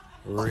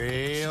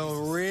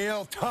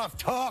Real tough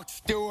talk,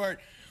 Stuart.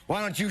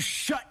 Why don't you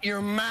shut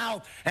your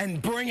mouth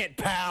and bring it,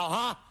 pal,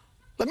 huh?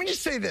 Let me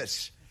just say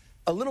this.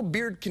 A little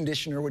beard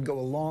conditioner would go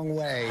a long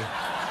way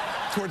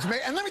towards me.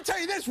 And let me tell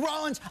you this,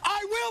 Rollins,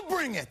 I will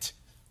bring it.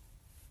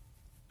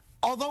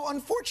 Although,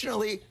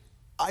 unfortunately,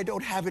 I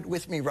don't have it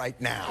with me right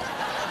now.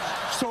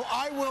 So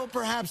I will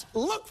perhaps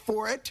look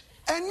for it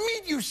and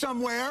meet you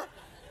somewhere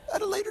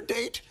at a later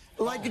date,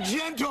 like a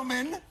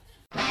gentleman.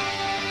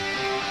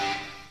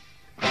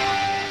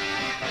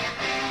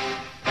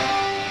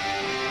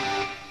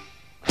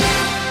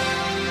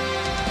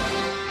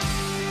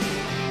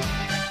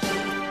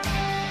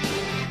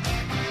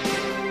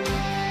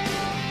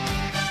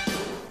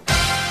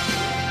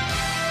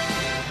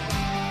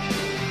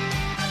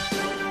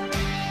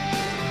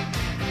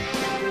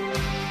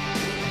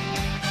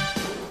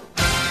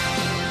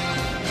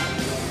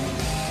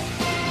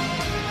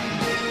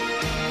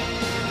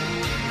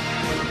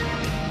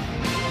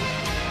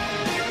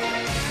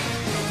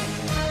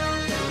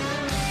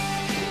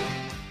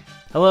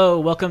 Hello,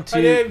 welcome to...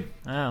 Hi, Dave.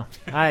 Oh,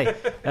 hi.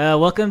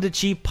 Welcome to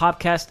Cheap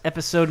Popcast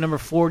episode number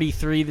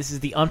 43. This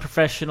is the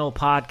unprofessional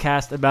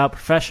podcast about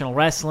professional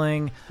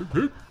wrestling.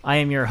 I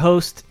am your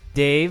host,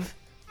 Dave.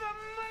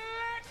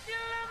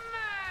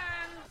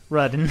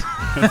 Rudden.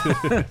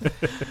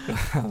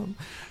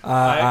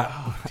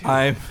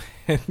 I'm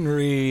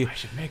Henry. I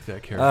should make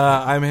that character.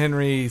 I'm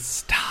Henry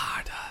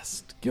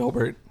Stardust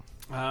Gilbert.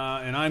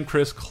 And I'm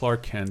Chris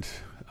Clark Kent.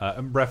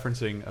 I'm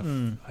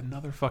referencing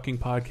another fucking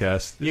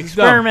podcast. You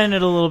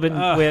experimented a little bit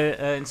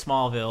in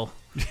Smallville.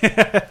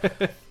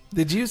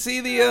 Did you see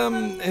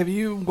the? Have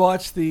you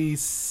watched the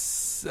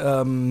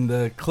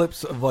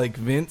clips of like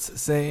Vince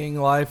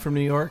saying live from New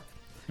York?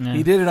 No.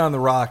 He did it on the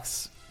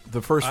Rocks,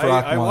 the first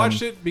Rock I one.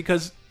 watched it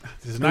because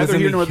this is It was neither in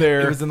here the- nor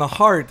there. It was in the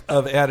heart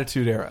of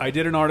Attitude Era. I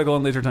did an article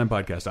on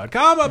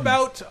LaserTimePodcast.com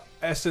about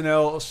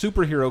SNL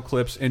superhero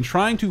clips, and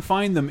trying to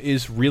find them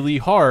is really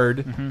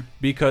hard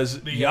because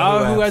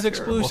Yahoo has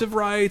exclusive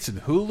rights and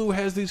Hulu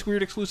has these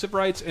weird exclusive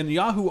rights, and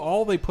Yahoo,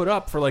 all they put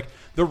up for, like,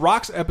 the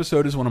Rocks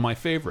episode is one of my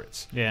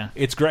favorites. Yeah.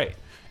 It's great.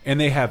 And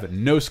they have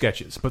no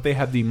sketches, but they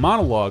have the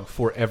monologue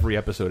for every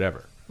episode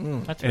ever.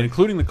 That's And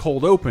including the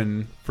cold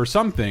open for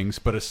some things,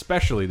 but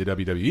especially the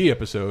WWE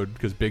episode,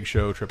 because Big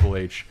Show, Triple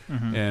H,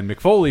 and Mick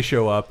Foley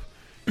show up,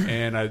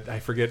 and I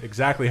forget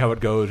exactly how it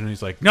goes, and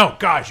he's like, "No,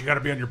 guys, you got to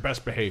be on your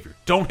best behavior.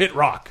 Don't hit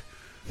Rock."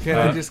 Can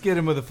I just get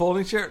him with a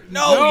folding chair?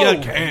 No, you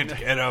can't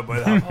get him with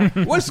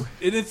a...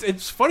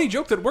 It's a funny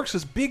joke that works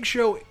because Big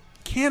Show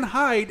can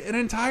hide an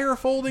entire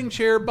folding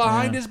chair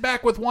behind his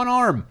back with one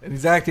arm. And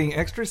he's acting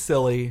extra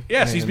silly.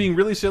 Yes, he's being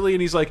really silly,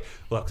 and he's like,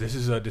 "Look, this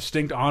is a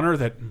distinct honor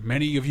that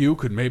many of you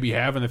could maybe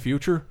have in the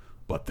future,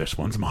 but this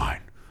one's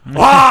mine.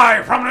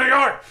 Live from New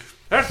York."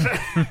 That's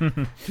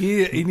And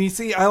you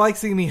see, I like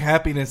seeing the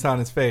happiness on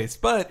his face,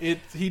 but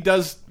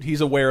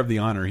he's aware of the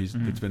honor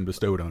it's been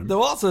bestowed on him.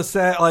 though also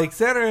like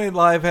Saturday Night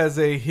Live has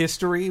a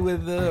history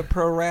with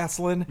pro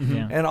wrestling,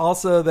 and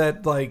also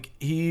that like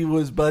he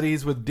was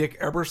buddies with Dick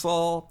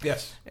Ebersol.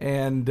 Yes,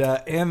 and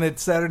that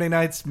Saturday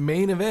Night's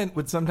main event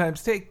would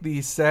sometimes take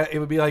it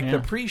would be like the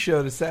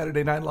pre-show to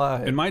Saturday Night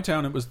Live. in my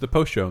town, it was the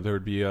post show.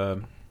 There'd be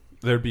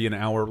an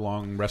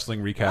hour-long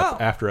wrestling recap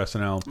after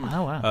SNL.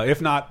 Oh, wow.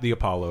 If not the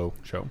Apollo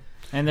show.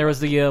 And there was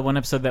the one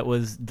episode that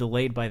was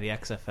delayed by the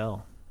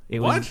XFL. It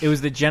What?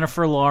 was the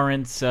Jennifer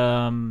Lawrence.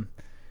 Yeah,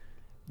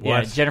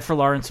 What? Jennifer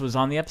Lawrence was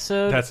on the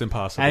episode. That's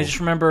impossible. I just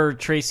remember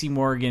Tracy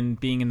Morgan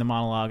being in the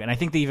monologue, and I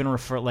think they even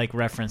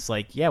reference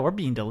we're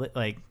being delayed.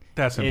 Like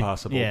That's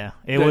impossible. Yeah,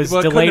 it was well,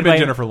 it couldn't delayed have been by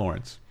Jennifer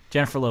Lawrence.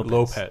 Jennifer Lopez.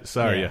 Lopez.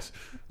 Sorry, Yeah. yes.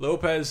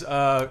 Lopez.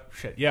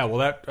 Shit. Yeah. Well,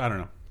 that I don't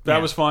know. That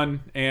Yeah. was fun,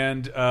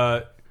 and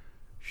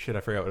shit, I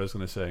forgot what I was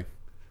going to say.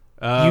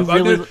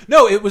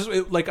 It was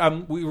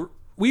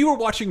we were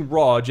watching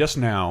Raw just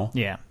now.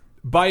 Yeah,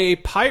 Via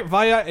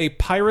a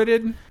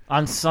pirated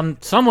on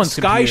someone's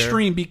Sky computer.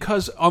 Stream,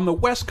 because on the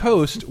West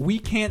Coast we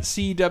can't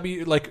see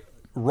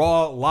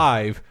Raw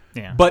live,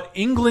 but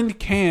England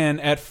can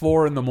at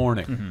 4 in the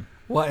morning.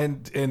 Well,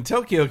 and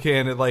Tokyo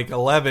can at like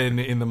 11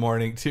 in the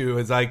morning too,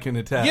 as I can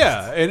attest.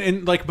 Yeah,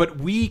 and but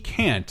we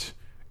can't,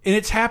 and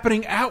it's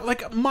happening out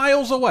like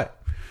miles away.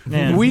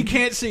 Yeah. We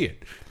can't see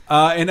it.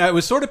 And I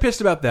was sort of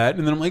pissed about that,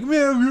 and then I'm like,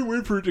 man, I'm going to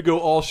wait for it to go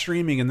all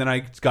streaming, and then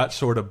I got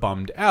sort of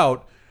bummed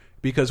out,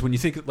 because when you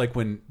think, like,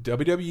 when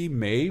WWE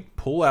may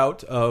pull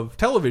out of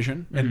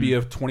television and be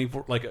a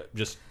 24,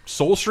 just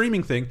sole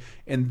streaming thing,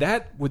 and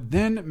that would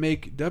then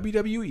make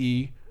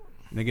WWE,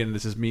 and again,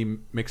 this is me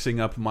mixing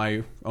up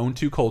my own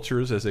two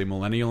cultures as a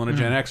millennial and a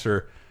Gen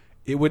Xer,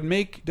 it would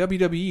make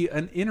WWE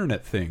an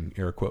internet thing,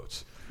 air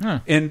quotes.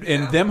 And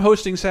them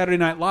hosting Saturday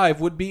Night Live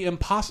would be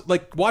impossible.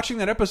 Like, watching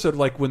that episode,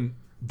 like, when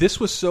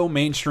this was so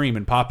mainstream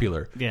and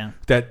popular,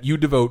 that you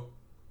devote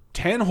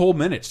 10 whole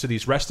minutes to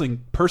these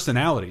wrestling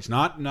personalities,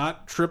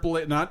 not Triple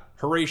H, not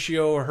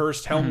Horatio or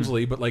Hearst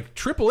Helmsley, but like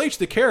Triple H,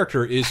 the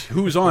character, is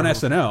who's on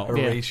SNL.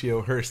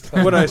 Horatio Hearst.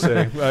 What did I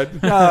say?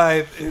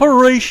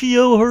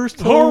 Horatio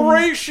Hearst.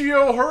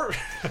 Horatio Hearst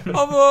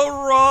of a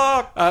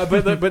Rock.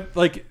 but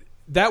like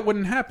that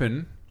wouldn't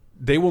happen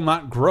they will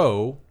not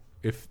grow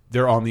if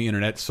they're on the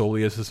internet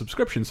solely as a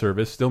subscription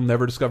service. They'll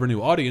never discover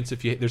new audience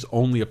if there's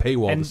only a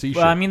paywall to see shit.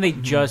 Well, I mean, they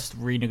just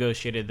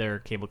renegotiated their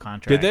cable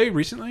contract. Did they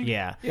recently?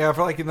 Yeah. Yeah,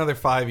 for like another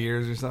 5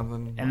 years or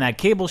something. And that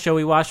cable show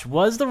we watched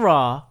was the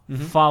Raw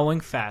following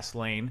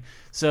Fastlane.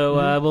 So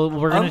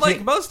we're going to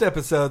Unlike most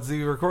episodes,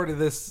 we recorded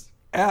this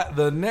at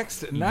the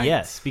next night.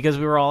 Yes, because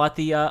we were all at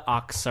the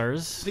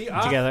Oscars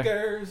together.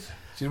 Oscars.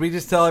 Should we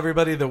just tell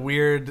everybody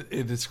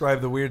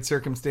describe the weird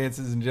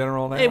circumstances in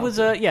general now? It was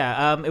it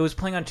was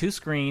playing on 2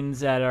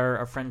 screens at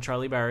our friend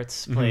Charlie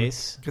Barrett's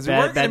place. Because we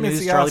weren't going to miss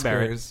the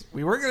Oscars.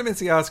 We weren't going to miss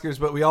the Oscars,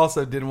 but we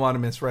also didn't want to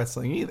miss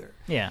wrestling either.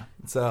 Yeah.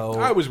 So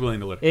I was willing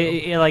to let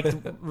it go. Like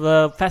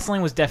the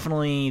Fastlane was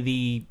definitely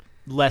the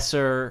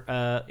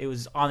lesser. It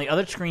was on the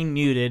other screen,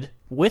 muted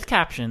with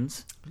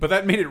captions. But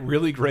that made it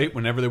really great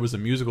whenever there was a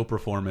musical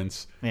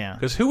performance. Yeah.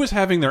 Because who was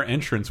having their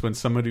entrance when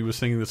somebody was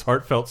singing this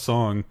heartfelt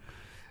song?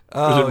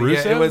 Oh, was it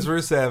Rusev? Yeah, it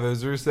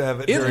was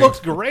Rusev. It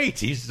looked great.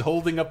 He's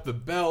holding up the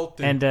belt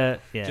and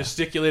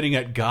gesticulating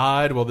at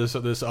God while this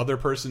other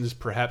person is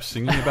perhaps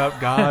singing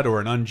about God or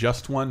an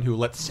unjust one who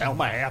let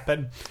Selma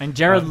happen. And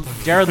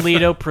Jared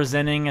Leto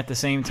presenting at the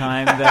same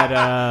time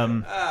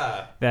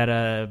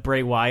that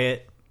Bray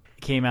Wyatt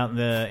came out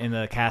in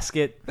the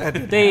casket.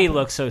 They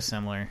look so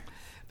similar.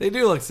 They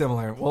do look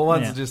similar. Well,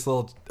 one's just a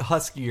little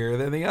huskier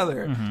than the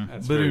other.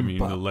 That's very mean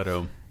to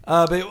Leto.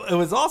 But it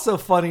was also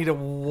funny to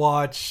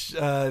watch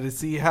to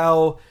see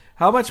how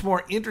much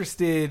more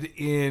interested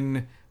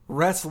in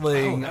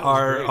wrestling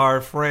our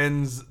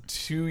friend's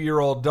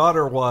 2-year-old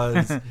daughter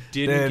was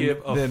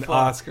than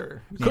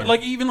Oscar. Yeah.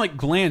 Like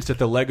glanced at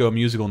the Lego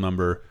musical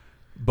number,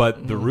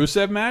 but the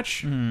Rusev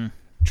match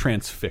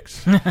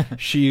transfixed.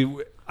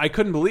 I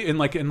couldn't believe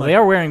they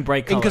are wearing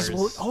bright colors.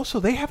 Because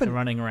also they haven't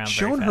running around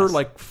shown her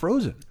like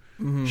Frozen.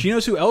 She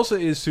knows who Elsa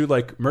is through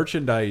like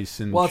merchandise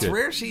and it's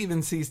rare she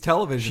even sees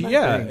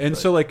television.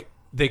 So like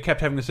they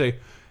kept having to say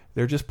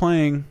they're just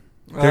playing.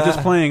 They're just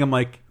playing. I'm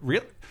like,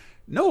 really?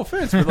 No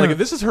offense, but like if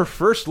this is her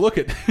first look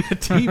at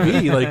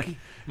TV, like it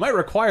might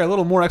require a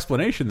little more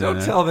explanation than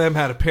Don't tell them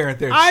how to parent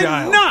their child.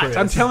 I'm not. Chris.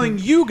 I'm telling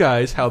you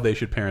guys how they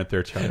should parent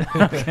their child.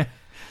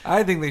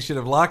 I think they should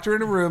have locked her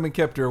in a room and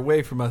kept her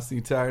away from us the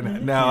entire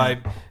night.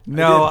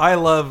 I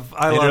love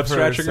her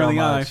scratching so her in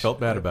the much. eye.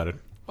 Felt bad about it.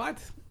 What?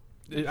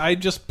 I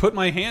just put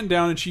my hand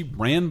down and she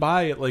ran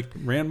by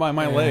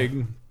my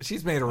leg.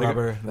 She's made of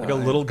rubber. Like a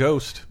little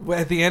ghost.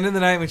 At the end of the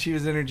night when she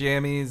was in her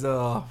jammies,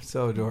 oh,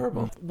 so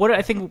adorable. What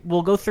I think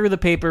we'll go through the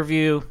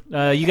pay-per-view.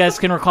 You guys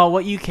can recall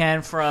what you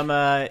can from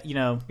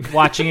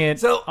watching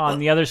it on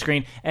the other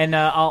screen, and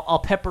I'll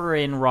pepper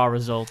in Raw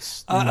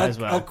results as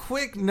well. A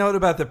quick note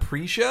about the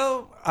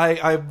pre-show.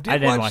 I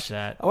didn't watch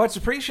that. I watched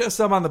the pre-show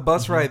some on the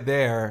bus ride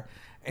there.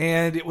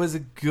 And it was a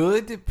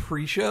good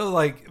pre-show.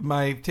 Like,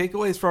 my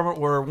takeaways from it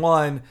were,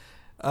 one,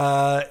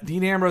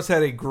 Dean Ambrose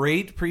had a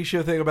great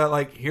pre-show thing about,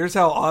 like, here's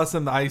how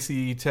awesome the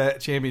IC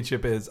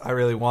championship is. I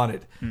really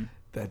wanted.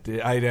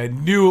 I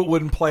knew it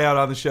wouldn't play out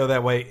on the show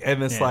that way in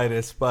the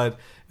slightest, but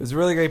it was a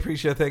really great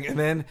pre-show thing. And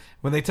then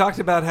when they talked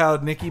about how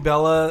the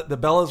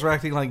Bellas were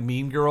acting like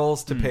mean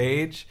girls to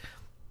Paige,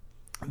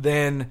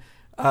 then...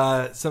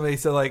 somebody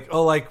said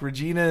like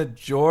Regina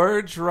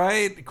George,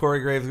 right?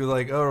 Corey Graves was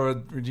like,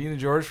 oh, Regina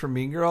George from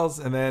Mean Girls,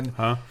 and then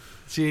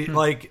she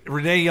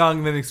Renee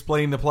Young then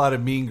explained the plot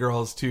of Mean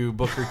Girls to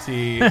Booker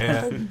T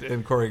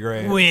and Corey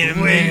Graves. Wait a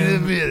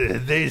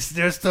minute,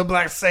 they're still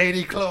Black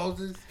Sadie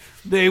clothes.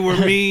 They were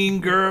mean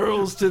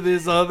girls to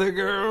this other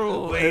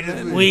girl. Wait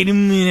a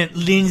minute,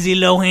 Lindsay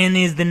Lohan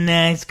is the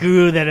nice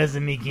girl. That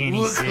doesn't make any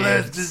what sense.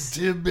 class does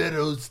Tim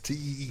Meadows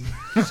team?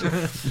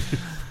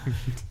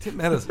 Tim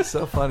Meadows is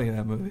so funny in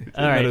that movie.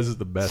 All right. Meadows is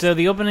the best. So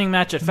the opening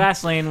match at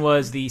Fastlane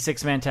was the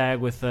 6-man tag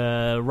with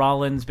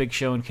Rollins, Big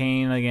Show, and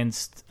Kane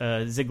against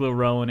Ziggler,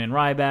 Rowan, and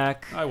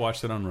Ryback. I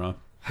watched it on Raw.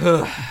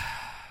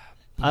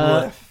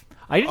 I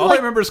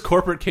remember is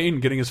Corporate Kane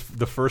getting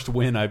the first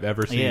win I've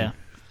ever seen. Yeah.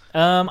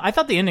 I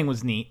thought the ending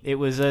was neat. It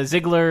was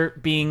Ziggler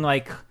being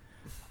like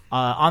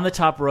on the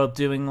top rope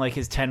doing like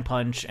his 10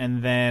 punch,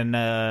 and then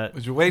it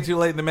was way too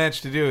late in the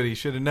match to do it. He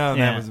should have known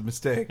that was a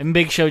mistake. And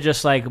Big Show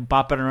just like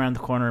bopping around the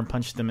corner and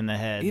punched him in the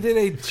head. He did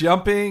a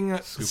jumping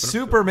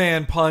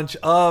Superman punch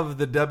of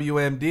the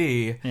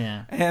WMD.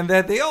 Yeah. And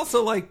that they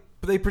also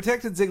they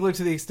protected Ziggler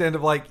to the extent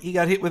of like he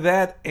got hit with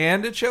that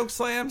and a choke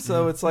slam.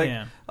 So it's like,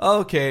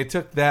 okay, it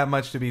took that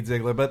much to beat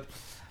Ziggler, but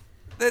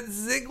that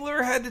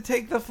Ziggler had to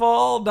take the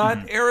fall,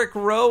 not Eric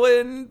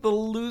Rowan, the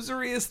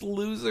loseriest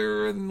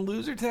loser in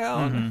Loser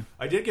Town.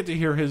 I did get to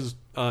hear his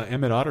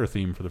Emmett Otter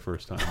theme for the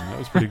first time. That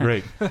was pretty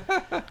great.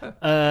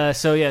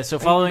 So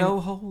following no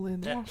hole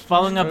in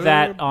following up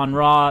that on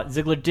Raw,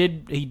 Ziggler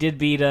did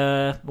beat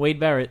Wade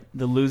Barrett,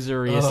 the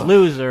loseriest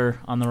loser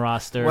on the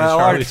roster. Well,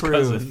 Charlie's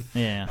R-Truth.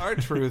 Yeah.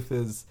 R-Truth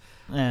is.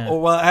 Yeah. Oh,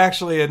 well,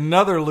 actually,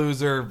 another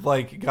loser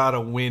got a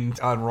win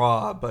on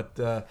Raw,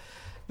 but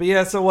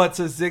yeah. So what?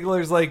 So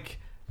Ziggler's like.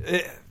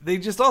 They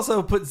just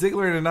also put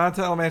Ziggler in a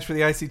non-title match for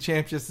the IC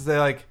champ just to say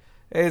like,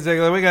 hey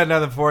Ziggler, we got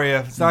nothing for you.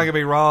 It's not going to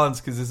be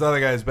Rollins because this other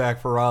guy's back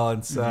for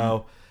Rollins.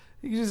 So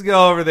You can just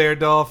go over there,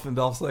 Dolph. And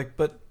Dolph's like,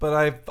 but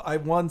I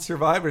won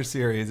Survivor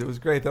Series. It was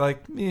great. They're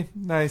like,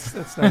 nice.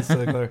 That's nice,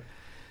 Ziggler.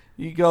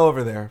 You go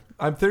over there.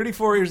 I'm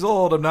 34 years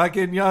old. I'm not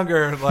getting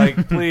younger.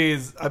 Like,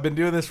 please. I've been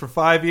doing this for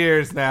 5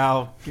 years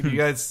now. Can you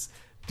guys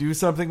do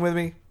something with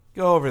me?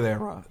 Go over there,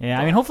 Ron. Yeah,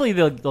 I mean, hopefully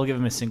they'll give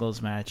him a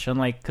singles match.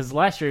 Unlike, because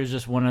last year was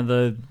just one of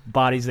the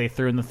bodies they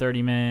threw in the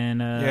 30-man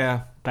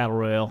Battle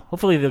Royal.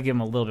 Hopefully they'll give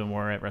him a little bit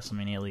more at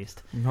WrestleMania at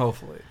least.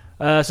 Hopefully.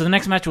 So the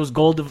next match was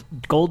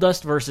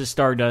Goldust versus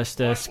Stardust.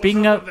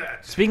 Speaking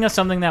of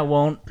something that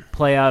won't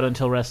play out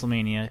until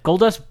WrestleMania,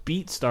 Goldust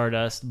beat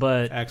Stardust,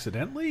 but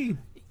Accidentally?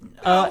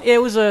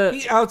 it was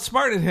He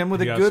outsmarted him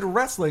with a good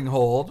wrestling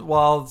hold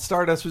while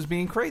Stardust was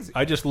being crazy.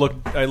 I just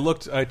looked.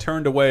 I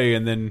turned away,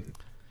 and then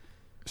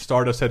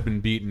Stardust had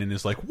been beaten, and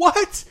is like,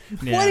 "What?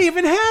 Yeah. What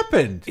even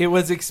happened?" It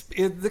was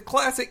the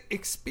classic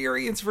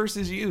experience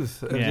versus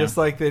youth. Yeah. Just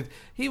like that,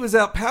 he was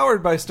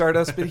outpowered by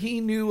Stardust, but he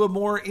knew a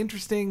more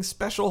interesting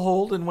special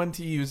hold and when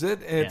to use it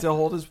and to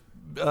hold his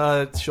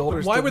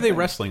shoulders. Why were they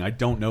wrestling? I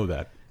don't know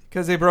that.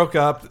 Because they broke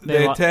up.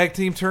 They had tag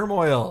team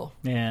turmoil.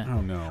 Yeah.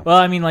 Oh no. Well,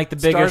 I mean, like the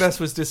bigger Stardust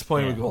was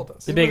disappointed with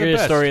Goldust. The bigger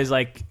story is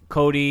like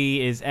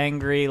Cody is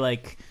angry,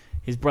 like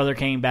his brother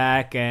came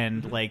back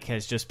and like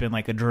has just been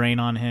like a drain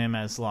on him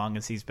as long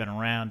as he's been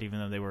around, even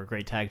though they were a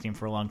great tag team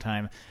for a long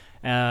time.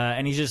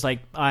 And he's just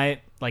like,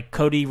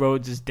 Cody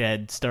Rhodes is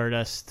dead.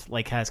 Stardust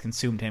like has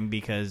consumed him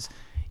because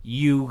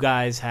you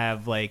guys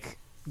have like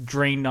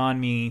drained on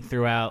me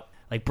throughout.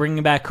 Like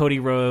bringing back Cody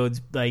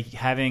Rhodes, like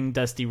having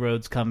Dusty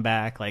Rhodes come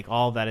back, like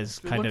all that is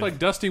It kind looked of like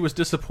Dusty was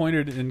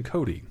disappointed in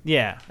Cody.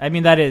 yeah. I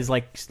mean that is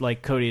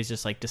like Cody is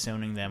just like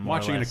disowning them. More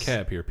Watching or in a less.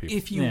 cab here, people.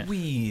 If you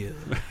will.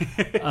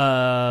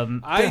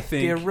 I Dusty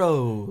think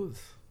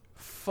Rhodes.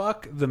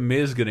 fuck the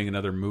Miz getting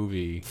another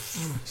movie.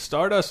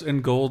 Stardust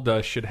and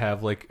Goldust should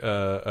have like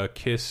a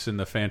Kiss in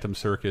the Phantom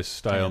Circus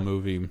style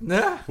movie.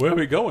 Nah. Where are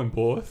we going,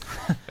 boys?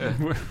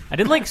 I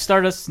did like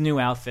Stardust's new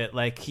outfit.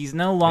 Like he's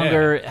no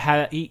longer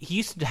he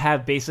used to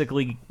have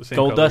basically same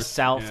Goldust's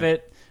colors.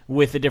 outfit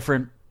with a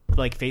different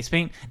like face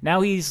paint.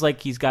 Now he's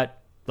got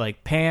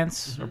like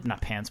pants or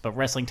not pants, but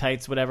wrestling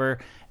tights, whatever,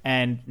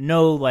 and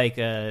no like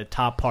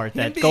top part Him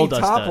that being Goldust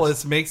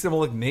topless does. makes him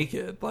look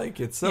naked. Like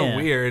it's so Yeah.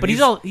 weird. But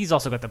he's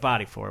also got the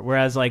body for it.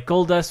 Whereas like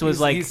Goldust was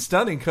like he's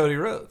stunning Cody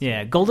Rhodes.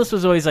 yeah, Goldust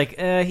was always like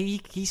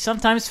he's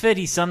sometimes fit,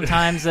 he's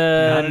sometimes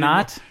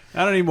not.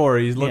 Not anymore.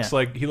 He looks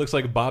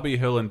like Bobby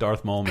Hill in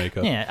Darth Maul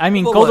makeup. Yeah, I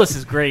mean Well, Goldust look,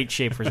 is great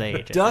shape for his age. I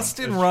think.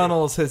 Dustin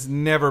Runnels has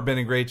never been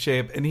in great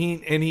shape, and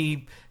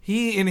he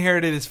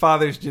inherited his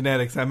father's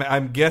genetics.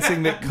 I'm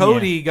guessing that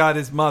Cody got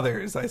his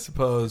mother's, I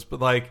suppose, but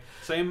like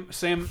Same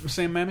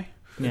mammy.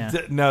 Yeah.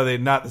 no, they're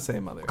not the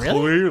same mother.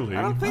 Clearly.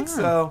 I don't think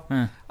so.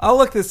 I'll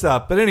look this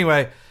up. But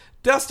anyway,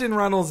 Dustin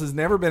Runnels has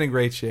never been in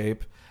great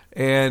shape,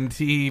 and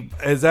he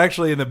is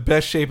actually in the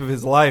best shape of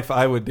his life,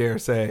 I would dare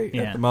say,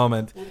 at the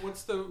moment. Well,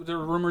 what's the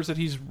rumors that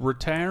he's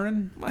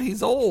retiring? Well,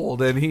 he's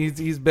old, and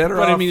he's better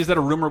But off. I mean, is that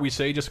a rumor we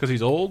say just because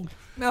he's old?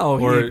 No,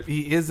 Or-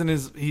 he is in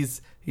his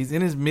he's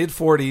in his mid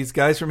 40s.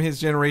 Guys from his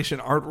generation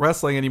aren't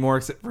wrestling anymore,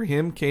 except for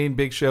him, Kane,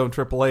 Big Show, and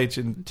Triple H,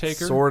 and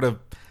Taker? sort of.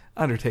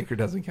 Undertaker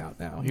doesn't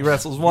count now. He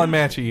wrestles one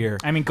match a year.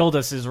 I mean,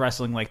 Goldust is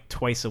wrestling like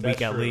twice a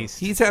week at least.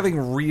 He's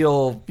having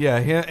real,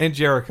 him and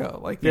Jericho,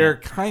 like they're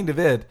kind of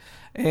it,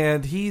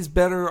 and he's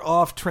better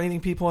off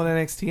training people in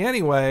NXT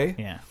anyway.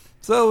 Yeah.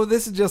 So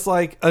this is just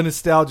like a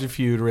nostalgia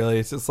feud, really.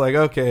 It's just like,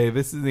 okay,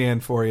 this is the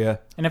end for you.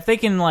 And if they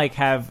can like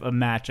have a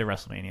match at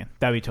WrestleMania,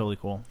 that'd be totally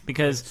cool.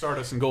 Because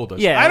Stardust and Goldust.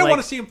 yeah, I don't like,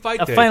 want to see him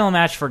fight. a Dave. final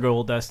match for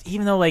Goldust.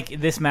 Even though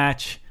like this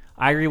match,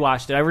 I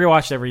rewatched it. I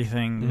rewatched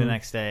everything the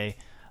next day.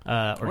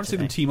 I want to see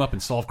them team up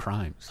and solve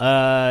crimes.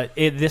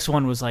 This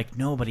one was like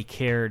nobody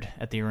cared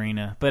at the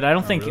arena, but I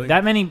don't think really?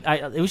 that many.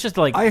 It was just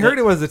like I heard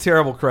it was a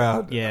terrible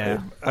crowd.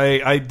 Yeah.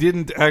 I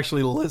didn't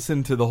actually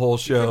listen to the whole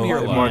show. hear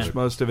a I lot. watched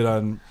most of it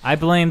on. I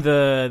blame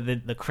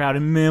the crowd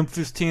in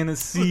Memphis,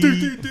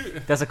 Tennessee.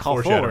 That's a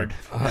call forward.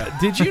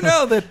 Did you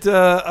know that?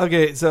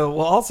 Okay, so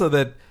also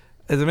that.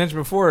 As I mentioned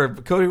before,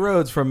 Cody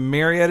Rhodes from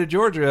Marietta,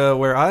 Georgia,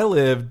 where I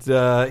lived,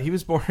 he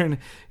was born in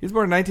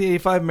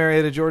 1985 in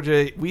Marietta,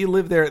 Georgia. We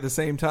lived there at the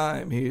same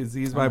time.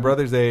 He's my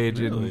brother's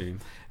age, Really?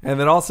 and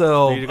then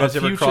also Did you guys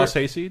ever cross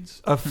hayseeds?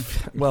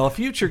 a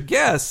future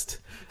guest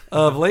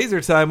of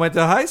Laser Time went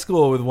to high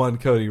school with one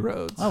Cody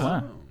Rhodes.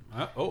 Oh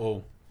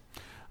Oh.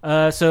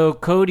 wow. So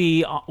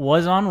Cody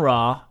was on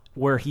Raw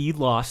where he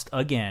lost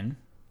again.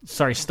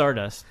 Sorry,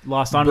 Stardust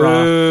lost on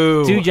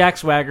Boo. Raw to Jack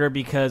Swagger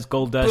because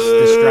Goldust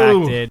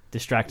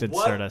distracted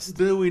What Stardust.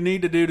 do we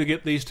need to do to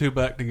get these two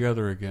back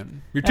together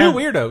again? You're two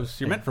weirdos.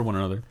 You're meant for one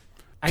another.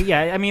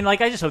 I mean, like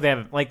I just hope they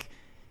haven't like.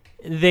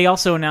 They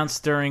also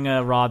announced during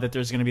Raw that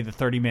there's going to be the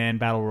 30-man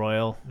battle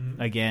royal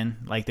again,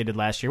 like they did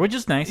last year, which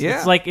is nice.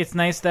 Yeah. It's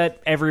nice that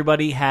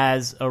everybody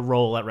has a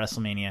role at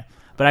WrestleMania.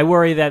 But I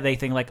worry that they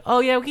think like,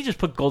 oh yeah, we can just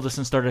put Goldust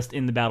and Stardust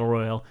in the battle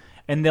royal,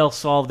 and they'll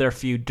solve their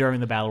feud during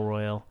the battle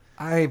royal.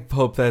 I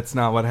hope that's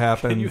not what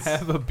happens. Can you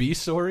have a B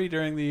story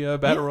during the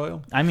battle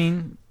royal? I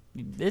mean,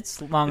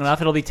 it's long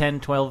enough. It'll be 10,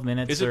 12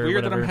 minutes. Is it or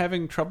weird whatever. that I'm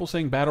having trouble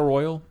saying battle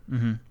royal?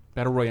 Mm-hmm.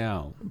 Battle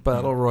Royale.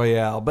 Battle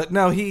Royale. But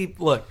no,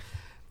 look.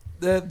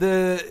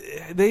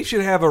 They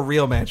should have a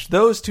real match.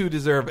 Those two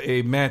deserve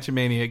a match of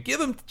Mania. Give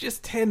them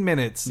just 10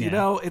 minutes. You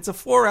know, it's a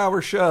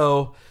 4-hour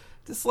show.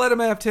 Just let him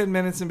have 10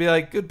 minutes and be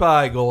like,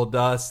 goodbye,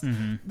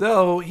 Goldust.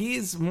 Though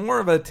he's more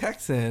of a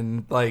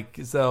Texan, like,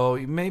 so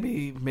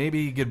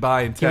maybe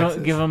goodbye in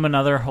Texas. Give him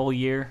another whole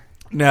year.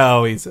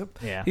 No, he's a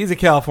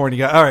California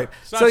guy. All right,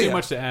 it's not too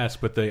much to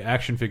ask, but the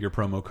action figure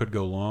promo could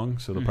go long,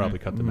 so they'll probably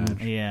cut the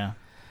match. Yeah,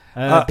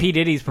 P.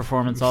 Diddy's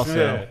performance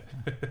also.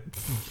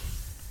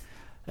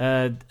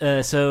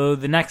 So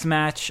the next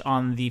match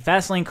on the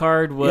Fastlane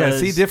card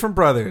was different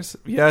brothers.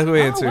 Yahoo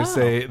Answers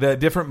say that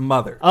different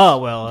mother. Oh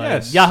well,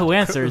 yes. Yahoo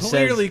Answers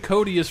clearly says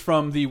Cody is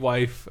from the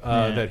wife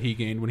that he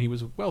gained when he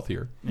was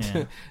wealthier.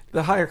 Yeah.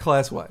 The higher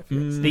class wife.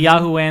 Yes. The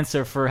Yahoo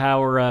answer for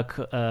how were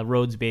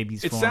Rhodes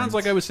babies. It sounds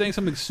like I was saying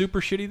something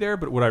super shitty there,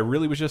 but what I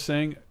really was just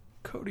saying,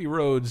 Cody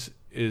Rhodes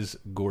is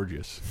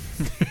gorgeous.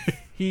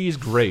 He's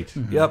great.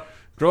 Yep.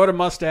 Grow out a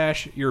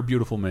mustache. You're a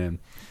beautiful man.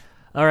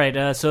 All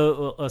right.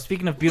 So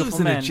speaking of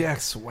beautiful men,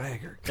 Jack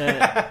Swagger.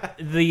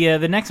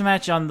 The next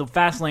match on the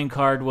Fastlane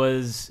card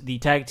was the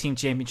Tag Team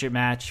Championship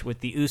match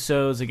with the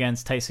Usos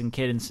against Tyson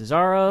Kidd and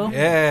Cesaro.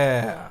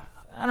 Yeah.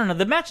 I don't know.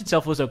 The match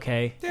itself was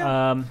okay.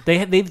 Yeah.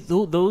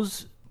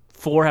 Those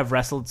 4 have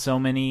wrestled so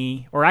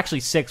many, or actually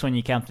 6 when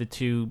you count the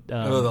 2.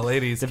 The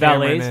ladies, the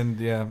Cameron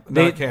valets.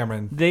 not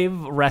Cameron. They've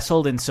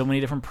wrestled in so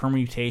many different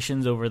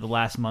permutations over the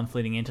last month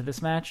leading into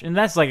this match, and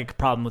that's like a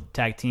problem with the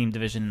tag team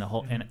division in the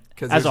whole.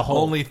 Because as a whole,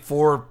 only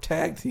 4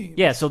 tag teams.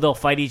 Yeah, so they'll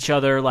fight each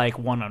other like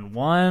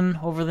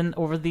 1-on-1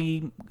 over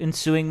the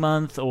ensuing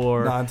month,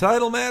 or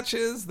non-title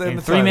matches, then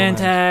the 3-man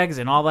tags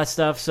and all that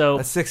stuff. So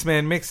a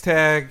 6-man mixed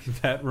tag.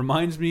 That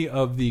reminds me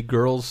of the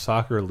girls'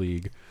 soccer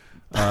league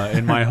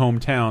in my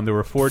hometown. There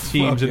were 4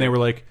 teams, and they were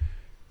like,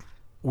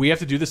 "We have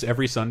to do this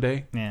every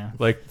Sunday. Yeah,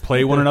 like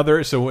play one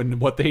another." So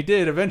what they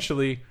did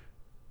eventually,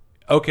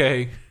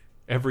 okay,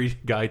 every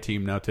guy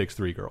team now takes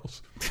 3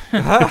 girls.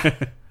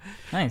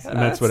 Nice. And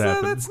that's what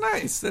happened. That's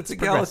nice. That's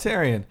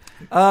egalitarian.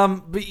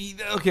 But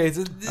okay,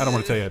 so, I don't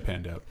want to tell you I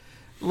panned out.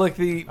 Look,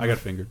 I got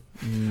fingered.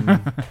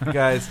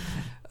 Guys,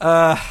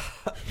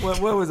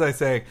 what was I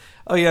saying?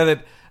 Oh yeah,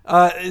 that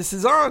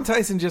Cesaro and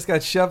Tyson just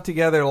got shoved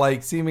together,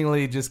 like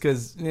seemingly just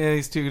because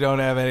these two don't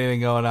have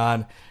anything going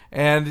on,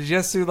 and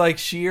just through like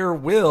sheer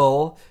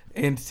will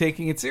and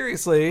taking it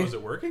seriously. Was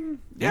it working?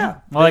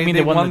 Yeah. Well, I mean,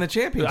 they won the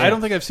championship. I don't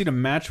think I've seen a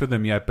match with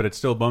them yet, but it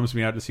still bums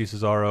me out to see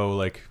Cesaro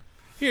like,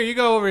 here, you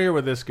go over here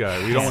with this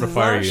guy. We don't want to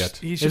fire you yet.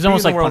 He should It's be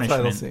almost in the like world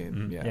punishment.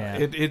 title scene. Yeah.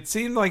 It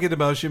seemed like a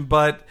demotion,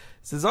 but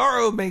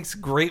Cesaro makes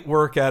great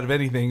work out of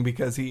anything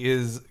because he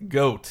is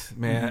GOAT,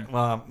 man.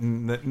 Well,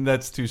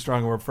 that's too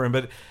strong a word for him,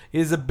 but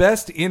he's the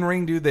best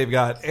in-ring dude they've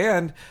got.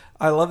 And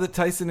I love that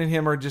Tyson and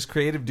him are just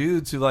creative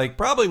dudes who, like,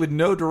 probably with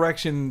no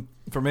direction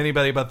from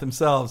anybody but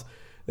themselves,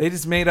 they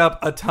just made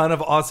up a ton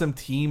of awesome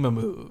team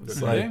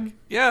moves.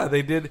 Yeah,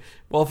 they did.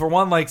 Well, for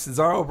one, like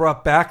Cesaro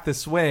brought back the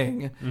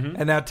swing,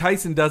 and now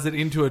Tyson does it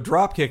into a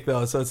drop kick,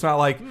 though. So it's not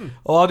like,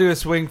 I'll do a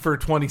swing for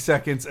 20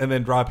 seconds and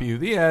then drop you.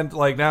 The end.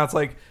 Like now it's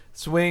like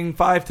swing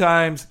 5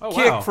 times,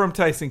 kick from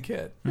Tyson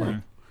Kidd.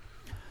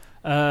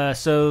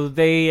 So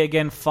they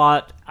again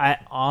fought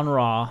on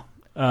Raw.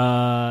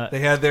 They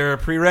had their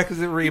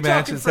prerequisite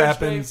rematch. This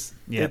happens.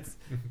 Yeah.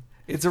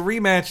 It's a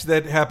rematch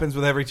that happens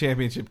with every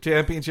championship.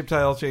 Championship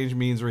title change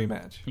means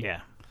rematch. Yeah.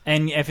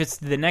 And if it's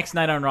the next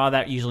night on Raw,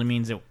 that usually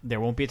means that there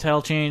won't be a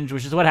title change,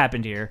 which is what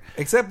happened here.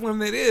 Except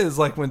when it is,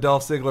 like when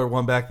Dolph Ziggler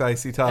won back the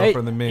IC title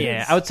from the Miz.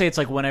 Yeah, I would say it's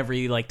like one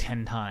every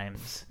 10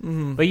 times.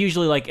 But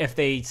usually, like if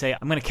they say,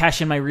 I'm going to cash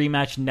in my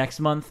rematch next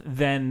month,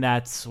 then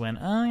that's when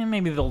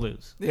maybe they'll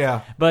lose.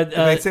 Yeah. But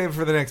they save it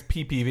for the next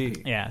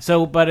PPV. Yeah.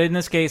 So, but in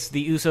this case,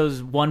 the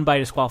Usos won by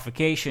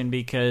disqualification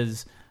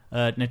because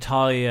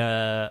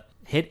Natalya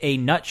hit a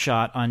nut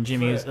shot on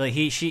Jimmy.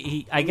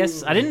 I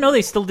guess I didn't know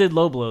they still did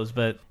low blows,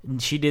 but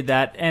she did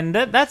that, and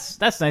that's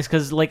nice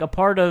because like a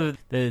part of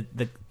the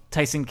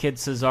Tyson Kidd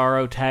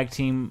Cesaro tag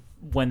team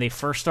when they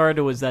first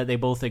started was that they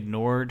both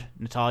ignored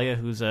Natalya,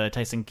 who's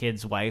Tyson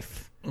Kidd's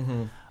wife.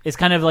 It's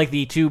kind of like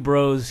the 2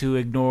 bros who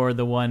ignore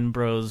the 1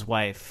 bro's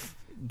wife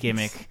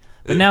gimmick,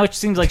 but now it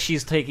seems like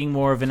she's taking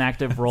more of an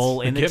active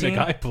role in the gimmick team.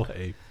 I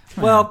play.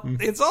 Well,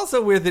 it's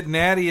also weird that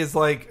Natty is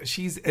like,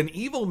 she's an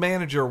evil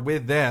manager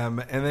with them,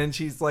 and then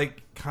she's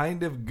like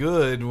kind of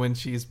good when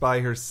she's by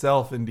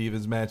herself in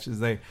Divas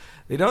matches. They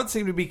don't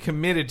seem to be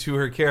committed to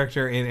her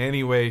character in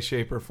any way,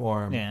 shape, or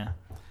form. Yeah.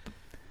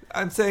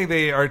 I'm saying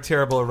they are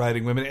terrible at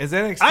writing women. As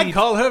NXT, I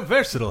call her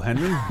versatile,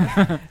 Henry.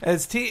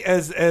 as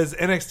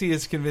NXT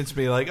has convinced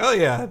me, like, oh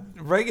yeah,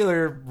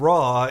 regular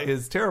Raw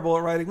is terrible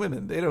at writing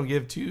women. They don't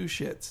give 2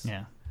 shits.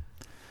 Yeah.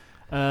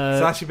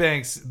 Sasha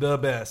Banks, the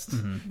best. The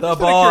Just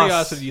boss. out of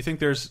curiosity, do you think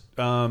there's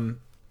a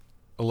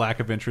lack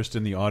of interest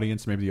in the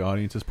audience? Maybe the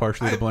audience is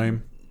partially to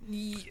blame?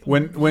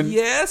 When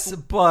yes,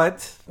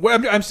 but well,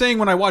 I'm saying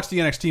when I watch the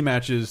NXT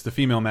matches, the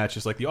female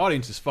matches, like the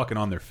audience is fucking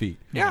on their feet.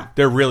 Yeah.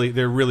 they're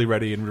really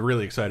ready and we're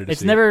really excited to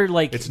It's see never it.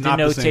 like It's not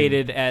the same.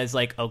 denotated as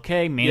like,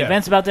 okay, main Yeah.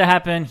 event's about to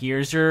happen.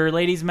 Here's your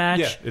ladies match.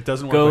 Yeah, it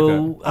doesn't work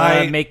Go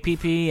like that. make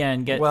pee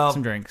and get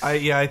some drinks.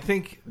 I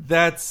think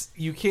that's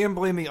you can't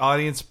blame the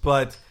audience,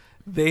 but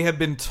they have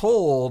been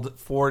told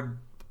for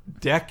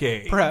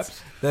decades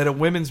Perhaps. that a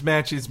women's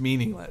match is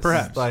meaningless.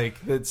 Perhaps.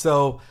 Like that.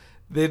 So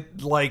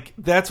that like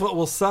that's what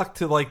will suck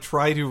to like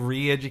try to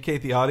re-educate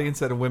the audience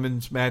that a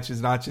women's match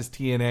is not just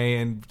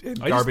TNA and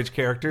garbage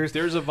characters.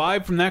 There's a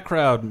vibe from that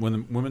crowd when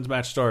the women's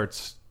match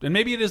starts, and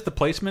maybe it is the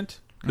placement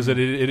because it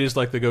is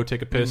like the go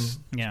take a piss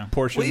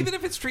portion. Well, even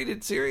if it's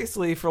treated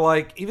seriously for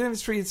like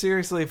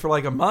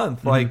a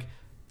month, like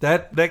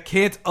that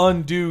can't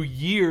undo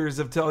years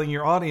of telling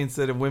your audience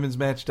that a women's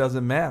match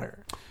doesn't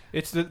matter.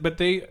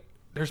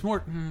 There's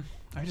more.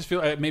 I just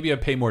feel maybe I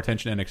pay more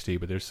attention to NXT,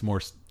 but there's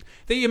more.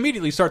 They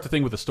immediately start the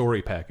thing with a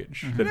story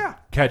package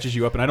that catches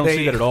you up, and I don't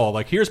see that at all.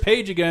 Like, here's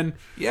Paige again.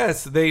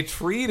 Yes, they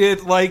treat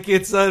it like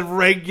it's a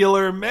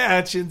regular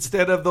match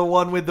instead of the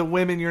one with the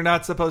women you're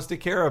not supposed to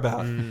care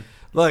about.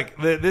 Look,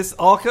 this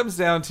all comes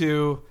down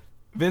to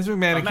Vince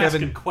McMahon and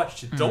Kevin.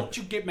 Questions. Don't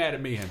you get mad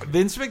at me, Henry.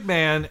 Vince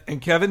McMahon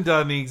and Kevin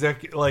Dunn, an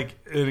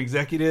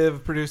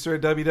executive producer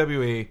at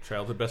WWE.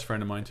 Childhood best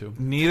friend of mine too.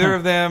 Neither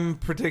of them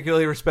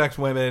particularly respect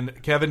women.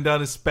 Kevin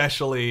Dunn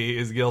especially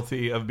is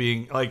guilty of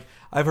being like.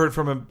 I've heard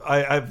from him.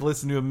 I've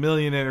listened to a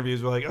million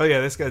interviews where like, oh yeah,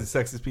 this guy's a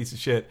sexist piece of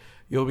shit.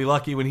 You'll be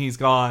lucky when he's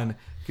gone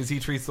because he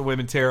treats the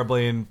women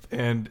terribly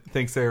and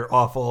thinks they're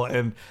awful.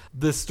 And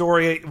one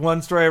story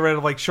I read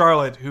of like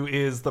Charlotte, who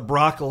is the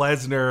Brock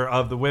Lesnar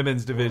of the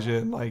women's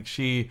division, like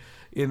she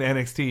in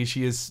NXT,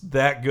 she is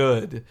that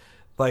good.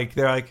 Like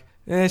they're like,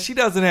 she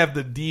doesn't have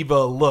the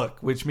diva look,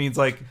 which means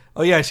like,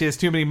 oh yeah, she has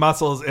too many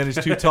muscles and is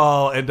too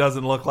tall and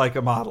doesn't look like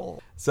a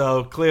model.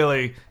 So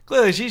clearly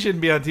she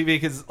shouldn't be on TV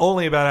because it's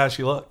only about how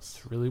she looks.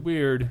 It's really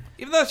weird.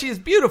 Even though she is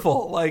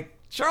beautiful, like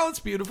Charlotte's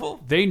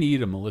beautiful. They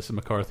need a Melissa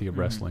McCarthy of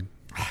wrestling.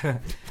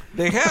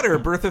 They had her,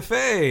 Bertha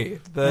Faye,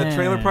 the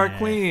Trailer Park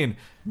Queen,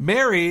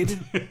 married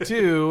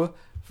to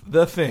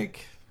the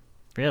Fink.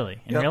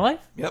 Really? In real life?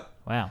 Yep.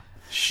 Wow.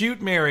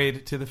 Shoot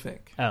married to the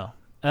Fink. Oh.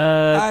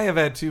 I have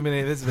had too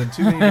many. This has been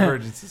too many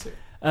divergences here.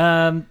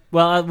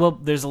 Well,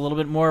 there's a little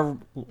bit more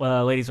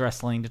ladies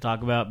wrestling to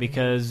talk about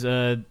because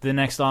the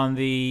next on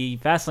the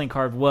Fastlane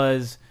card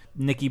was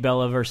Nikki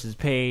Bella versus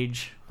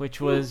Paige,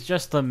 which was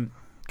just kind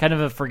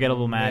of a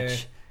forgettable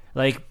match.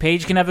 Like,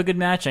 Paige can have a good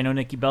match. I know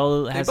Nikki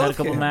Bella has had a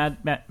couple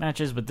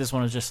matches, but this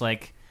one was just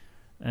like,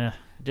 didn't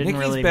Nikki's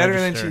really better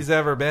register. than she's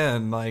ever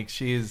been. Like,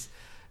 she's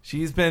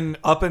been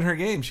up in her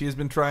game. She's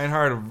been trying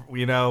hard,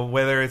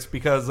 whether it's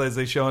because, as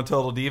they show in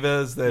Total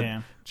Divas,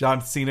 that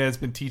John Cena has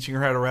been teaching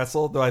her how to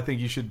wrestle, though I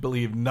think you should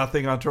believe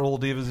nothing on Total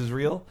Divas is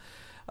real.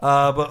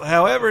 But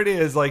however it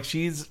is, like,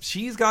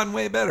 she's gotten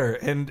way better.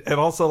 And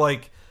also,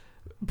 like,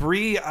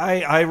 Brie,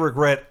 I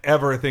regret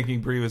ever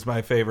thinking Brie was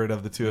my favorite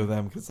of the two of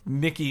them because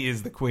Nikki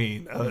is the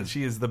queen.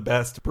 She is the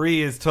best.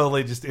 Brie is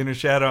totally just in her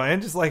shadow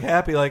and just, like,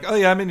 happy, like, oh,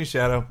 yeah, I'm in your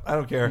shadow. I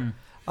don't care.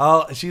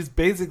 She's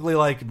basically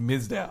like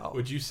Mizdow.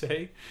 Would you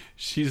say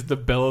she's the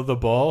belle of the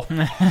ball?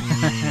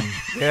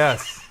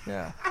 Yes.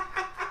 Yeah.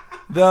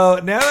 Though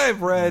now that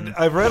I've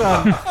read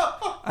on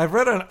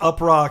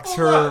Uprocks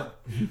her.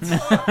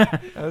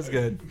 That was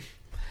good.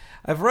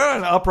 I've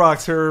read on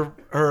Uprocks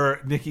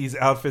her Nikki's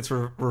outfits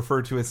were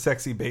referred to as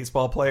sexy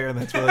baseball player, and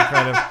that's really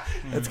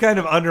kind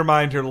of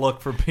undermined her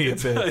look for being a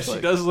bitch. She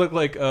does look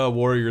like a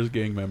Warriors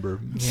gang member.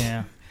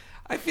 Yeah.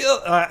 I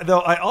feel though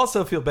I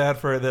also feel bad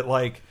for her that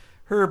like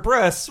her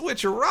breasts,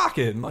 which are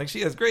rocking, like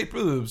she has great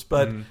boobs,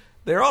 but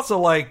they're also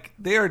like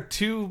they're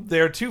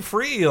too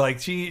free. Like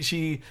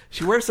she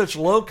wears such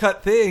low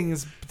cut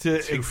things to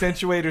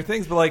accentuate her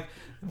things, but like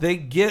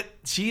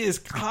she is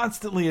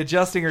constantly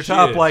adjusting her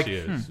top.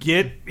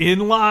 Get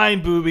in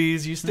line,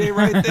 boobies. You stay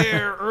right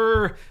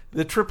there.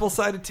 The triple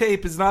sided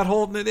tape is not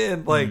holding it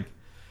in. Like,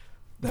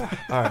 all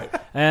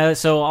right.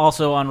 So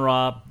also on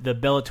Raw, the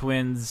Bella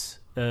Twins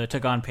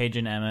took on Paige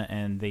and Emma,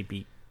 and they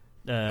beat.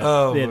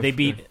 They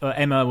beat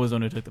Emma was the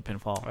one who took the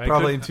pinfall.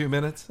 Probably in 2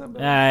 minutes.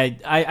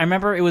 I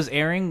remember it was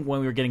airing when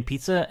we were getting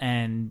pizza,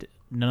 and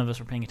none of us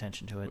were paying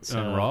attention to it. So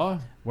on Raw,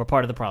 we're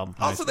part of the problem.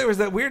 Also, there was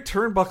that weird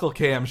turnbuckle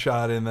cam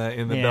shot in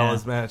the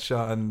Bella's match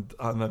on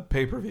the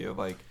pay per view.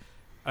 Like,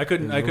 I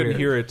couldn't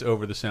hear it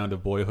over the sound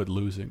of Boyhood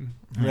losing.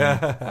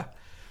 Yeah.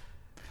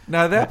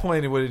 Now at that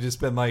point, it would have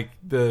just been like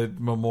the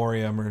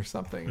memoriam or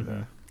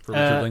something. For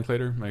Richard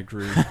Linklater, I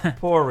agree.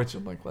 Poor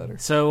Richard Linklater.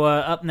 So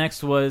up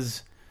next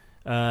was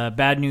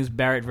Bad News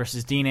Barrett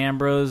versus Dean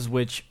Ambrose,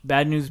 which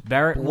Bad News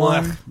Barrett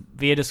won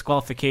via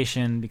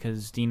disqualification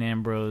because Dean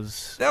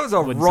Ambrose. That was a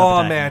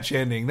Raw match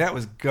ending. That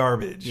was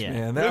garbage,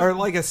 man. Or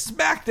like a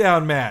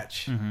SmackDown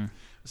match. Mm-hmm.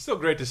 It's still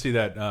great to see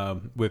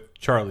that with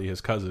Charlie, his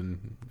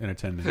cousin, in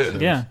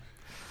attendance. Yeah.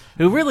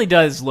 Who really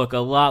does look a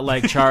lot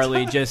like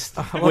Charlie, just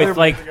with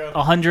like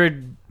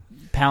 100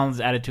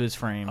 pounds added to his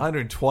frame.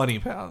 120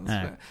 pounds.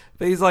 Right.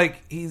 But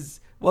he's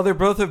Well, they're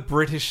both of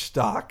British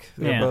stock.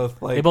 They're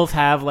both like they both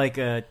have like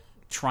a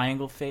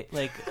triangle face,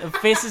 like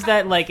faces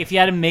that like if you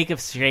had to make a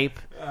shape.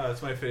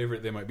 It's my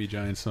favorite. They Might Be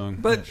Giants song.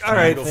 But all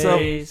right,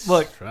 face. so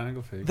look,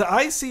 Triangle face. the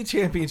IC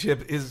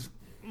Championship is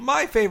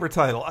my favorite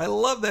title. I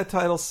love that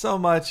title so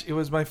much. It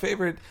was my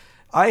favorite.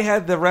 I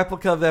had the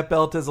replica of that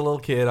belt as a little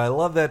kid. I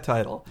love that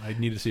title. I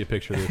need to see a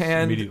picture of this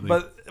immediately.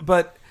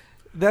 But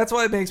that's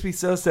why it makes me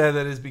so sad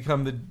that it's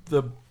become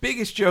the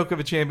biggest joke of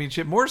a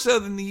championship, more so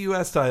than the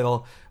U.S.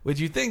 title. Would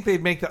you think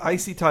they'd make the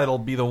IC title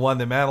be the one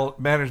that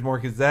matters more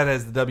because that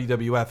has the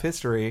WWF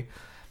history?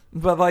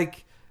 But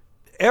like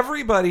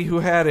everybody who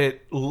had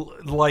it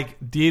like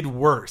did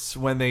worse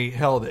when they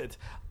held it.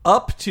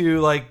 Up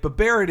to like, but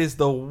Barrett is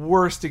the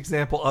worst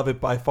example of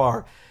it by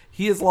far.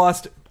 He has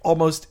lost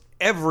almost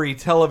every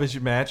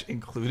television match,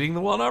 including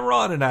the one on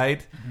Raw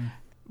tonight. Mm-hmm.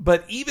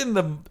 But even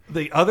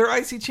the other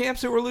IC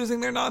champs who were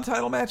losing their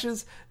non-title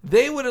matches,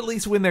 they would at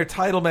least win their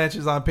title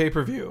matches on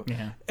pay-per-view.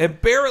 Yeah.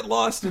 And Barrett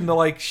lost in the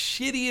like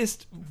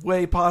shittiest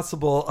way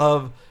possible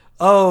of,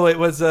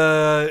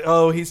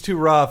 he's too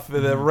rough.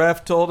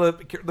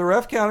 Mm-hmm. The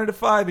ref counted to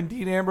 5 and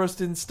Dean Ambrose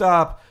didn't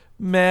stop.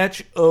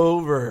 Match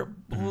over.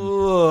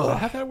 Mm-hmm.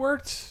 How that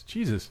worked?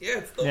 Jesus. Yeah,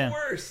 it's the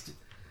worst.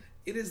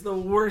 It is the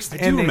worst. I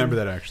do remember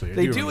that actually.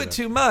 They do it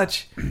too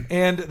much,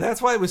 and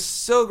that's why it was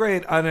so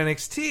great on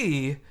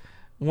NXT.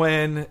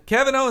 When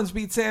Kevin Owens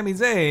beat Sami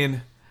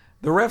Zayn,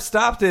 the ref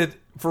stopped it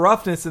for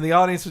roughness, and the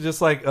audience was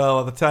just like,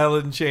 "Oh, the title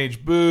didn't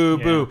change, boo,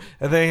 boo."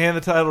 And they hand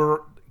the title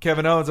to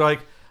Kevin Owens. They're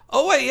like,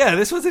 "Oh wait, yeah,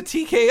 this was a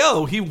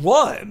TKO. He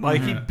won.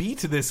 Like he beat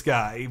this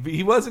guy.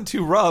 He wasn't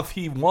too rough.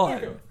 He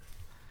won."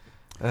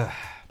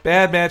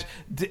 Bad match.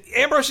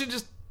 Ambrose should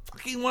just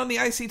fucking won the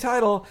IC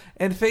title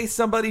and face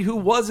somebody who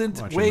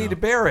wasn't Wade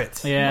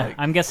Barrett. Yeah,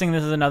 I'm guessing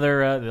this is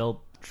another. They'll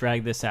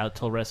drag this out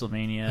till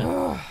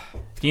WrestleMania.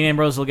 Dean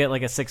Ambrose will get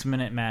like a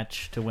 6-minute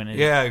match to win it.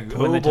 Yeah,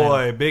 oh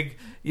boy, big.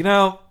 You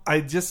know,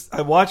 I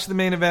watched the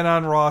main event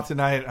on Raw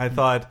tonight. I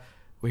thought,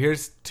 well,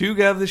 here's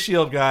 2 of the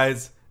Shield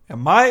guys,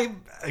 and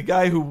a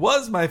guy who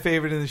was my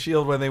favorite in the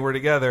Shield when they were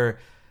together,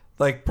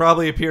 like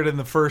probably appeared in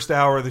the first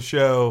hour of the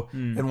show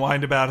and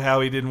whined about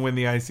how he didn't win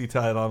the IC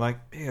title. I'm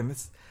like, man,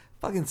 this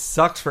fucking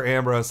sucks for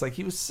Ambrose. Like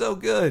he was so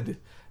good,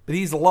 but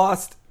he's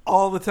lost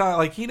all the time.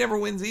 Like he never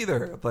wins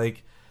either.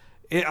 Like.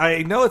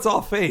 I know it's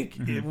all fake.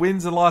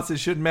 Wins and losses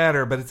shouldn't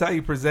matter, but it's how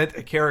you present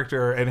a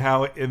character and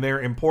how in their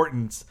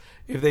importance.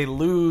 If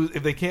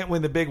they can't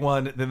win the big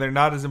one, then they're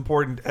not as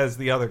important as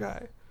the other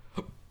guy.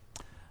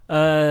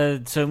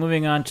 So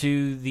moving on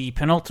to the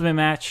penultimate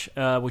match,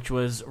 which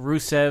was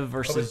Rusev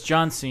versus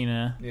John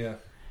Cena. Yeah.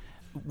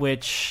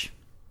 Which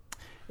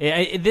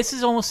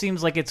this almost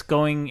seems like it's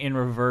going in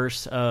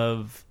reverse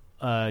of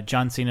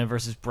John Cena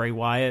versus Bray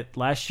Wyatt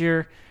last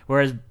year,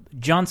 whereas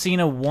John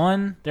Cena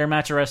won their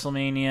match at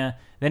WrestleMania,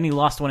 then he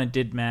lost when it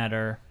did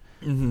matter.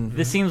 Mm-hmm.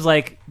 This seems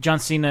like John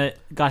Cena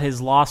got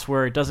his loss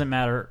where it doesn't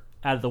matter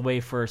out of the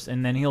way first,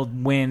 and then he'll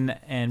win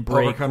and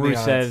break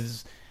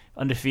Rusev's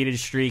undefeated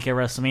streak at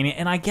WrestleMania.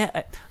 And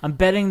I'm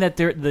betting that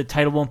the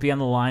title won't be on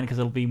the line because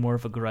it'll be more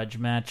of a grudge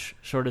match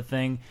sort of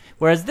thing.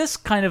 Whereas this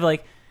kind of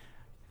like...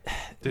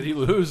 Did he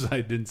lose?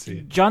 I didn't see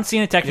it. John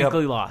Cena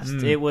technically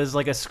lost. It was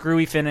like a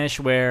screwy finish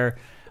where...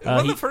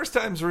 one of the first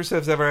times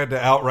Rusev's ever had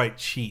to outright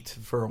cheat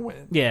for a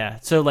win. Yeah,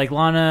 so like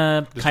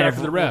Lana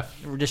distracted the ref.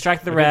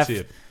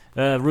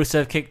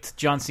 Rusev kicked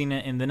John Cena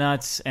in the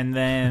nuts, and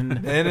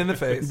then and in the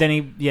face. Then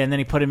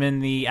he put him in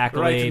the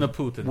accolade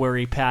where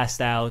he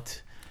passed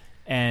out.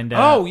 And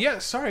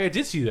sorry, I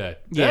did see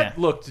that. Yeah, that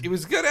looked. It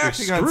was good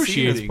acting on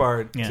Cena's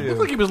part too. It looked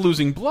like he was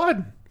losing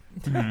blood.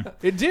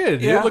 It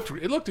did. Yeah.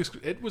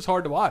 It was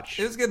hard to watch.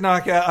 It was a good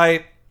knockout.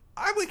 I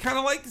would kind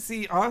of like to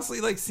see, honestly,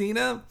 like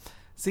Cena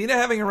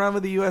having a run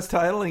with the U.S.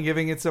 title and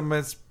giving it some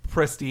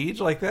prestige,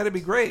 like that'd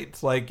be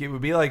great. Like it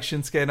would be like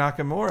Shinsuke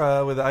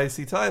Nakamura with the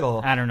IC title.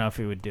 I don't know if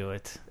he would do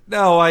it.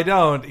 No, I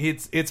don't.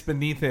 It's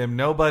beneath him.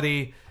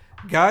 Nobody,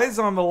 guys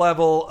on the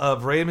level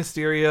of Rey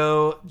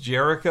Mysterio,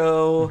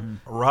 Jericho,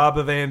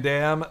 Rob Van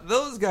Dam,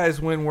 those guys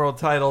win world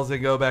titles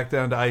and go back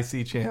down to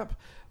IC champ.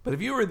 But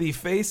if you were the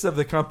face of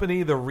the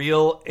company, the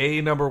real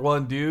number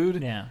one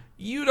dude,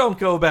 you don't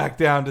go back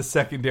down to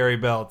secondary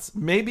belts.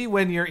 Maybe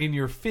when you're in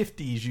your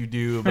 50s you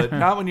do, but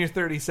not when you're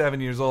 37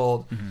 years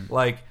old,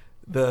 like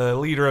the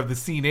leader of the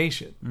C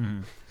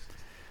Nation.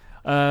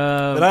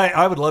 But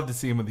I would love to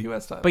see him with the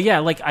U.S. title. But yeah,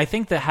 like I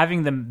think that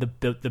having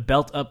the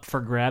belt up for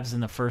grabs in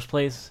the first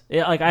place,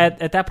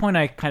 at that point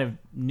I kind of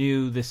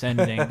knew this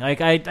ending.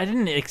 Like I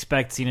didn't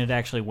expect Cena to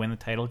actually win the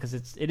title because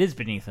it is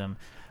beneath him.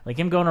 Like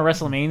him going to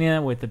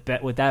WrestleMania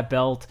with that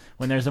belt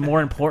when there's a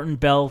more important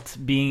belt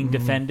being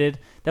defended,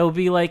 that would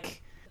be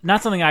like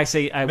not something I would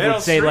say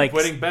Streep like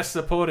winning Best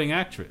Supporting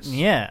Actress.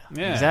 Yeah,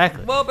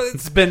 exactly. Well, but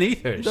it's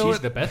beneath her. She's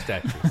the best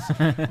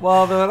actress.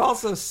 Well, though it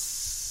also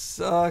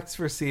sucks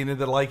for Cena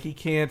that like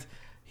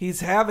he's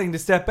having to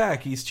step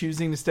back. He's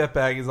choosing to step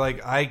back. He's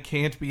like, I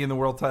can't be in the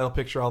world title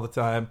picture all the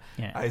time.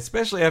 Yeah. I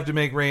especially have to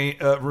make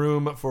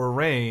room for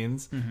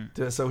Reigns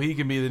so he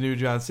can be the new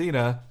John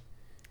Cena.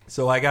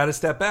 So I got to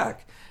step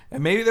back.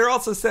 And maybe they're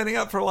also setting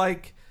up for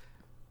like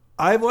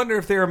I wonder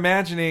if they're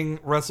imagining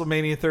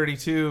WrestleMania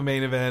 32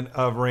 main event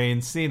of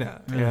Reigns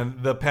Cena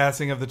and the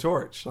passing of the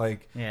torch.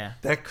 Like,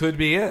 that could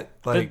be it.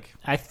 Like,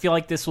 I feel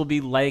like this will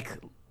be like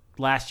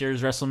last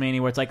year's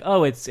WrestleMania, where it's like,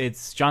 oh,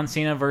 it's John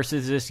Cena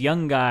versus this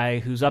young guy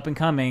who's up and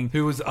coming,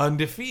 who was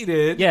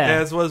undefeated, Yeah.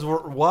 as was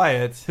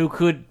Wyatt. who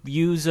could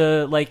use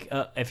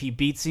if he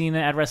beat Cena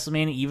at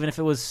WrestleMania, even if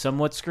it was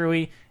somewhat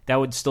screwy, that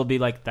would still be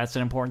like, that's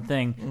an important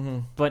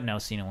thing. But no,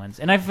 Cena wins,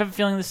 and I have a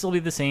feeling this will be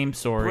the same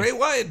story. Bray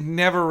Wyatt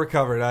never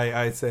recovered.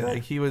 I'd say,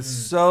 like, he was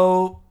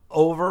so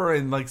over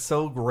and like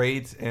so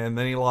great, and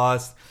then he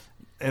lost.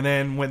 And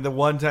then when the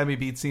one time he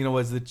beat Cena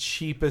was the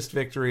cheapest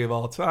victory of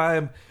all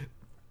time.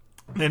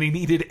 Then he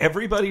needed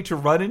everybody to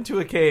run into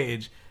a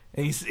cage,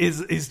 and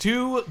his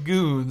two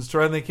goons to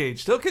run the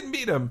cage. Still couldn't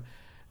beat him.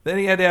 Then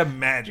he had to have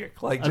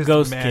magic, like just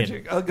ghost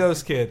magic, a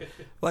ghost kid.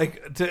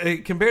 Like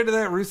compared to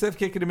that, Rusev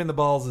kicking him in the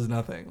balls is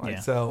nothing.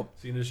 Like so,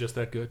 Cena's just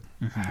that good.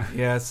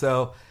 yeah.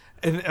 So,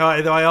 and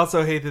I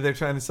also hate that they're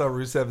trying to sell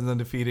Rusev as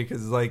undefeated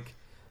because it's like,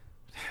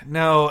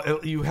 no,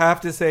 you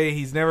have to say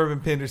he's never been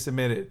pinned or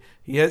submitted.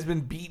 He has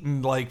been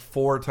beaten like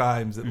 4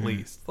 times at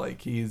least.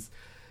 Like he's.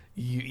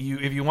 You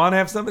if you want to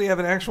have somebody have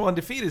an actual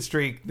undefeated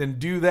streak, then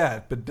do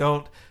that. But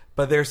don't.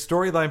 But their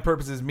storyline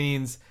purposes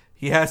means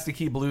he has to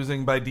keep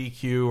losing by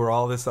DQ or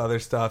all this other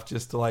stuff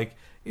just to like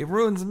it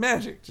ruins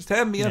magic. Just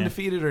have him be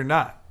undefeated or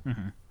not.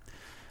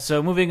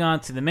 So moving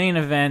on to the main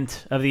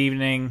event of the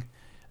evening,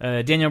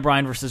 Daniel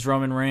Bryan versus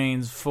Roman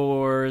Reigns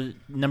for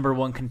number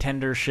 1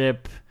 contendership.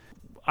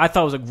 I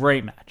thought it was a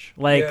great match.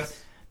 Like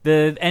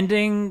the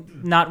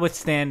ending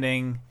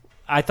notwithstanding,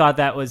 I thought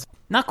that was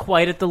not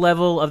quite at the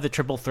level of the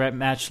triple threat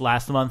match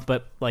last month,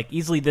 but like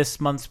easily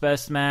this month's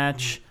best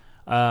match.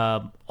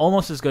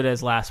 Almost as good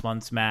as last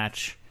month's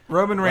match.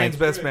 Roman Reigns'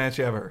 best match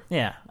ever.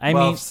 Yeah, I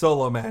mean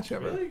solo match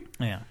ever. Really?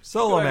 Yeah,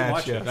 solo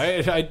match.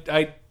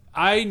 Yes.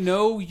 I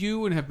know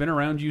you and have been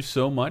around you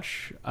so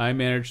much. I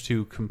managed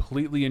to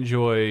completely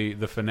enjoy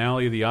the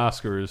finale of the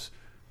Oscars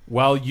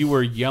while you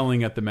were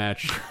yelling at the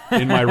match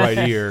in my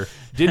right ear.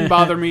 Didn't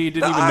bother me.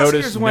 Didn't even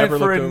notice. The Oscars went never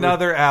for looked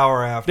another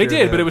hour after. They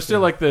did, but it was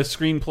still like the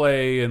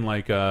screenplay and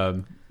like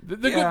the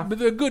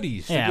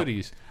goodies. Yeah. The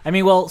goodies. I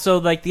mean, well, so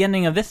like the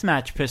ending of this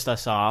match pissed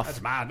us off.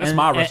 That's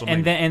my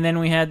WrestleMania. And then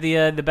we had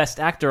the Best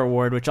Actor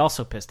award, which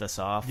also pissed us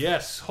off.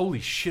 Yes, holy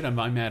shit, I'm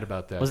mad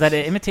about that. Was that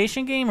an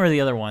Imitation Game or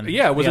the other one?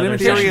 Yeah, it was The an other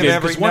Imitation thing?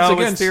 Game. Because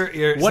once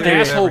again, one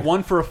asshole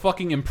won for a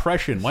fucking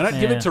impression. Why not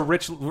give it to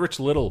Rich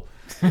Little?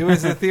 It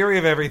was the theory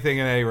of everything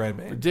in Eddie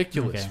Redmayne.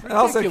 Ridiculous. Okay. And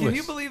also, can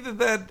you believe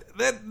that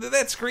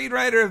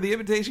screenwriter of the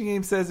Imitation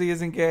Game says he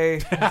isn't gay?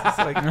 It's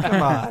like,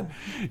 come on,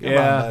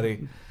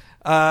 buddy.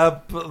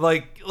 But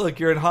like,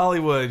 look, you're in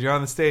Hollywood. You're on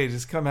the stage.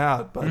 Just come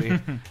out, buddy.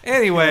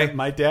 Anyway,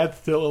 my dad's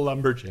still a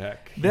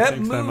lumberjack. That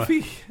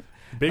movie,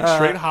 big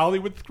straight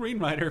Hollywood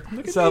screenwriter.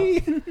 Look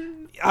at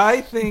me.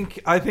 I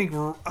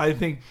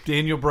think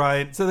Daniel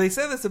Bryan. So they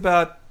said this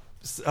about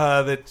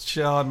that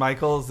Shawn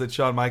Michaels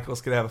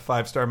could have a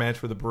 5-star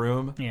match with a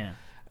broom. Yeah,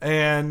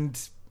 and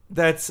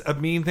that's a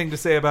mean thing to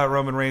say about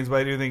Roman Reigns, but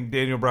I do think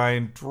Daniel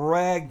Bryan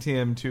dragged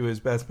him to his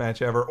best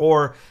match ever,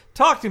 or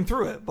talked him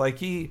through it. Like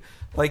he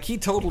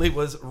totally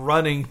was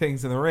running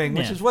things in the ring,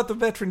 which is what the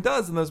veteran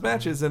does in those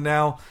matches. And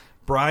now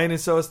Bryan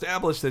is so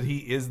established that he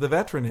is the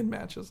veteran in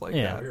matches like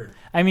that.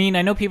 I mean,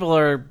 I know people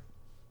are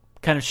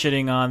kind of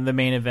shitting on the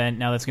main event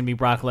now. That's going to be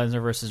Brock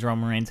Lesnar versus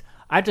Roman Reigns.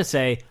 I have to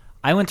say,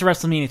 I went to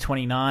WrestleMania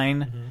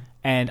 29,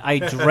 and I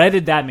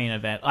dreaded that main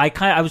event.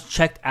 I was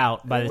checked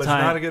out by the time. It was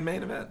not a good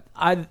main event.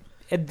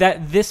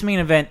 This main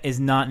event is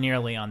not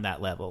nearly on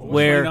that level.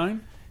 Where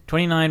 29?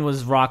 29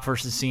 was Rock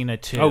versus Cena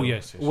 2. Oh,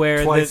 yes.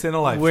 Where Twice in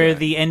a lifetime. Where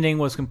the ending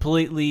was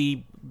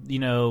completely,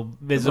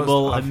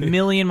 visible a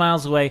million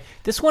miles away.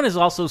 This one is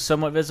also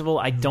somewhat visible.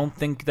 I don't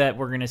think that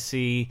we're going to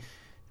see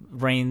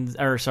Brock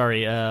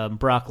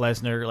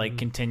Lesnar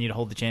continue to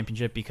hold the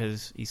championship,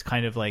 because he's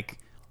kind of like,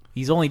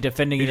 he's only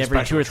defending it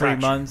every 2 or 3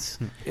 months.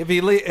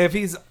 If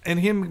he's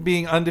and him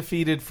being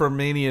undefeated from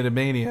Mania to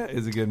Mania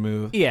is a good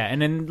move. Yeah, and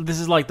then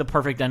this is like the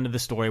perfect end of the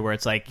story where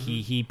it's like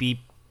he beat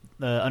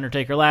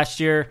Undertaker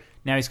last year.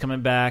 Now he's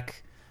coming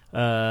back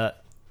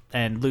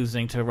and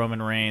losing to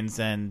Roman Reigns,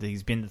 and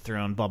he's been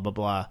dethroned. Blah blah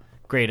blah.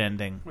 Great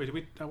ending. Wait,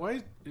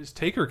 why is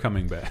Taker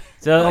coming back?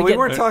 So we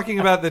weren't talking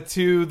about the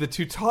two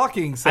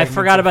talking segments. I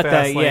forgot about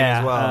that. Fastlane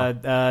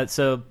Yeah. as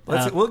well.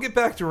 We'll get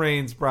back to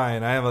Reigns,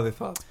 Bryan. I have other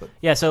thoughts, but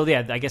I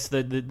guess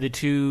the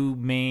two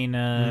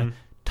main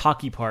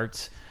talky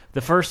parts.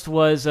 The first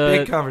was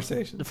big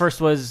conversation. The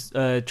first was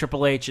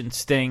Triple H and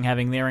Sting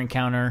having their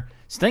encounter.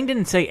 Sting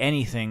didn't say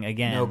anything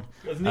again. Nope.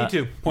 Doesn't need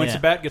to. Points the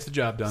bat, gets the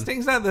job done. Sting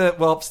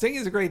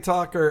is a great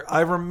talker.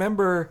 I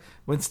remember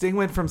when Sting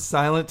went from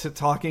silent to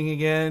talking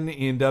again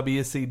in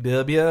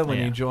WCW when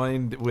he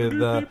joined with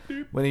the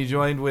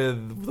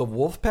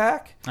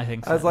Wolfpack. I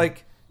think so. I was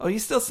like, oh, you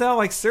still sound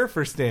like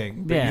Surfer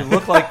Sting, but Yeah. you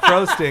look like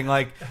Pro Sting.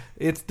 Like,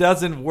 it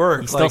doesn't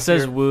work. He still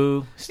says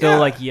woo, still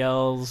like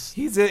yells.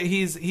 He's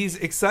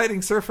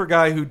exciting surfer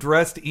guy who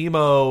dressed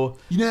emo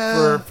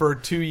for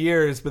 2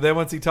 years, but then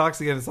once he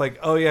talks again, it's like,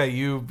 oh yeah,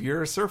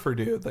 you're a surfer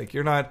dude. Like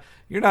you're not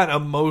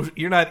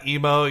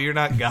emo, you're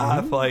not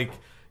goth. Like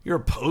you're a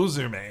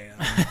poser, man.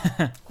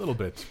 A little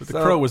bit, but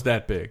the crow was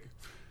that big.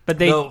 But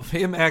they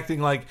him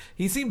acting like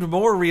he seemed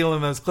more real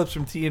in those clips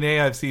from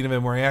TNA I've seen of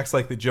him where he acts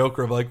like the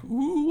Joker of like,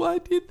 ooh, I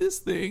did this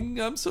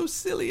thing. I'm so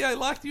silly. I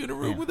locked you in a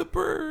room with a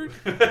bird.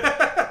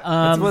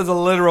 That was a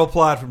literal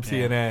plot from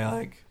TNA.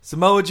 Like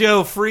Samoa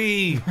Joe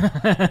free.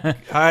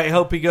 I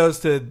hope he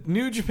goes to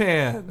New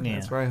Japan. Yeah.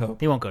 That's where I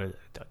hope. He won't go to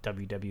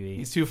WWE.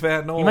 He's too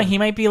fat and old. He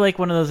might be like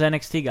one of those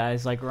NXT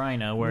guys like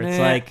Rhino, where it's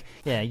like,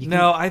 yeah, you can,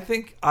 No, I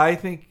think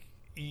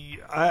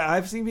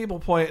I've seen people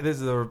point. This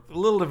is a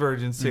little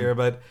divergence here,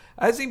 but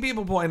I've seen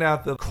people point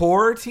out the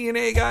core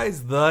TNA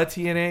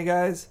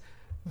guys,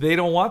 they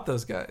don't want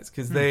those guys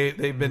because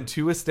they've been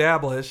too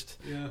established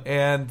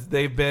and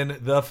they've been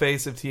the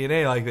face of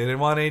TNA. Like they didn't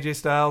want AJ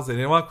Styles, they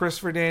didn't want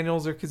Christopher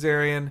Daniels or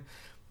Kazarian.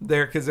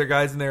 They're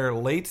guys in their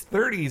late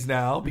 30s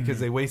now because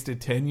they wasted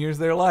 10 years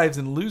of their lives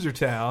in Loser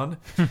Town,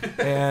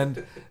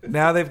 and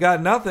now they've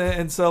got nothing.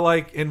 And so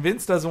and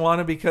Vince doesn't want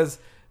to because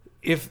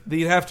if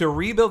they'd have to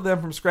rebuild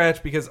them from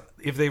scratch, because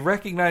if they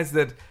recognize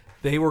that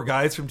they were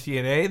guys from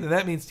TNA, then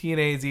that means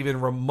TNA is even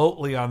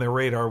remotely on their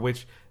radar,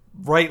 which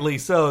rightly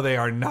so they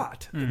are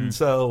not. And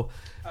so,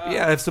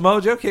 if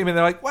Samoa Joe came in,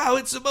 they're like, wow,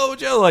 it's Samoa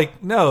Joe.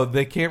 Like, no,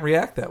 they can't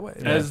react that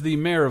way. As the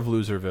mayor of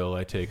Loserville,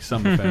 I take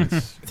some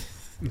offense.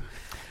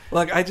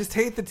 Look, I just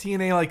hate that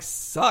TNA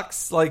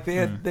sucks. Like they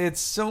had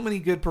so many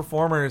good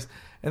performers,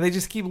 and they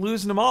just keep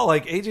losing them all.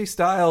 Like AJ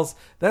Styles,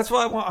 that's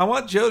why I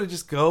want Joe to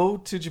just go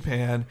to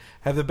Japan,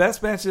 have the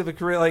best match of a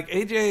career. Like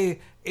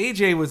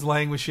AJ was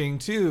languishing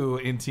too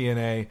in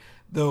TNA,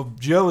 though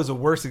Joe is a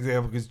worse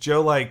example because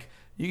Joe,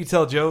 you can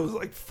tell Joe was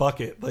like,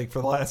 fuck it. Like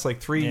for the last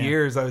 3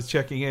 years, I was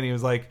checking in. He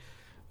was like,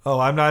 oh,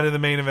 I'm not in the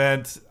main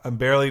event. I'm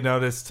barely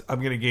noticed. I'm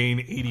going to gain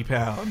 80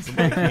 pounds.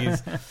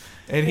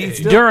 He's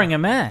still, during a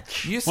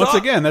match. Once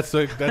again, that's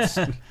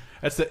the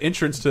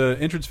entrance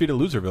fee to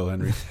Loserville,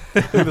 Henry.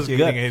 He was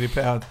gaining 80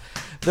 pounds.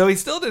 Though he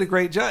still did a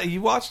great job.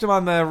 You watched him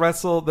on the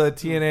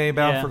TNA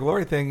Bound for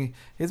Glory thing.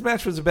 His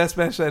match was the best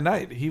match that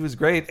night. He was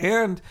great.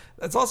 And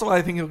that's also why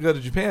I think he'll go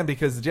to Japan,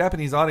 because the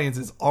Japanese audience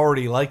is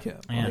already like him.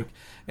 Yeah.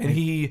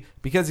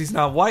 Because he's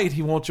not white,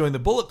 he won't join the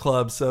Bullet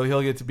Club, so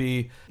he'll get to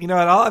be, you know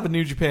what, I'll have a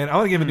New Japan. I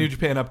want to give a New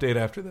Japan update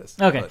after this.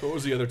 Okay. What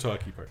was the other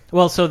talky part?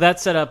 Well, so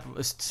that set up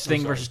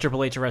Sting versus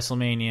Triple H at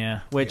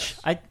WrestleMania, which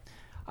I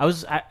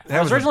was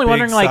originally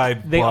wondering,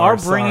 they are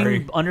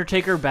bringing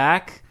Undertaker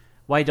back.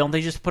 Why don't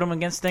they just put him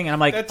against Sting? And I'm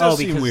like,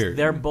 because weird.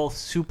 They're both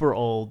super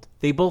old.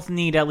 They both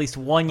need at least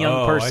one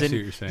younger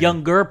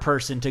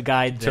person to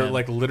guide them.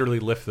 To literally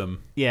lift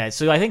them. Yeah,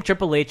 so I think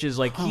Triple H is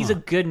he's a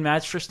good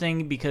match for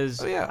Sting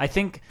because I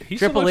think he's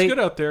Triple so much H good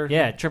out there.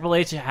 Yeah, Triple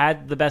H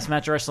had the best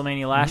match at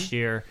WrestleMania last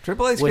year.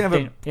 Triple H can have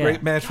a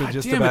great match with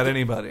just about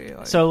anybody.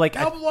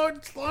 How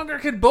longer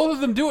can both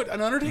of them do it? An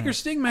Undertaker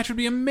Sting match would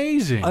be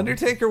amazing.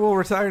 Undertaker will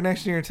retire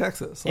next year in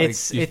Texas.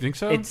 You think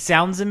so? It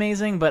sounds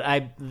amazing,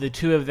 but the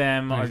two of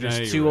them are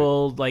just too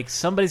old.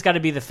 Somebody's got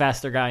to be the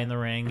faster guy in the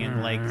ring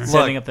and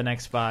setting up the next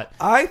spot.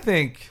 I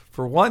think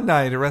for one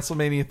night at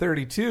WrestleMania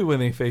 32 when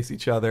they face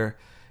each other,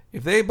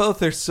 if they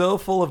both are so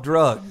full of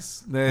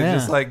drugs, they're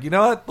just like, you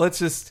know what?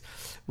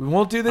 We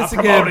won't do this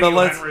again, but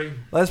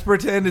let's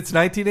pretend it's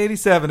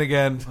 1987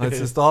 again. Let's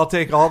just all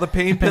take all the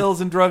pain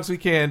pills and drugs we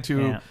can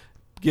to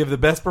give the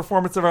best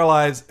performance of our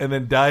lives and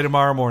then die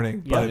tomorrow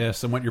morning. Yeah.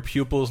 Yes, and want your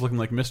pupils looking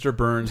like Mr.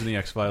 Burns in the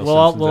X-Files. We'll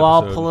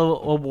all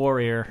pull a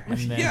warrior and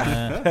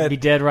then be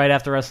dead right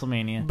after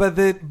WrestleMania. But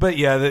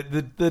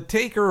the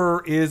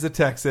Taker is a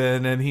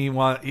Texan, and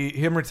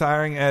him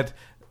retiring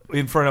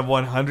in front of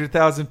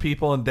 100,000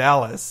 people in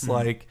Dallas,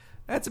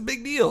 that's a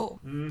big deal.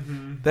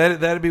 Mm-hmm.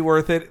 That'd be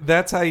worth it.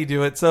 That's how you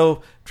do it.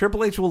 So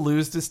Triple H will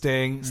lose to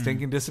Sting. Sting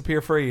can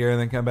disappear for a year and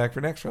then come back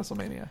for next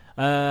WrestleMania.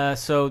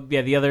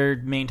 The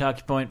other main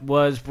talking point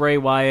was Bray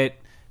Wyatt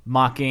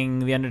mocking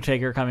the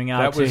Undertaker coming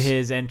out to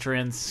his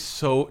entrance.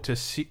 So to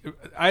see,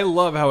 I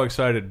love how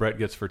excited Brett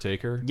gets for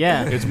Taker.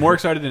 Yeah, it's more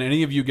excited than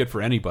any of you get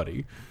for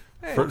anybody,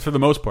 for the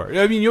most part.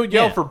 I mean, you would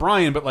yell for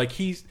Bryan, but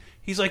he's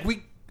like,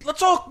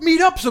 let's all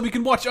meet up so we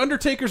can watch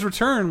Undertaker's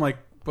return.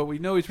 But we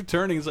know he's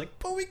returning. He's like,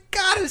 but we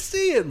gotta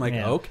see it.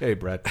 Okay,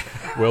 Brett,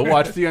 we'll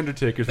watch the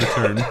Undertaker's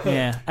return.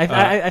 Yeah,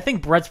 I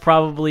think Brett's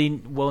probably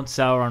won't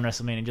sour on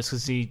WrestleMania just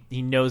because he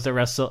knows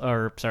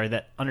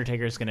that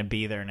Undertaker is going to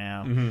be there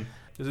now. Mm-hmm.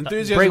 His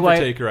enthusiasm for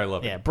Taker, I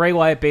love it. Yeah, Bray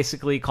Wyatt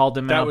basically called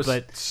him out,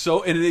 and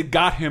it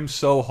got him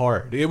so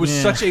hard. It was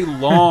such a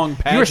long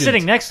pageant. You were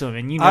sitting next to him,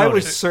 and I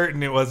was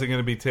certain it wasn't going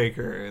to be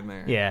Taker in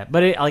there. Yeah,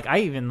 but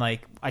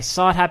I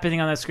saw it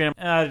happening on that screen.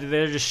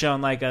 They're just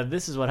showing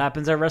this is what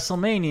happens at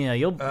WrestleMania.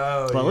 You'll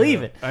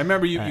believe it. I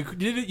remember you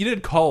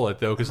did call it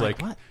though, because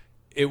what?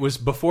 It was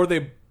before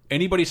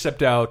anybody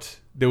stepped out.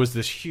 There was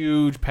this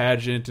huge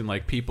pageant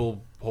and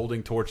people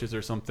holding torches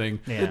or something.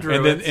 Yeah.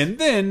 And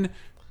then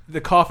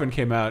the coffin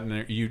came out, and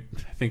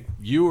I think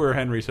you or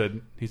Henry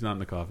said he's not in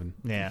the coffin.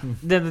 Yeah,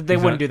 they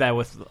wouldn't do that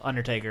with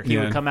Undertaker. He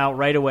would come out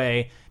right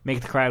away,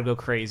 make the crowd go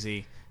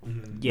crazy.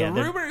 Yeah,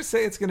 the rumors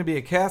say it's going to be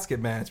a casket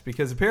match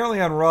because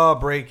apparently on Raw,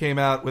 Bray came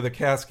out with a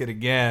casket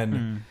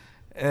again.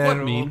 And,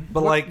 What mean?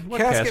 But What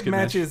casket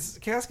match?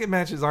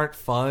 matches aren't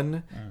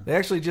fun. They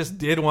actually just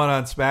did one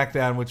on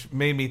SmackDown, which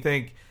made me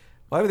think,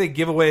 why would they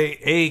give away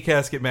a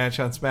casket match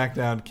on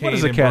SmackDown? Kane What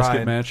is a and casket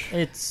Bryan? match?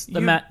 it's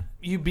the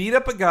You beat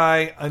up a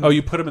guy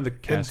You put him in the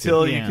casket.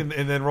 until you Yeah. can,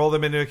 and then roll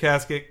them into a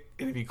casket.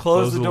 And if you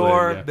close the the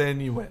door, lid, yeah.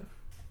 then you win.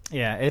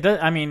 Yeah, it does.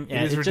 I mean,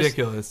 yeah, It is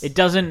ridiculous. It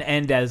doesn't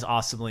end as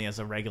awesomely as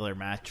a regular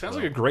match. Sounds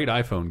will. like a great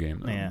iPhone game.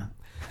 Though. Yeah,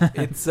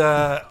 It's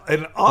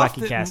an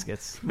often wacky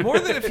caskets. more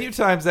than a few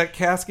times that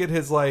casket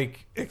has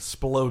like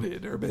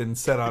exploded or been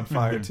set on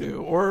fire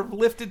too, or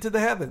lifted to the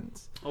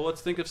heavens. Well,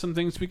 let's think of some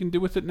things we can do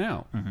with it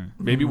now.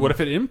 Maybe what if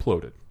it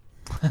imploded?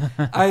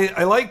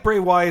 I like Bray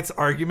Wyatt's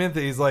argument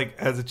that he's like,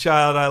 as a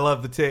child, I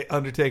loved the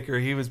Undertaker.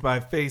 He was my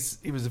face.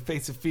 He was a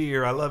face of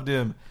fear. I loved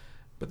him,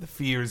 but the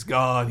fear's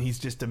gone. He's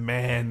just a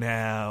man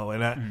now.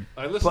 And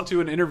I listened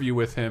to an interview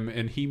with him,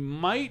 and he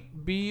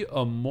might be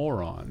a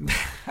moron,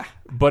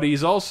 but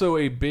he's also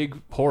a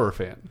big horror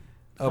fan.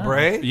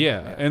 Bray,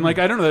 Yeah, and like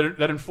I don't know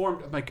that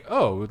informed. I'm like,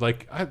 oh,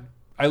 like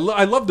I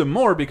loved him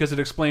more because it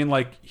explained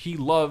like he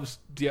loves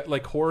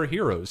like horror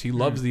heroes. He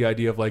loves the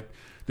idea of like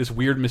this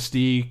weird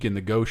mystique and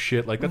the ghost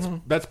shit. Like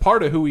that's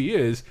part of who he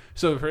is.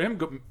 So for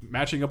him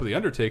matching up with the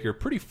Undertaker,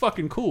 pretty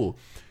fucking cool.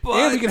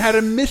 And we can have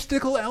a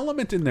mystical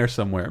element in there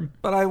somewhere.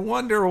 But I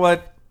wonder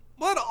what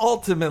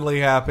ultimately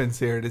happens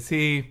here. Does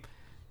he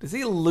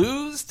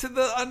lose to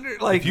the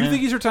If you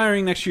think he's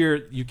retiring next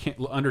year, you can't.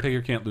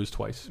 Undertaker can't lose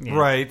twice.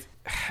 Right.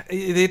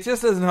 It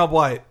just doesn't help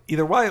Wyatt.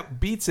 Either Wyatt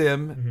beats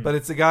him, but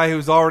it's a guy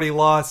who's already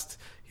lost.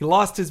 He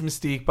lost his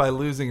mystique by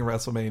losing at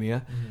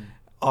WrestleMania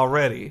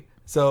already.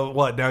 So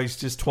what? Now he's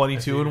just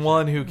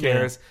 22-1. Who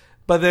cares?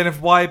 But then if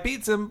Wyatt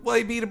beats him, well,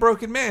 he beat a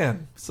broken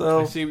man.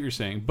 So I see what you're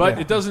saying, but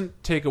Yeah. it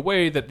doesn't take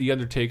away that the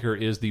Undertaker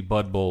is the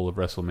Bud Bowl of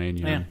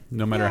WrestleMania. Yeah.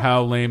 No matter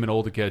how lame and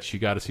old it gets, you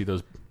got to see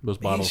those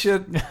bottles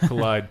should-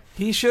 collide.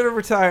 he should have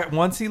retired.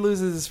 Once he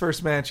loses his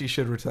first match, he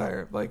should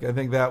retire. Like I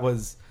think that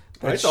was.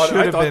 I That thought should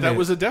have been that it.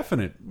 was a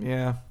definite.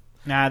 Yeah.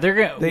 Nah, they're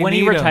gonna They when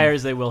he need him.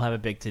 retires, they will have a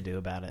big to do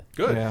about it.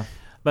 Good. Yeah.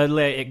 But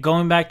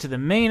going back to the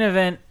main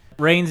event,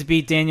 Reigns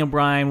beat Daniel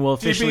Bryan. Will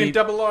officially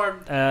double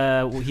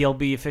arm. he'll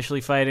be officially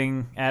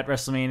fighting at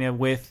WrestleMania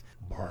with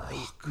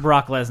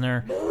Brock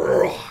Lesnar.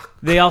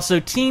 They also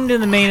teamed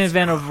in the main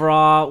event of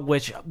Raw,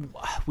 which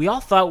we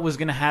all thought was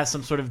going to have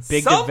some sort of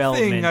big Something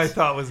development. I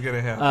thought was going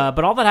to happen.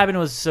 But all that happened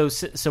was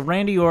so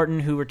Randy Orton,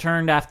 who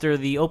returned after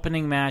the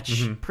opening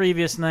match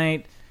previous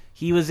night,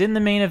 he was in the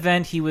main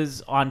event. He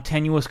was on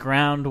tenuous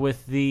ground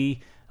with the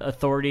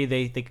Authority.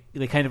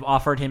 They kind of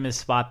offered him his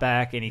spot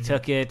back, and he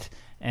took it.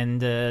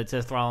 And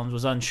Seth Rollins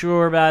was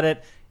unsure about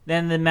it.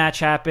 Then the match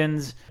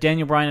happens.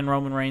 Daniel Bryan and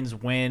Roman Reigns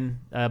win.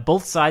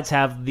 Both sides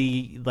have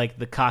the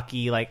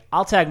cocky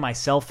I'll tag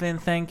myself in,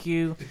 thank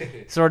you,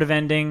 sort of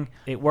ending.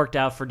 It worked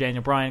out for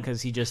Daniel Bryan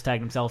because he just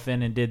tagged himself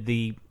in and did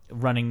the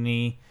running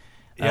knee.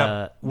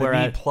 The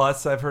knee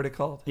plus, I've heard it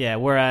called. Yeah,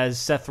 whereas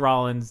Seth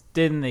Rollins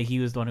didn't. He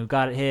was the one who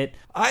got it hit.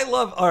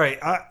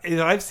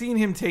 I've seen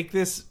him take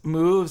this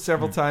move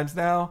several times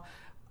now.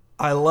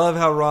 I love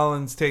how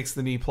Rollins takes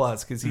the knee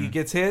plus because he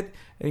gets hit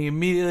and he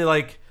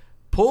immediately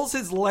pulls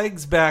his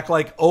legs back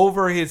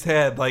over his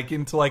head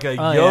into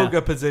a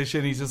yoga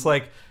position. He's just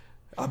like,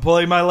 I'm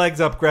pulling my legs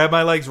up, grab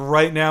my legs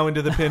right now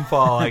into the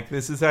pinfall.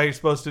 This is how you're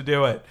supposed to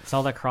do it. It's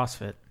all that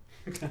CrossFit.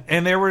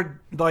 And there were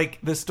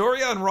the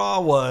story on Raw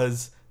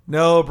was,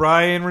 no,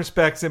 Bryan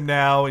respects him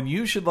now, and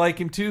you should like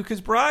him too because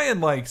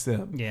Bryan likes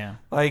him. Yeah.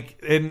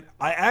 And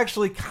I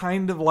actually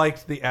kind of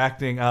liked the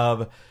acting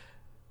of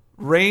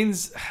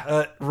Reigns.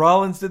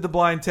 Rollins did the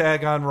blind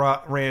tag on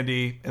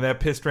Randy, and that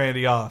pissed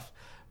Randy off.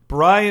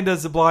 Bryan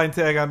does the blind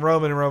tag on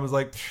Roman, and Roman's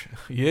like,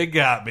 "You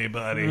got me,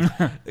 buddy.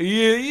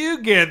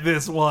 you get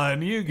this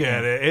one. You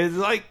get it."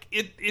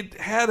 It's it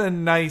had a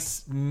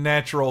nice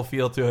natural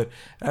feel to it.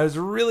 I was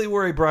really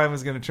worried Bryan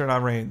was going to turn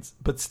on Reigns,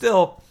 but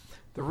still.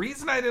 The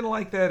reason I didn't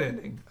like that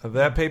ending of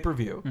that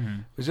pay-per-view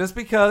was just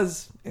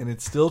because, and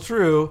it's still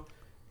true,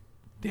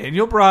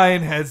 Daniel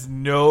Bryan has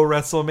no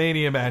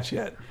WrestleMania match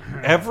yet.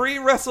 Every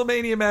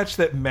WrestleMania match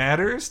that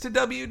matters to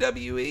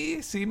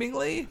WWE,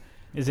 seemingly,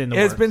 Is in the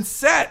has works. been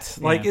set.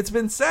 Yeah. It's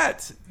been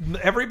set.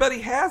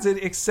 Everybody has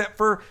it except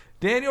for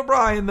Daniel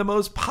Bryan, the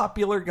most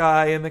popular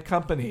guy in the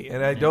company.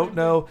 And I don't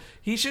know.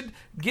 He should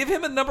give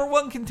him a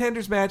 #1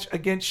 contenders match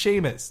against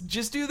Sheamus.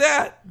 Just do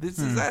that. This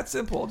is that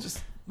simple.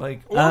 Just...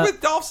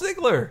 with Dolph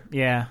Ziggler.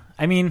 Yeah,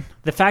 I mean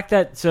the fact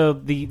that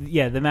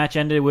the match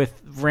ended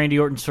with Randy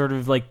Orton sort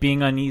of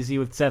being uneasy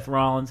with Seth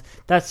Rollins.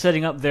 That's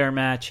setting up their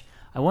match.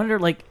 I wonder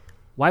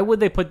why would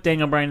they put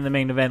Daniel Bryan in the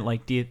main event?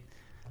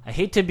 I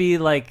hate to be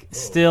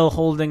still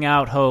holding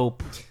out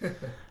hope,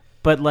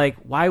 but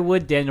why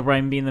would Daniel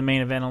Bryan be in the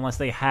main event unless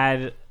they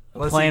had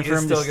a plan for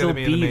him to still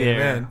be there?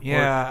 Event.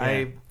 Yeah,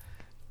 I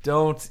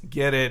don't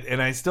get it,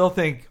 and I still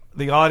think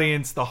the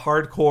audience, the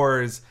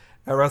hardcores,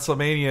 at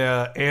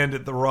WrestleMania and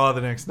at the Raw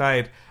the next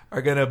night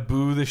are going to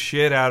boo the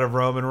shit out of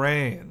Roman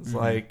Reigns.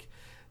 Like,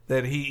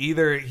 that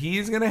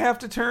he's going to have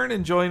to turn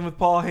and join with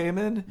Paul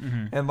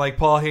Heyman, and like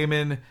Paul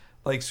Heyman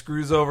like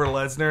screws over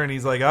Lesnar and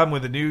he's like, I'm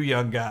with a new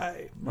young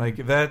guy. Like,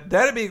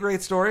 that'd be a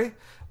great story.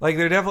 Like,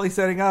 they're definitely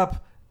setting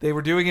up. They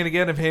were doing it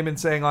again of Heyman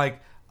saying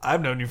like,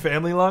 I've known your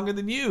family longer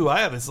than you. I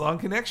have this long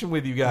connection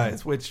with you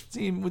guys, which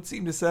would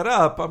seem to set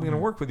up I'm going to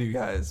work with you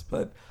guys.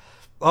 But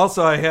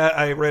also,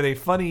 I read a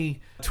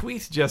funny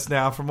tweet just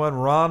now from one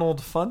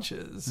Ronald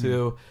Funches,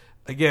 who,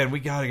 again,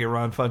 we got to get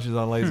Ron Funches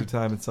on Laser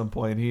Time at some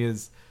point. He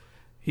is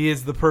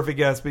the perfect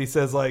guest. But he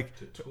says like,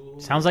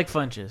 sounds like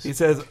Funches. He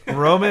says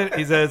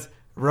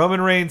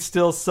Roman Reigns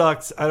still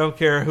sucks. I don't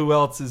care who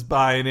else is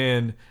buying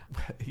in.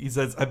 He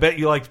says, I bet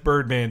you liked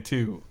Birdman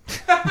too.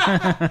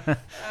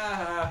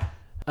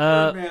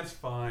 Birdman's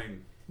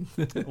fine.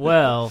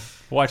 Well,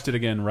 Watched it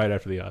again right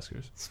after the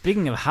Oscars.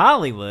 speaking of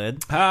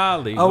Hollywood.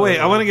 Oh, wait.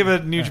 I want to give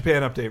a New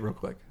Japan update real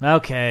quick.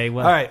 Okay,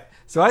 well. All right.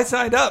 So I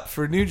signed up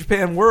for New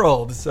Japan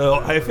World. So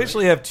I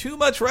officially have too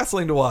much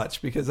wrestling to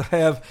watch because I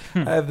have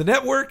the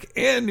network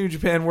and New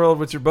Japan World,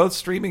 which are both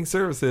streaming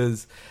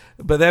services.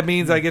 But that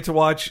means I get to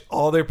watch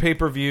all their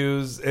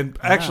pay-per-views and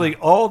actually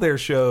all their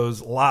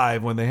shows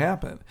live when they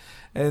happen.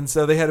 And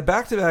so they had a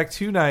back-to-back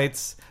 2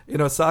 nights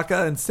in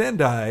Osaka and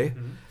Sendai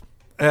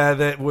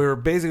that were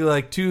basically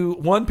like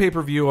one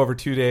pay-per-view over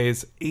 2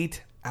 days,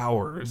 8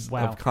 hours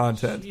of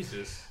content.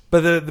 Jesus.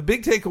 But the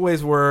big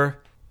takeaways were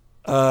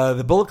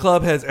the Bullet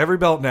Club has every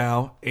belt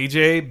now.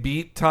 AJ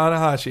beat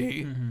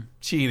Tanahashi.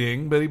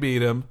 Cheating, but he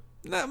beat him.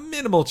 Not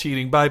minimal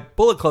cheating. By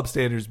Bullet Club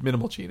standards,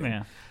 minimal cheating.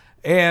 Yeah.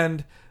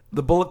 And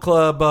the Bullet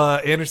Club,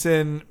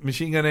 Anderson,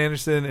 Machine Gun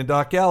Anderson, and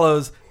Doc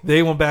Gallows,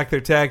 they won back their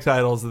tag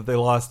titles that they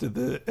lost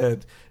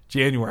at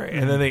January.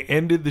 And then they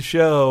ended the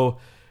show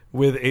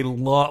with a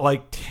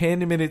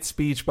 10-minute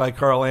speech by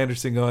Carl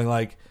Anderson going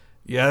like,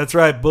 yeah, that's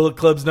right, Bullet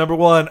Club's number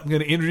 1. I'm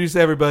going to introduce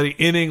everybody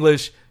in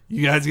English.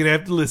 You guys are going to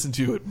have to listen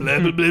to it. Blah,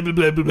 blah, blah,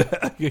 blah, blah,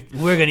 blah.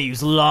 We're going to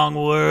use long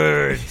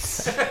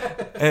words.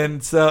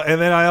 And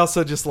then I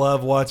also just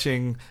love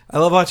watching the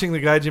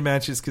Gaijin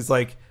matches because,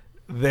 like,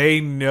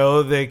 they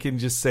know they can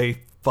just say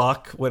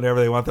fuck whenever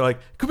they want. They're like,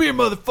 come here,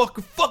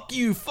 motherfucker, fuck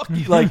you.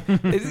 Like, they're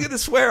going to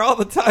swear all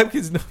the time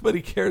because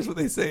nobody cares what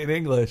they say in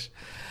English.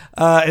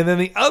 And then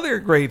the other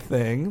great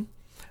thing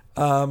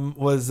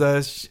was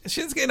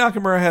Shinsuke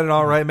Nakamura had an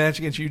all right match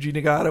against Yuji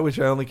Nagata, which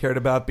I only cared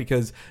about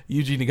because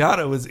Yuji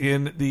Nagata was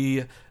in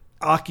the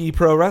Aki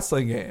Pro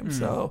Wrestling game.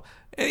 So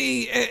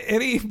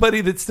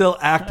anybody that's still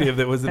active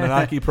that was in an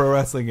Aki Pro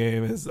Wrestling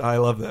game I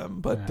love them.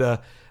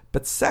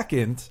 But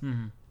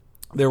second,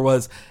 there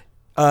was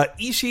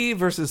Ishii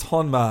versus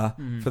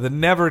Honma for the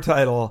Never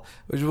title,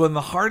 which was one of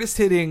the hardest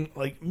hitting,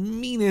 like,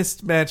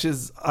 meanest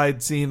matches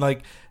I'd seen.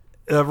 Like,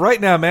 right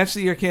now, match of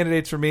the year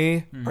candidates for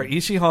me are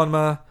Ishii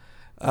Honma,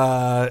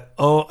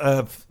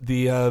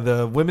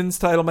 the women's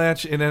title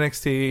match in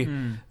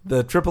NXT,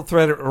 the triple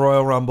threat at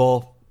Royal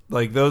Rumble.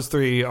 Like, those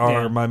 3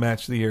 are my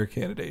match of the year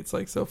candidates,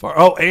 like, so far.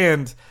 Oh,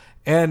 and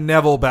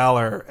Neville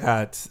Balor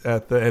at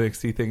the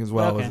NXT thing as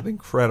well was an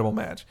incredible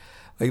match.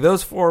 Like,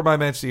 those 4 are my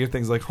match of the year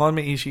things. Like,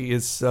 Honma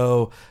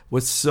Ishii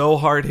was so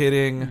hard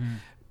hitting,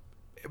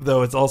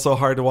 though it's also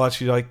hard to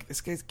watch. You're like, this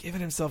guy's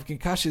giving himself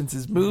concussions.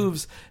 His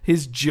moves,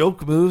 his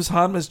joke moves,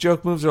 Honma's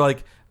joke moves are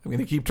like, I'm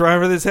going to keep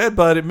trying for this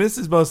headbutt. It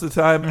misses most of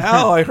the time.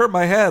 Ow, I hurt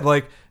my head.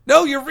 Like,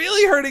 no, you're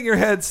really hurting your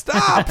head.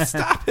 Stop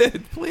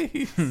it,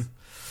 please.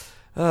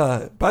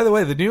 By the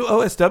way, the new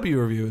OSW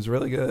review is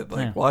really good.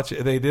 Like, watch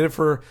it. They did it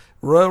for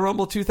Royal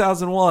Rumble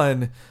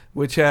 2001,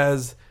 which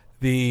has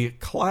the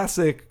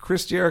classic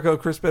Chris Jericho,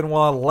 Chris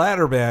Benoit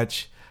ladder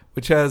match,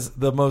 which has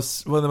one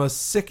of the most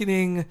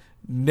sickening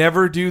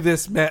never do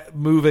this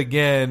move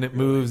again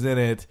moves in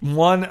it.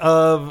 One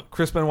of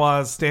Chris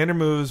Benoit's standard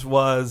moves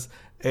was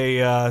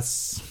a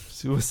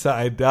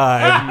suicide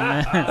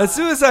dive. A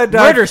suicide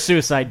dive.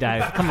 Murder-suicide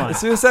dive. Come on. A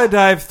suicide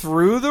dive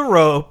through the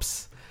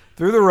ropes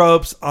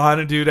on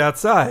a dude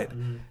outside.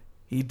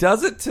 He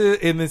does it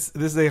this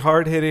is a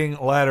hard-hitting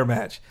ladder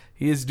match.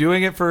 He is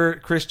doing it for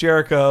Chris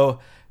Jericho,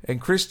 and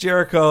Chris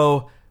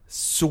Jericho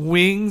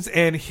swings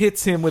and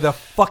hits him with a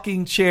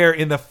fucking chair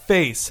in the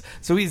face.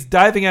 So he's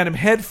diving at him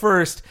head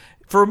first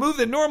for a move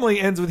that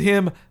normally ends with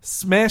him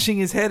smashing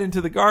his head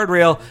into the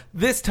guardrail.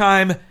 This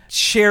time,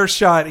 chair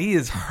shot. He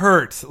is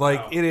hurt.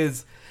 Like,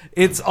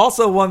 it's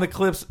also one of the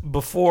clips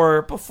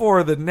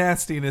before the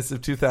nastiness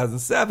of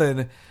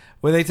 2007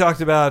 when they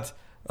talked about,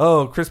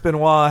 Chris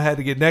Benoit had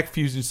to get neck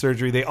fusion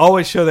surgery. They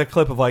always show that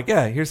clip of like,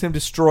 here's him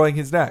destroying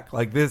his neck.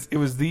 Like this, it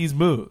was these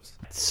moves.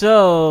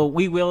 So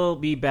we will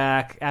be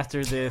back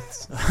after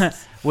this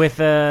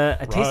with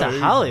a taste of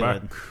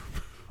Hollywood.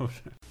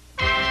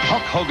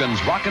 Hulk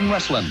Hogan's Rockin'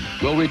 Wrestling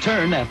will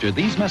return after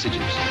these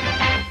messages.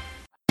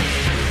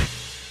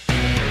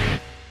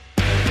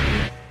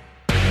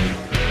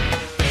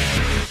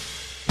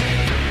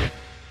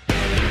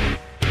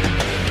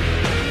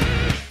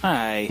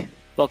 Hi,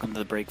 welcome to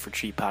the Break for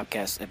Cheap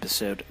podcast,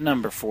 episode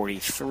number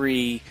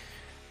 43.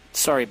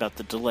 Sorry about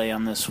the delay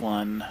on this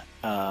one.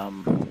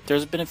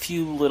 There's been a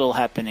few little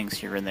happenings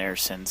here and there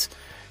since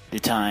the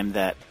time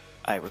that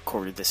I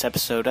recorded this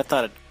episode. I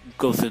thought I'd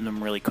go through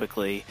them really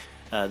quickly.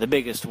 The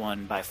biggest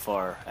one, by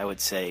far, I would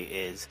say,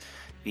 is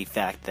the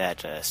fact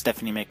that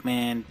Stephanie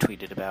McMahon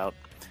tweeted about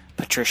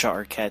Patricia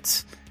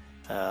Arquette's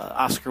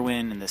Oscar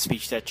win and the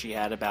speech that she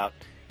had about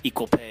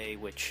equal pay,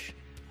 which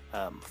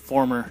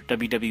former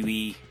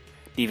WWE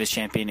Divas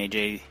Champion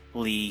AJ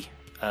Lee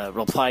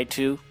replied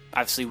to.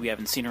 Obviously, we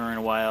haven't seen her in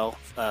a while.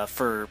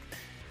 For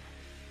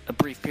a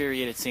brief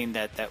period, it seemed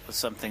that that was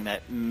something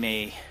that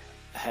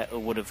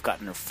would have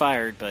gotten her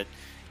fired, but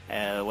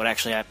what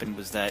actually happened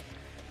was that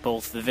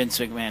both the Vince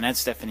McMahon and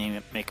Stephanie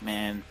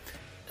McMahon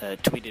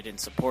tweeted in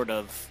support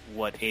of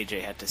what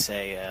AJ had to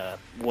say.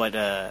 What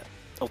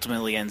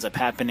ultimately ends up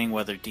happening,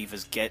 whether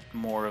divas get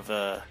more of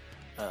a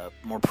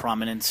more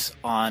prominence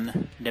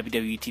on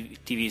WWE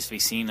TV is to be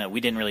seen.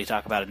 We didn't really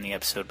talk about it in the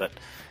episode, but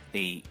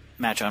the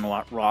match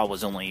on Raw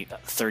was only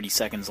 30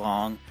 seconds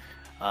long.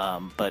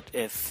 But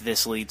if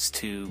this leads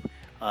to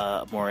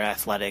a more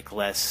athletic,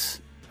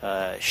 less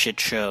shit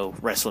show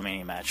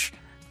WrestleMania match,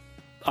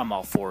 I'm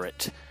all for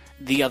it.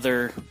 The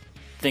other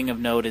thing of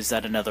note is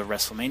that another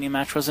WrestleMania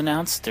match was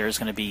announced. There's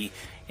going to be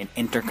an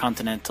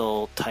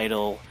Intercontinental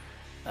title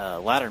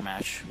ladder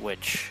match,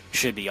 which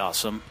should be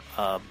awesome.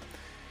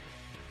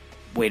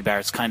 Wade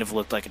Barrett's kind of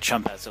looked like a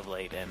chump as of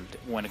late, and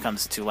when it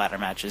comes to ladder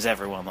matches,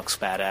 everyone looks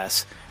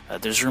badass.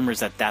 There's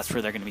rumors that that's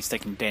where they're going to be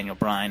sticking Daniel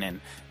Bryan,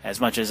 and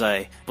as much as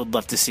I would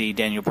love to see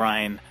Daniel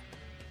Bryan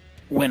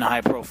win a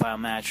high-profile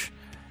match,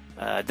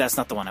 that's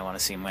not the one I want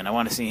to see him win. I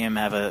want to see him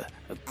have a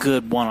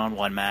good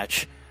one-on-one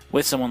match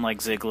with someone like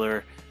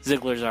Ziggler.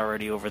 Ziggler's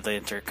already over the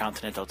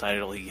Intercontinental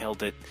title. He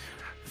held it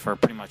for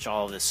pretty much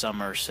all of this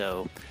summer,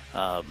 so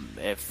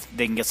if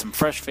they can get some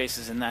fresh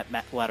faces in that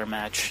ladder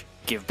match,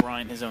 give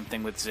Bryan his own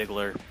thing with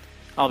Ziggler,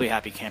 I'll be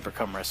happy camper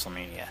come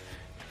WrestleMania.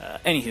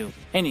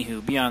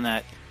 Anywho, beyond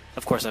that,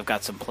 of course, I've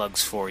got some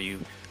plugs for you.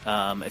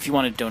 If you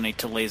want to donate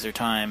to Laser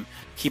Time,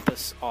 keep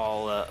us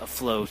all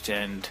afloat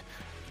and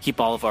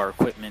keep all of our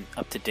equipment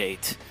up to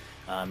date,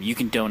 you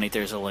can donate.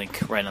 There's a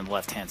link right on the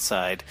left-hand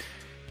side.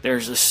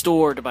 There's a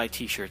store to buy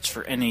t-shirts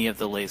for any of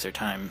the Laser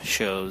Time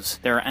shows.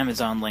 There are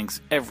Amazon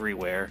links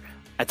everywhere.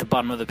 At the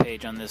bottom of the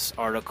page on this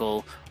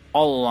article,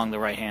 all along the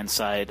right-hand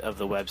side of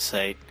the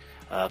website,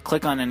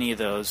 click on any of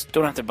those.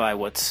 Don't have to buy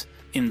what's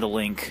in the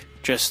link.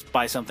 Just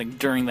buy something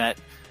during that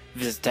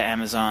visit to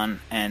Amazon,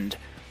 and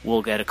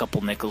we'll get a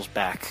couple nickels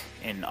back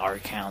in our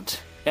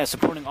account. Yeah,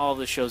 supporting all of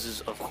the shows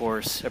is, of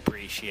course,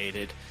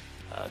 appreciated.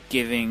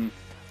 Giving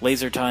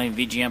Laser Time,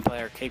 VG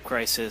Empire, Cape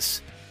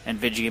Crisis, and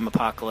Video Game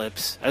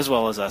Apocalypse, as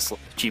well as us,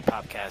 G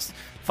Popcast,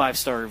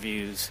 5-star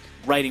reviews,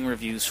 writing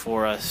reviews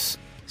for us,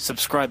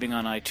 subscribing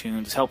on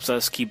iTunes, helps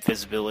us keep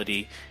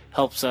visibility,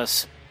 helps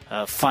us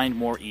find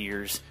more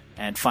ears,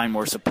 and find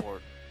more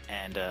support.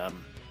 And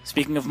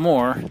speaking of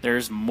more,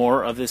 there's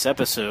more of this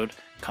episode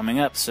coming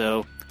up,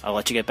 so I'll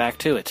let you get back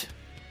to it.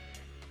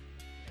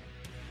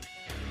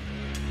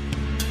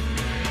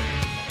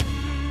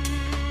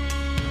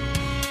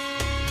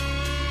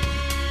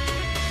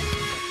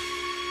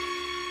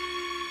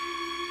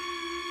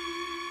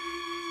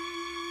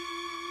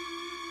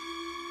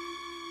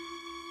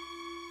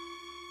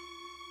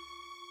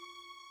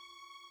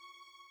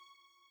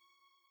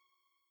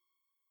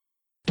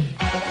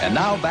 And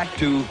now back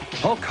to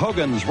Hulk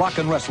Hogan's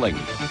Rockin' Wrestling.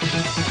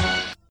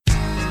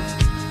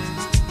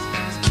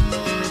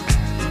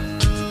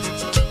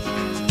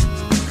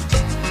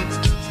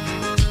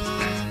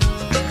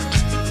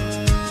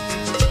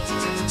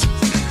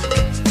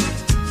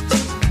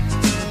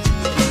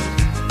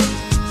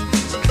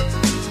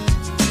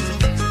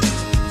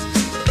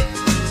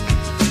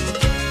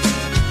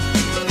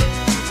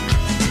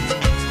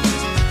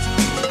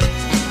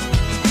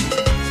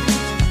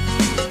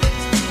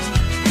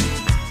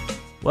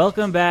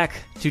 Welcome back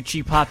to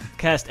Cheap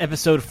Podcast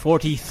episode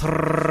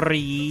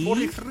 43.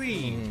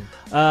 43.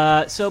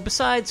 So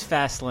besides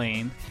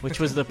Fastlane, which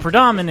was the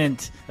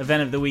predominant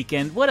event of the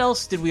weekend, what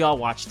else did we all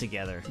watch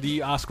together? The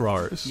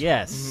Oscars.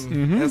 Yes.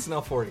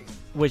 SNL 40.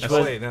 Which Oh,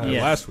 was wait, no,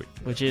 yes, last week.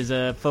 Which is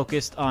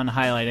focused on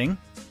highlighting.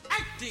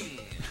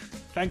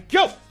 Thank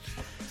you.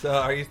 So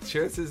are you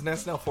sure this is an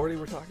SNL 40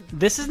 we're talking about?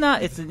 This is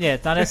not. It's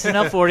not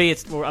SNL 40.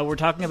 We're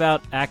talking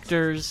about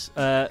actors.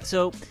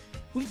 So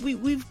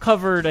we've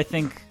covered, I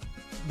think,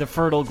 the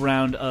fertile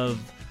ground of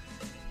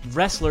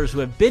wrestlers who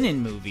have been in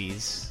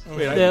movies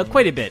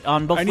quite a bit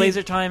on both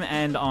Laser Time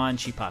and on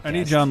Cheap Podcast. I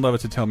need John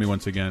Lovett to tell me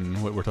once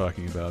again what we're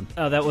talking about.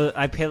 Oh, that was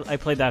I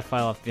played that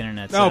file off the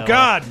internet. So, Oh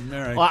God! All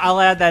right. Well, I'll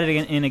add that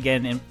in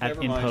again in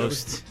mind.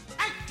 post.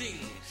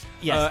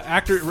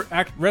 Yes.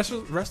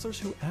 Wrestlers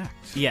who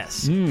act.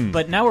 Yes.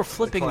 But now we're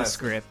flipping the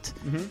script.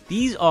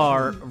 These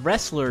are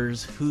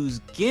wrestlers whose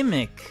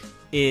gimmick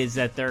is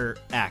that they're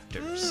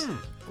actors.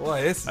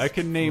 Boy, this is I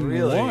can name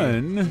really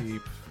one.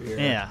 deep here.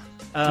 Yeah.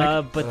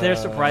 But there's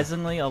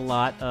surprisingly a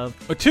lot of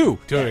Two.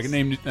 Yes.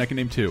 I can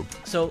name two.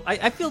 So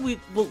I feel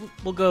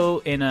we'll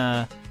go in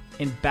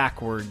in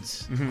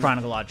backwards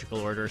chronological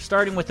order,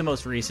 starting with the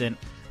most recent,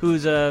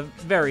 who's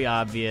very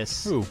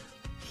obvious. Who?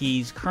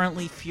 He's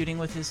currently feuding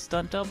with his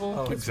stunt double.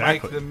 Oh, it's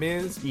Exactly. Mike the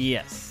Miz.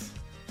 Yes.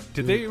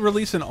 Did they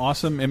release an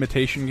awesome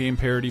imitation game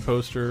parody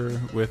poster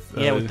with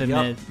With the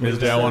Yep. Miz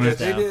Mizdow on it?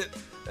 They did.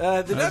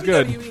 The That's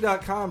good.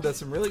 WWE.com does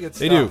some really good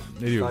They stuff. do.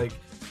 They do. Like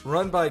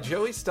run by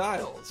Joey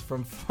Styles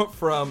from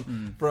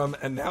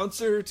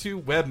announcer to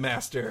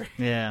webmaster.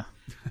 Yeah.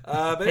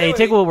 But Hey, anyway,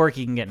 take what work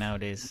you can get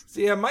nowadays. so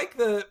yeah, Mike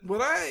the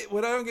what I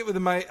don't get with the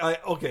Mike.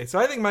 So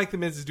I think Mike the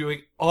Miz is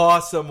doing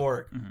awesome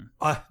work.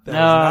 That is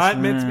not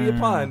meant to be a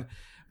pun.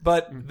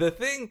 But the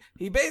thing,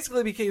 he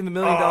basically became the $1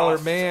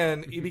 million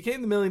man. He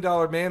became the $1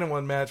 million man in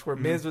one match where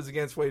Miz was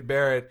against Wade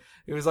Barrett.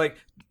 It was like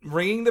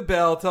ringing the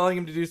bell, telling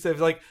him to do stuff.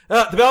 He's like,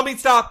 the bell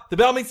means stop. The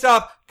bell means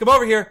stop. Come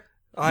over here.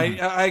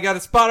 I got a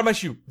spot on my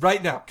shoe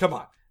right now. Come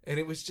on. And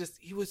it was just,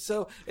 he was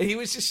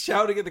just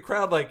shouting at the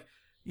crowd like,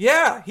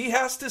 yeah, he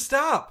has to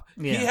stop.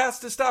 Yeah. He has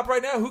to stop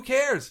right now. Who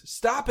cares?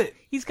 Stop it.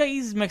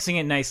 He's mixing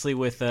it nicely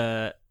with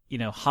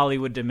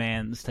Hollywood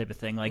demands type of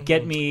thing. Like,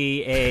 get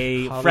me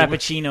a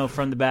frappuccino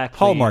from the back, please.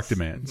 Hallmark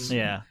demands.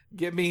 Yeah.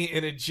 Get me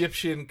an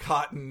Egyptian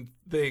cotton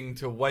thing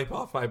to wipe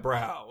off my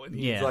brow. And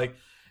he's like,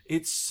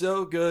 it's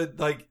so good.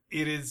 Like,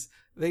 it is.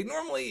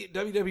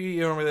 WWE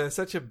normally does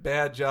such a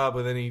bad job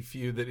with any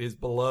feud that is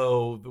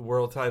below the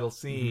world title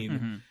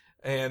scene.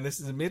 And this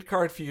is a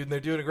mid-card feud, and they're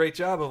doing a great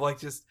job of, like,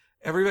 just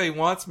everybody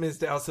wants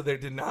Mizdow, so they're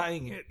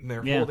denying it, and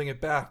they're holding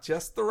it back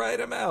just the right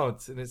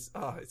amount. And it's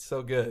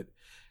so good.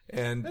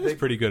 And That's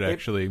pretty good,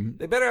 actually.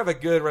 They better have a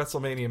good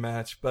WrestleMania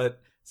match, but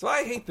so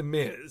I hate The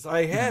Miz.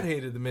 I had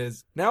hated The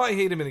Miz. Now I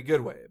hate him in a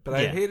good way, but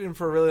I hated him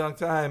for a really long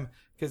time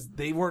because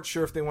they weren't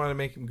sure if they wanted to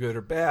make him good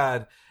or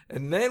bad.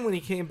 And then when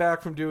he came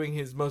back from doing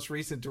his most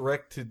recent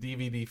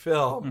direct-to-DVD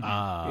film,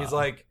 he's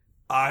like,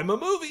 I'm a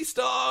movie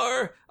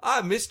star.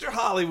 I'm Mr.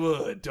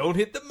 Hollywood. Don't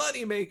hit the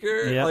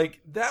moneymaker. Yep. Like,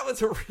 that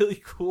was a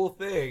really cool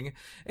thing.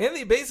 And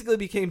he basically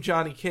became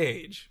Johnny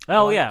Cage.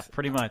 Oh, yeah,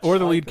 pretty much. Or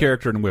the lead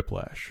character in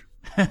Whiplash.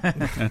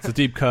 That's a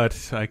deep cut.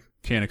 I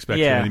can't expect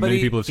many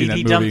people have seen that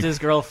he movie. dumped his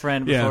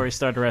girlfriend before he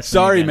started wrestling.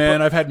 Sorry, again.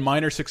 man. I've had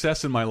minor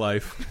success in my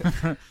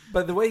life.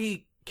 But the way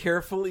he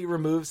carefully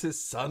removes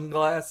his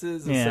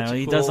sunglasses is such a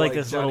he cool, does like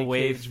this Johnny little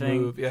wave Cage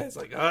thing. move. Yeah, it's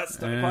like,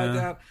 stunt quiet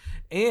down.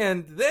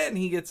 And then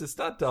he gets a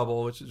stunt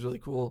double, which is really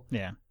cool.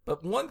 Yeah.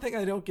 But one thing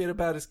I don't get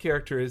about his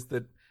character is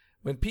that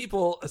when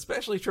people,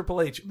 especially Triple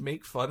H,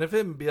 make fun of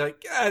him and be like,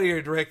 get out of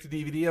here, direct to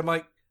DVD, I'm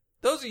like,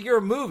 those are your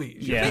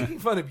movies. You're making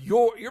fun of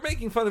you're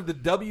making fun of the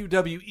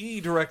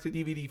WWE direct to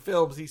DVD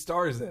films he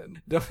stars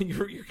in.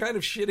 You're kind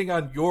of shitting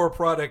on your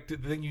product, the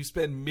thing you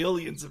spend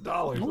millions of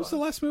dollars on. What was the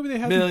last movie they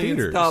had Millions in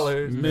theaters? of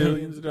dollars.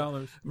 Millions of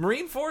dollars.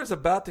 Marine 4 is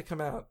about to come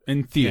out.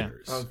 In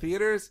theaters. On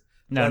theaters?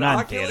 No, that not in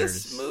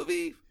Oculus theaters.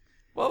 movie?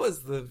 What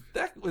was that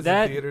was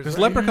That- in theaters, Because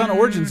right? Leprechaun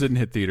Origins didn't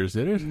hit theaters,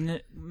 did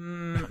it?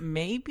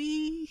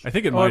 Maybe? I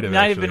think it Or might have,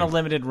 might have been a actually.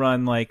 limited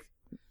run, like...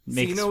 See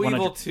makes No 100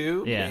 Evil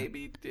 2 Yeah.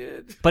 maybe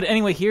did. But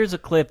anyway, here's a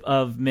clip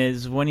of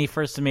Miz when he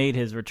first made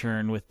his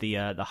return with the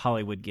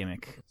Hollywood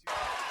gimmick.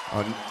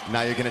 Oh,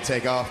 now you're going to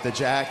take off the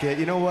jacket.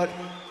 You know what?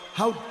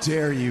 How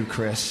dare you,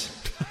 Chris?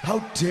 How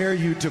dare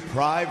you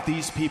deprive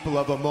these people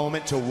of a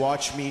moment to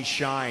watch me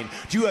shine?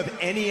 Do you have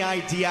any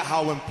idea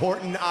how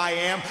important I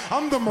am?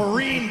 I'm the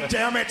Marine,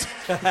 damn it!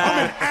 I'm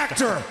an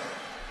actor!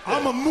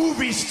 I'm a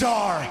movie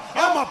star!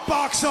 I'm a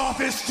box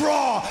office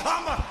draw!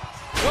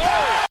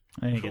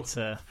 And he gets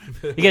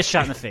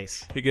shot in the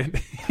face.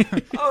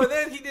 Oh, and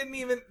then he didn't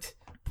even.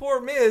 Poor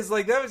Miz,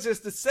 like that was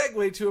just a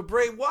segue to a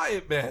Bray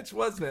Wyatt match,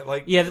 wasn't it?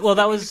 Like, Yeah, well,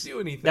 that didn't was even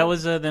do anything. that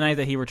was the night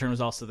that he returned.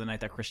 Was also the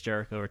night that Chris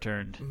Jericho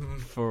returned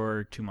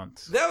for 2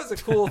 months. That was a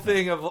cool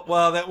thing of.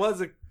 Well, that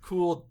was a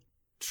cool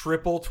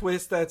triple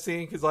twist, that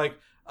scene, because like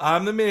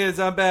I'm the Miz,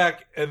 I'm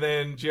back, and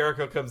then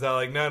Jericho comes out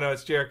like, no,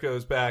 it's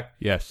Jericho's back.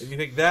 Yes. And you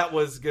think that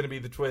was going to be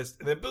the twist,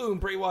 and then boom,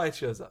 Bray Wyatt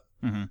shows up.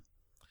 Mm-hmm.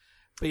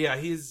 But yeah,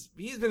 he's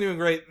been doing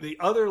great. The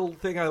other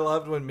thing I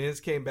loved when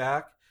Miz came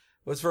back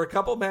was for a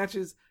couple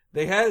matches.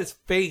 They had his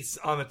face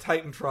on the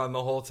Titantron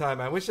the whole time.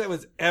 I wish that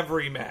was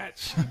every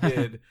match he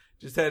did.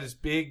 Just had his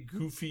big,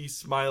 goofy,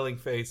 smiling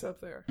face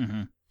up there.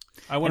 Mm-hmm.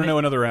 I want to know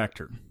another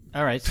actor.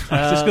 All right.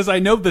 Just because I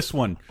know this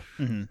one.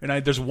 And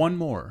there's one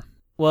more.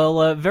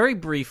 Well, very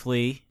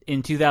briefly,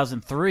 in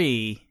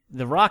 2003,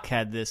 The Rock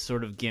had this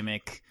sort of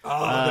gimmick.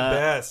 Oh, the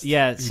best.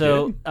 Yeah,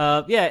 so,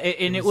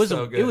 and it was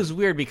so good. it was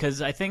weird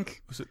because I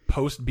think... Was it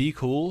post Be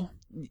Cool?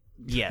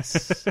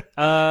 Yes.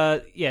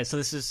 So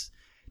this is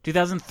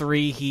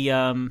 2003. He,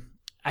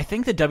 I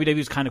think the WWE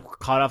was kind of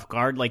caught off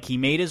guard. Like, he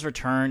made his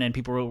return and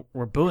people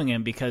were booing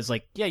him because,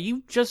 like, yeah,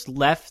 you just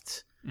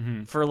left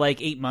for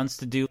like 8 months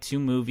to do 2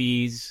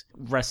 movies.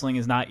 Wrestling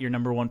is not your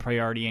number one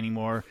priority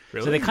anymore.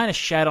 Really? So they kind of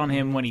shat on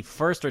him when he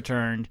first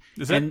returned.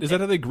 Is that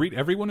how they greet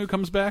everyone who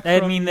comes back? I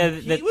from- mean,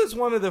 He was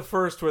one of the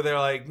first where they're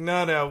like,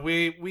 no,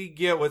 we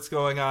get what's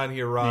going on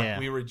here, Rock. Yeah.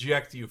 We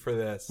reject you for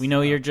this. we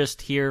know you're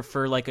just here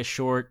for like a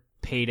short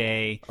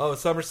payday. Oh,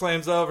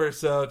 SummerSlam's over,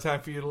 so time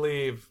for you to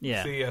leave.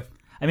 Yeah. See ya.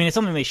 I mean, it's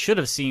something they should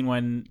have seen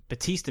when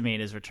Batista made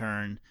his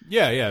return.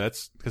 Yeah,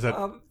 that's because that.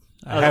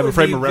 I have a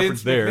frame of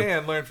reference Vince there.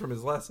 McMahon learned from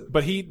his lesson.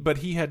 But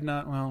he had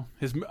not. Well,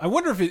 I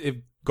wonder if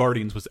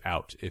Guardians was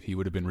out, if he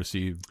would have been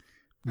received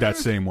that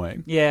same way.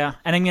 Yeah,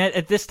 and I mean,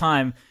 at this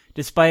time,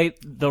 despite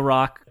The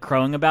Rock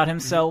crowing about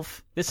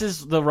himself, this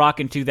is The Rock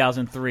in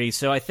 2003,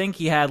 so I think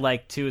he had,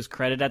 like, to his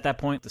credit at that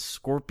point, The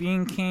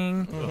Scorpion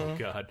King. Oh,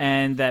 God.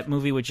 And that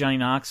movie with Johnny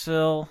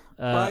Knoxville.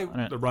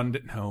 The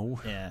Rundown, no.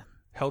 Yeah.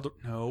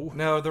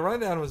 No, The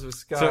Rundown was with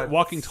Scott. So,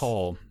 Walking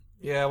Tall.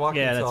 Yeah,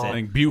 Walking that's Tall. it.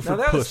 Like Buford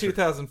Now, that was Pusser.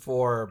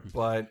 2004,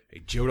 but...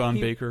 Joe Don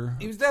Baker.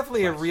 He was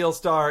definitely a real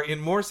star in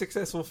more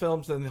successful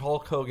films than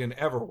Hulk Hogan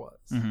ever was.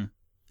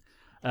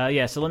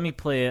 Yeah, so let me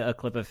play a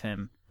clip of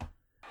him.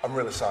 I'm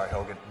really sorry,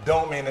 Hogan.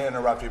 Don't mean to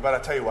interrupt you, but I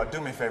tell you what,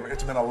 do me a favor.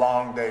 It's been a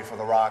long day for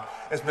The Rock.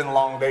 It's been a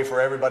long day for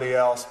everybody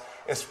else.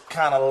 It's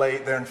kind of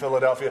late there in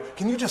Philadelphia.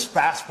 Can you just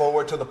fast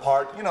forward to the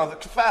part,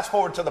 fast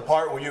forward to the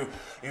part where you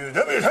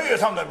let me tell you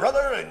something,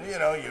 brother, and,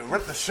 you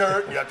rip the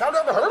shirt, and you rackle.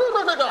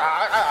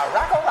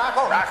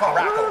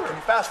 Can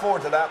you fast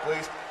forward to that,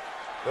 please?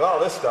 With all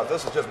this stuff,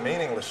 this is just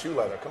meaningless shoe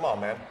leather. Come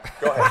on, man.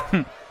 Go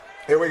ahead.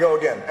 Here we go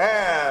again.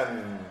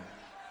 And...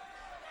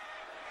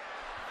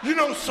 You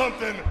know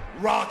something,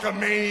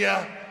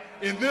 Rockamania?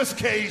 In this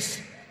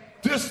case,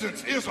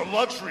 distance is a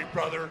luxury,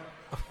 brother.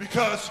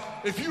 Because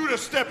if you were to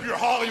step your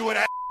Hollywood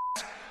ass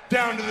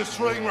down to this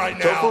ring right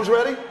now... Tofu's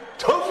ready?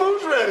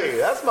 Tofu's ready.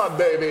 That's my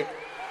baby.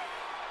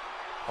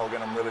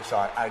 Hogan, I'm really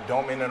sorry. I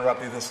don't mean to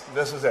interrupt you.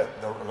 This is it.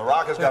 The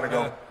Rock has got to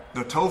go.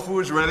 The tofu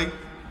is ready.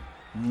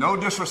 No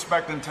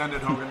disrespect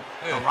intended, Hogan.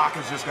 The Rock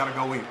has just got to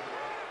go eat.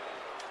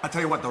 I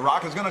tell you what, The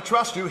Rock is going to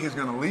trust you. He's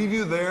going to leave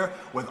you there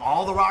with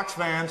all the Rock's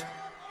fans.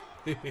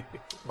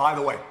 By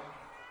the way,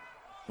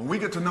 when we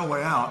get to No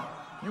Way Out,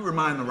 you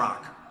remind The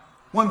Rock.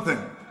 One thing.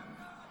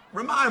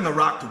 Remind The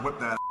Rock to whip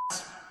that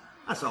ass.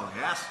 That's all he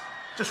asks.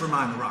 Just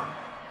remind The Rock.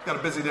 He's got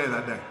a busy day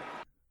that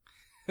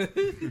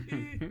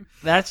day.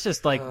 That's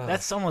just like,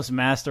 that's almost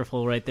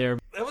masterful right there.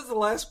 That was the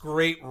last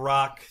great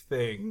Rock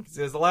thing.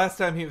 It was the last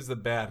time he was the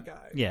bad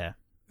guy. Yeah.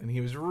 And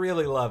he was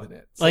really loving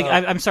it. So, Like,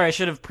 I'm sorry, I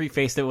should have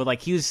prefaced it with,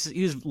 like, he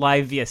was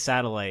live via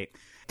satellite.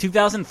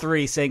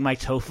 2003 saying my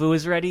tofu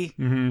is ready.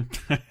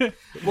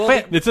 Mm-hmm. Well,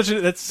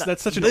 that's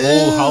such an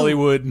old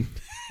Hollywood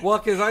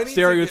because I need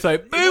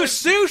stereotype. Boo,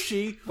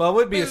 sushi! Well, it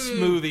would be a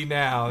smoothie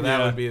now.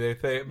 That would be their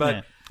thing.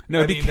 But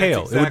no, it'd be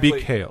kale. It would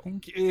be kale.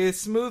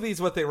 Smoothie's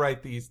what they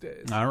write these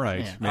days. All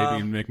right. Yeah.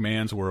 Maybe in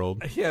McMahon's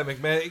world. Yeah,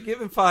 McMahon. Give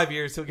him 5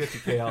 years, he'll get to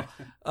kale.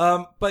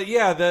 But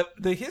yeah,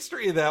 the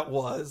history of that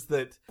was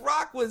that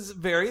Rock was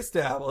very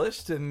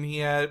established, and he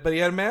had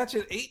a match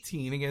at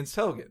 18 against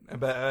Hogan, at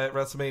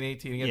WrestleMania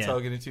 18 against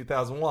Hogan in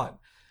 2001.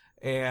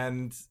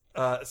 And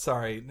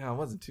sorry, no, it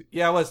wasn't.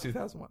 It was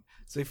 2001.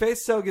 So he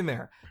faced Hogan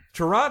there.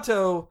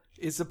 Toronto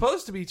is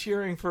supposed to be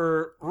cheering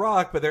for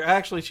Rock, but they're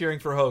actually cheering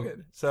for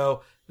Hogan.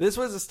 So this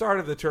was the start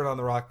of the turn on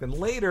The Rock. Then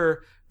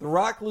later, The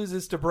Rock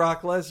loses to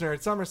Brock Lesnar at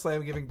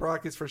SummerSlam, giving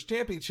Brock his first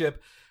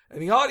championship.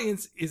 And the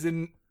audience is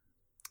in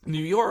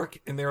New York,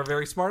 and they're a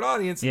very smart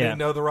audience. And they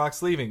know The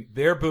Rock's leaving.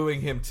 They're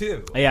booing him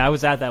too. Yeah, I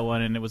was at that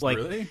one, and it was like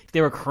really? They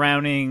were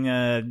crowning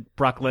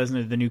Brock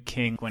Lesnar the new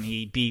king when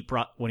he beat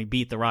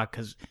The Rock,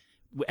 because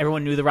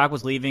everyone knew The Rock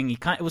was leaving.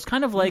 It was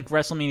kind of like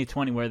WrestleMania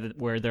 20,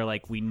 where they're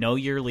like, "We know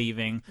you're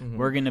leaving.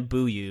 We're gonna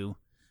boo you,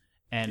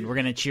 and we're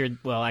gonna cheer."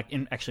 Well,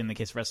 actually, in the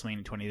case of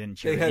WrestleMania 20, they didn't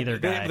cheer either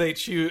guy. They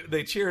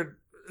cheered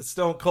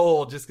Stone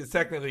Cold just because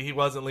technically he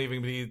wasn't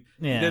leaving, but he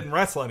didn't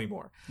wrestle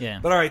anymore. Yeah.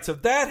 But all right, so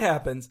that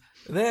happens.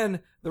 Then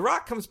The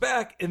Rock comes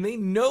back, and they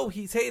know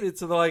he's hated,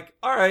 so they're like,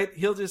 all right,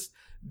 he'll just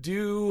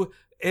do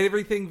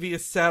everything via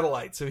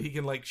satellite, so he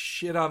can like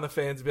shit on the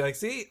fans and be like,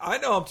 see, I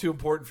know I'm too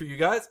important for you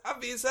guys. I'm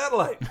via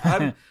satellite.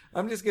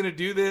 I'm just gonna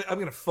do this. I'm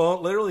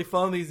gonna literally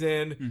phone these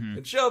in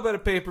and show up at a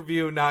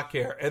pay-per-view and not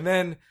care. And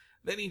then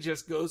he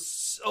just goes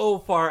so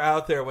far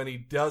out there when he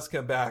does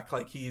come back.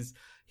 Like he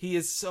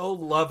is so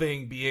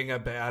loving being a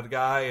bad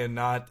guy and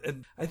I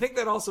think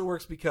that also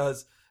works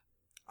because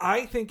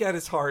I think at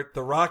his heart,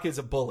 The Rock is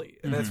a bully.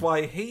 And that's why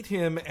I hate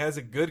him as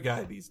a good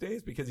guy these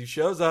days, because he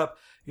shows up,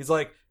 he's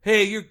like,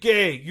 hey, you're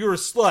gay, you're a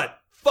slut,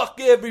 fuck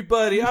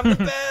everybody, I'm the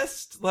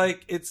best.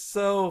 Like, it's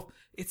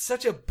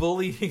such a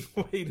bullying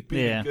way to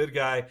be a good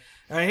guy.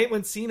 And I hate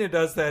when Cena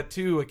does that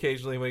too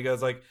occasionally, when he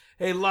goes like,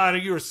 hey, Lana,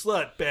 you're a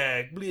slut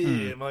bag.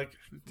 I'm like,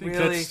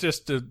 really? That's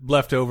just a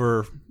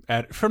leftover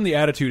from the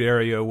Attitude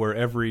Era, where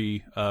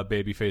every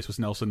babyface was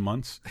Nelson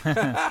Muntz.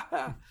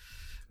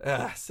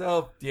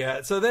 So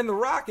then The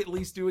Rock at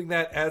least doing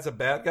that as a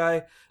bad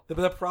guy.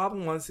 The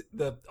problem was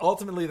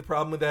ultimately the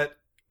problem with that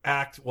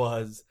act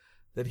was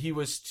that he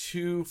was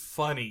too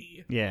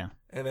funny. Yeah.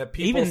 And that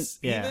people,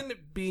 even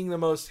being the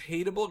most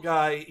hateable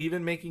guy,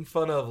 even making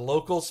fun of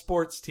local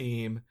sports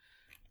team,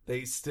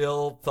 they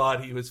still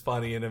thought he was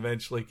funny and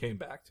eventually came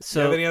back to. Do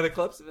you have any other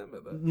clips of him?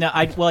 No,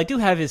 I do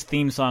have his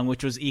theme song,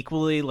 which was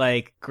equally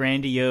like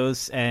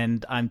grandiose,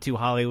 and I'm too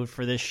Hollywood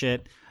for this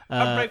shit.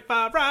 I'm right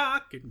for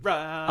rock and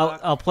rock.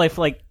 I'll play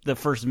for like the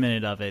first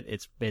minute of it.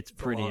 It's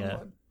pretty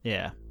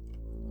yeah.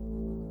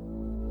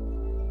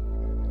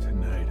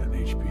 Tonight on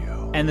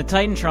HBO. And the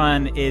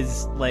Titantron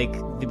is like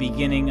the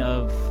beginning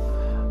of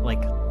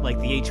like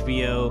the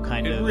HBO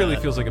kind It of. really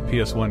feels like a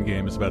PS1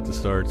 game is about to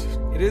start.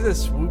 It is a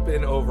swoop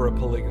in over a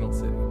polygonal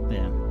city.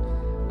 Yeah.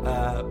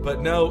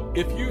 But no,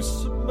 if you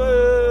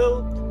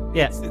smell...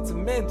 Yeah. It's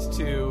meant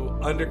to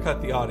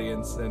undercut the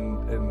audience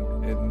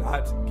and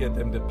not get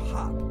them to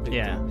pop.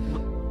 Yeah.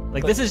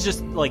 Like, this is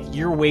just, like,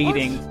 you're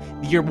waiting.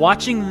 What? You're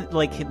watching,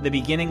 like, the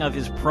beginning of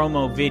his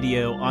promo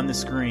video on the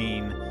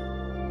screen.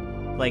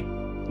 Like,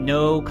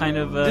 no kind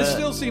of... this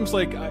still seems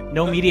like...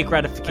 no media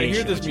gratification. I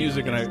hear this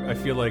music, and I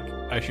feel like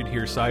I should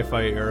hear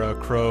Sci-Fi era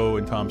Crow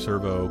and Tom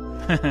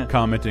Servo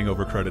commenting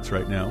over credits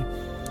right now.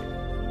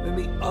 Then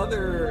the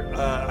other,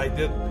 I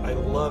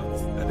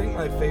think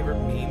my favorite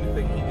mean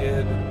thing he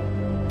did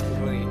is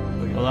when he...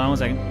 Hold on 1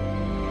 second.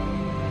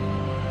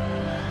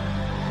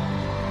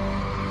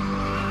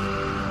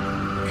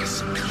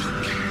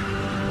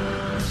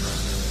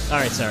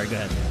 Alright, sorry, go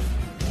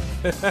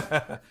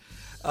ahead.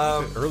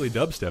 Early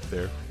dubstep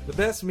there. The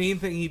best mean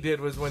thing he did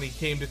was when he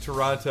came to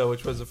Toronto,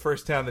 which was the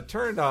first town that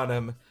turned on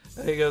him.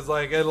 And he goes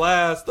like, "At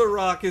last, The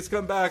Rock has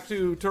come back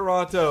to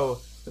Toronto."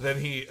 And then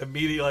he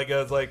immediately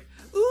goes like,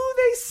 "Ooh,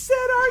 they said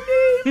our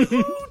name.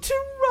 Ooh,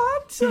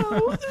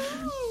 Toronto.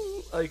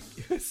 Ooh." Like,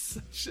 he was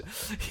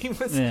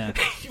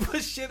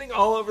shitting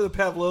all over the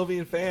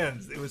Pavlovian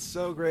fans. It was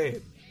so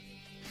great.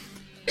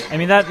 I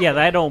mean,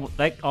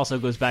 that also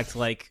goes back to,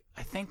 like,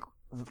 I think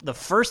the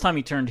first time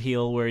he turned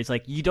heel, where he's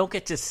like, "You don't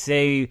get to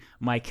say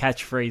my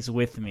catchphrase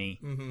with me."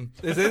 Mm-hmm.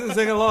 This isn't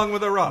Sing Along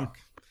with The Rock.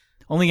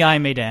 Only I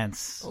may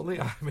dance. Only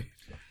I may.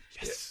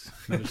 Yes.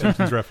 Another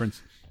Simpsons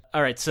reference.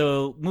 All right,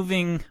 so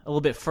moving a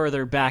little bit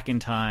further back in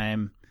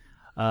time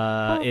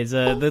is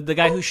the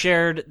guy who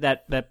shared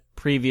that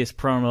previous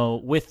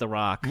promo with The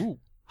Rock,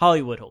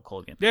 Hollywood Hulk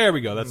Hogan. There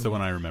we go. That's the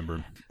one I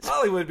remember.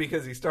 Hollywood,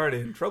 because he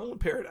started in Trouble in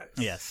Paradise.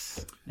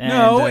 Yes.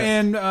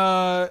 And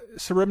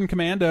Suburban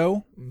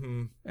Commando.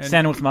 Mm-hmm. And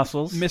Sandwich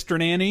Muscles. Mr.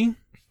 Nanny.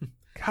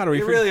 God, are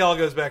we really all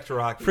goes back to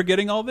Rocky.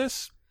 Forgetting all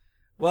this?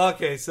 Well,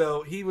 okay,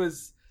 so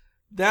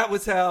that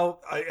was how,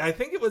 I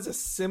think it was a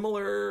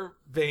similar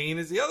vein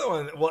as the other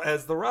one, well,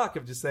 as The Rock,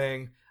 of just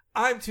saying,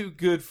 "I'm too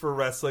good for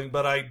wrestling,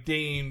 but I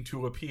deign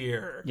to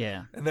appear."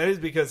 Yeah. And that is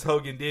because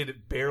Hogan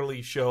did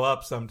barely show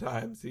up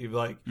sometimes. He,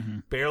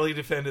 barely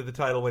defended the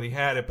title when he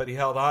had it, but he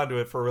held on to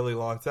it for a really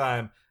long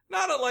time.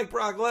 Not unlike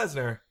Brock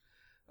Lesnar.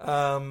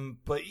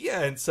 But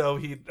yeah, and so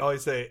he'd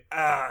always say,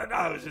 and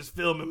I was just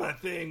filming my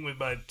thing with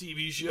my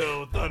TV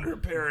show, Thunder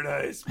in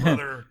Paradise,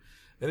 brother.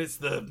 And it's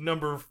the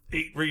number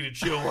 8 rated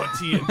show on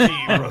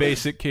TNT, brother.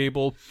 Basic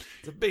cable.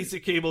 It's a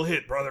basic cable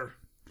hit, brother.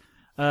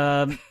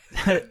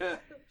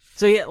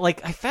 So yeah,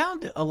 like, I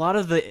found a lot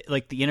of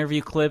the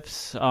interview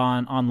clips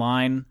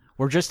online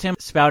were just him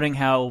spouting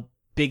how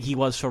big he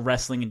was for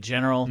wrestling in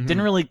general. Mm-hmm.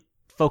 Didn't really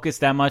focus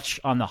that much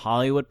on the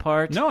Hollywood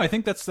part. No, I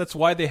think that's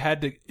why they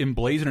had to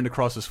emblazon it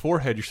across his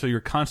forehead, so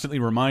you're constantly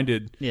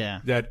reminded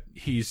that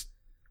he's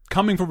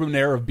coming from an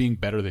era of being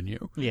better than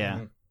you. Yeah.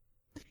 Mm-hmm.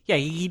 Yeah,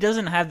 he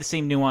doesn't have the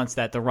same nuance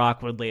that The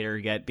Rock would later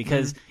get,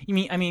 because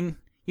you've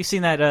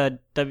seen that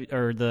the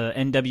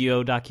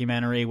NWO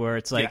documentary where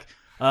it's like,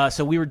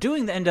 so we were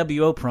doing the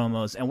NWO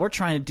promos and we're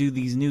trying to do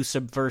these new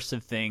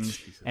subversive things,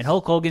 and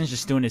Hulk Hogan's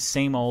just doing his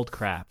same old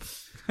crap.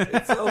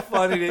 It's so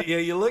funny.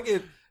 You look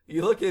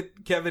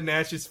at Kevin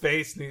Nash's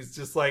face, and he's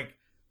just like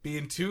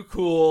being too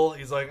cool.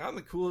 He's like, "I'm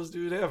the coolest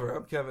dude ever.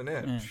 I'm Kevin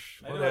Nash."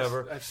 Yeah.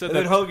 Whatever. I've said and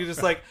that. Then Hogan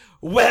just like,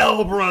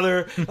 "Well,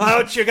 brother,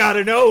 what you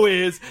gotta know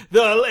is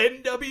the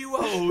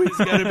NWO is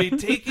gonna be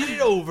taking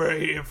it over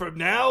here from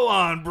now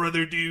on,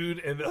 brother, dude."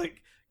 And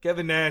like,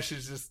 Kevin Nash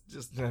is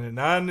just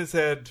nodding his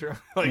head,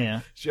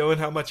 showing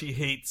how much he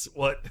hates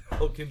what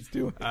Hogan's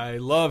doing. I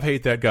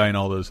hate that guy in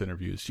all those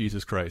interviews.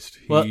 Jesus Christ.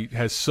 He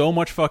has so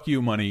much fuck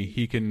you money,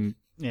 he can...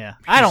 Yeah,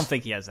 I don't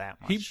think he has that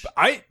much.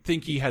 I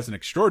think he has an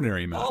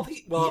extraordinary amount.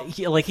 He's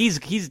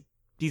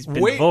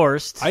been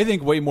divorced. I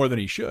think way more than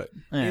he should.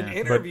 Yeah. In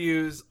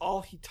interviews, all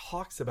he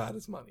talks about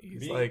is money.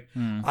 He's like,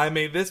 "I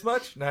made this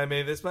much, and I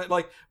made this much."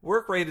 Like,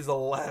 work rate is the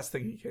last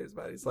thing he cares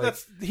about. He's like,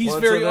 he's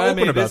very open I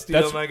made about this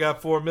deal, that. and I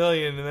got $4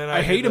 million, and then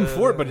I hate him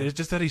for it, but it's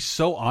just that he's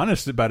so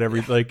honest about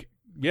everything. Like,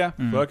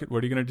 fuck it.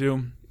 What are you gonna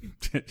do?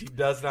 He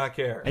does not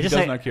care. I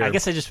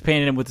guess I just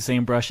painted him with the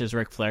same brush as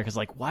Ric Flair, because,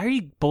 like, why are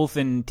you both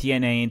in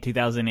TNA in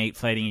 2008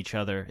 fighting each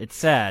other? It's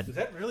sad. Is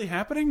that really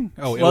happening?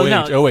 Oh, well,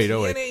 08, no. 08.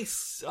 TNA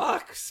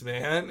sucks,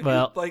 man.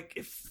 Well,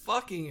 it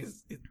fucking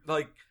is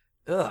like,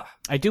 ugh.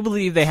 I do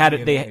believe they had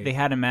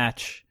a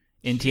match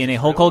in TNA.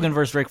 Hulk Hogan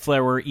versus Ric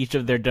Flair, where each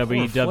of their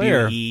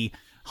WWE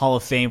Hall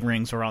of Fame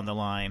rings were on the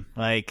line.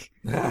 Like,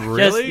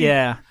 really?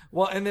 Yeah.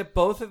 Well, and that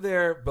both of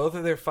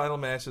their final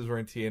matches were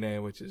in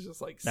TNA, which is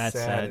just like sad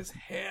as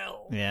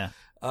hell. Yeah.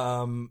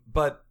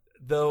 But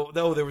though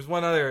there was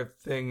one other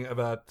thing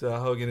about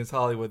Hogan as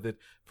Hollywood, that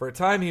for a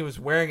time he was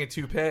wearing a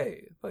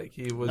toupee, like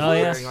he was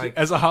wearing like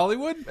as a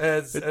Hollywood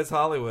as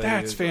Hollywood.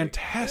 That's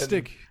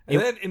fantastic. Like,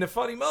 and then in a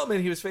funny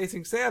moment, he was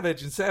facing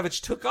Savage, and Savage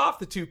took off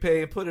the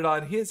toupee and put it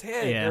on his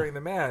head during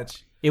the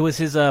match. It was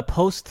his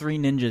post Three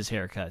Ninjas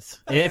haircuts.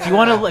 If you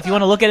want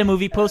to look at a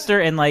movie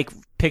poster and like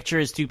picture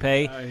his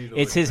toupee.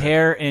 It's his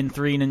hair in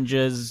Three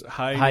Ninjas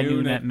High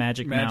Noon at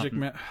Magic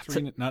Mountain.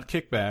 Not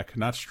Kickback,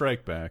 not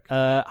Strike Back.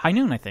 High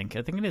Noon, I think.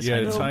 I think it is. Yeah,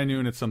 High it's Noon. High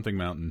Noon at something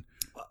mountain.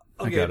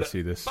 Okay, I gotta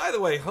see this. By the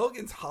way,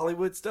 Hogan's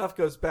Hollywood stuff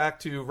goes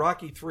back to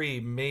Rocky 3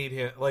 made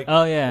him like.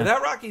 Oh yeah.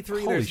 Without Rocky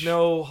 3, Holy there's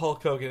no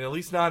Hulk Hogan. At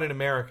least not in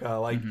America.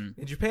 Like Mm-hmm.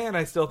 in Japan,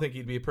 I still think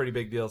he'd be a pretty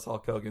big deal as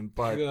Hulk Hogan.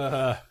 But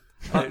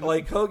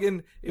like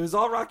Hogan, it was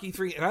all Rocky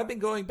 3, and I've been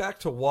going back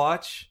to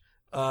watch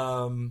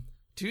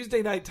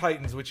Tuesday Night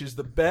Titans, which is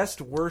the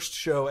best worst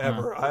show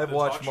ever. I've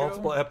watched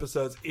multiple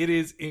episodes. It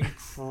is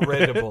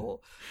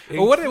incredible.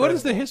 Well, what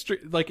is the history?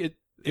 Like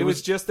It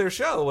was just their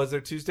show. It was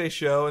their Tuesday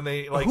show, and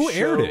they like Who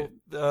aired it?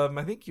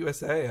 I think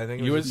USA. I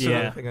think it was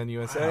Yeah. something on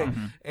USA,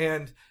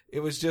 and it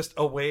was just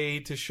a way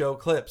to show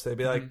clips. They'd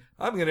be like,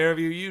 "I'm going to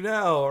interview you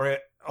now," or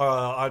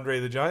Andre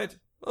the Giant.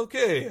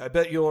 Okay, I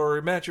bet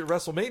your match at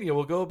WrestleMania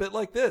will go a bit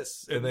like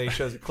this, and they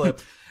shows a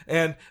clip.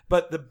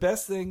 But the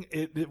best thing,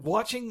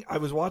 I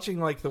was watching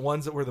like the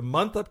ones that were the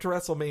month up to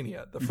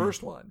WrestleMania, the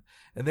first one,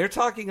 and they're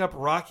talking up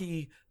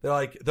Rocky. They're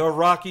like the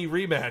Rocky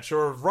rematch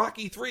or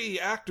Rocky 3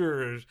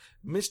 actors,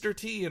 Mr.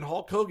 T and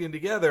Hulk Hogan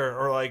together,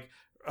 or like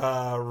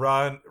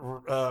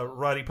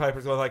Roddy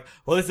Piper's going like,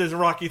 "Well, this isn't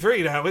Rocky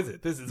 3 now, is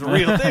it? This is a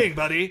real thing,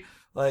 buddy."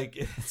 Like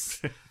it's.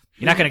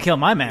 You're not going to kill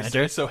my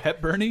manager. So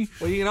Hepburn-y?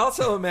 Well, you can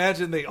also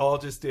imagine they all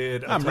just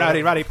did. I'm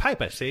Roddy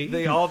Piper, see?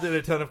 They all did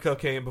a ton of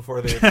cocaine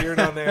before they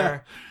appeared on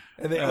there.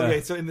 And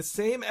okay, so in the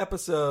same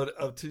episode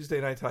of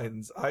Tuesday Night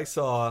Titans, I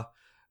saw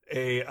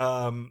a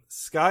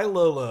Sky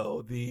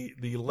Lolo,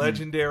 the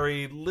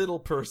legendary little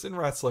person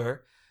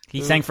wrestler.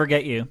 He sang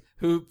 "Forget You,"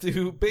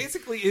 who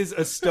basically is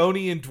a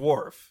Stonian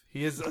dwarf.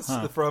 He is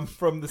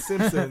from The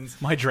Simpsons.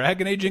 My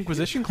Dragon Age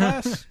Inquisition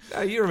class?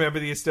 You remember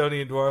the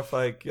Estonian dwarf,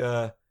 like.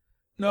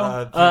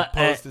 No.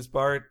 Post his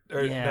Bart.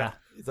 Or, yeah. No,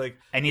 he's like,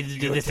 I needed to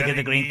do this to get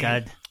the green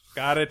card.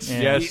 Got it. Yeah.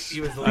 Yes. He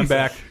was I'm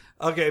back.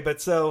 Okay,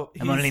 but so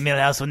I'm only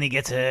Millhouse when he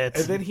gets hurt.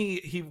 And then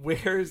he's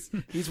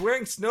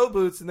wearing snow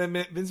boots, and then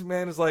Vince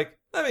McMahon is like,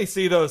 "Let me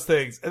see those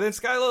things." And then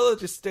Sky Lolo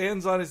just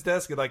stands on his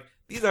desk and like,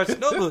 "These are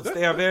snow boots.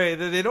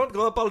 They don't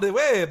go up all the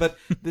way, but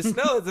the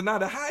snow is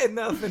not high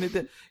enough."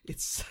 And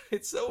it's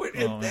so weird.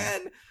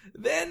 And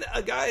then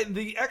a guy,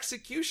 the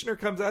Executioner,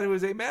 comes out who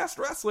is a masked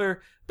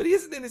wrestler, but he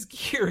isn't in his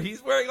gear.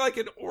 He's wearing like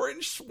an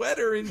orange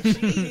sweater and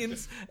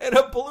jeans and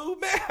a blue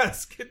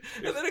mask, and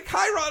then a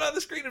chyron on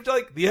the screen of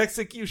like the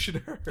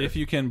Executioner. If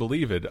you can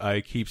believe it,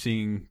 I keep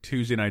seeing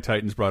Tuesday Night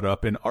Titans brought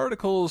up in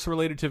articles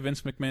related to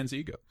Vince McMahon's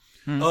ego.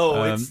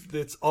 Oh,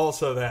 it's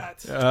also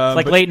that. It's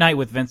like Late Night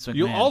with Vince McMahon.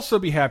 You'll also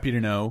be happy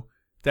to know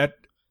that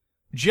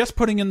just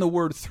putting in the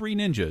word Three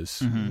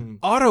Ninjas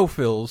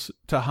autofills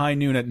to High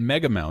Noon at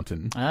Mega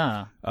Mountain.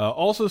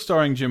 Also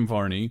starring Jim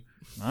Varney.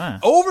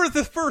 Over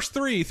the first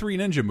three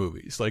Ninja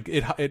movies. Like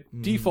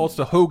it defaults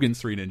to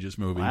Hogan's Three Ninjas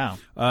movie. Wow.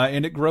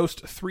 And it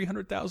grossed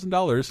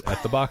 $300,000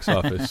 at the box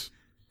office.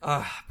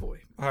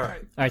 Boy. All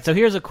right. So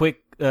here's a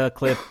quick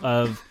clip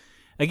of,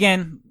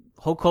 again,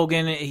 Hulk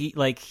Hogan.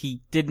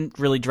 He didn't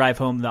really drive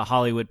home the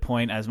Hollywood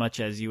point as much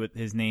as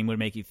his name would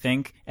make you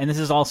think. And this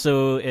is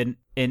also an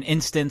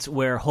instance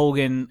where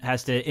Hogan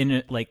has to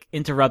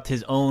interrupt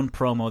his own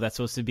promo that's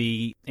supposed to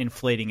be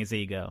inflating his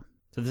ego.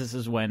 So this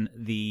is when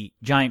the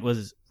Giant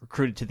was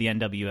recruited to the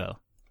NWO.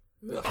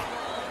 When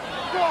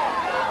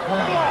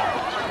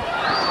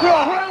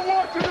I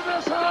walked into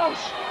this house,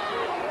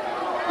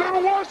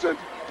 there wasn't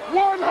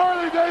one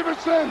Harley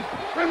Davidson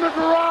in the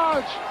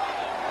garage.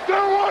 There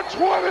were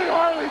 20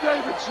 Harley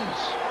Davidsons.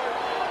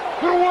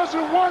 There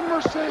wasn't one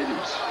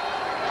Mercedes.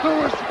 There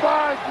was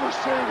 5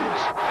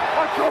 Mercedes,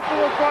 a couple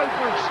of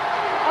Vipers.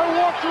 I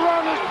walked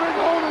around this big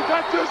hole and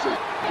got dizzy.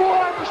 Boy,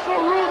 I was so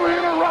rudely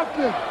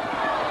interrupted.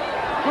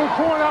 The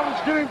point I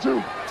was getting to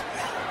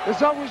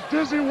is I was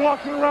dizzy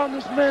walking around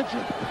this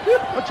mansion,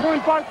 a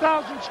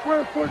 25,000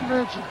 square foot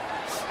mansion.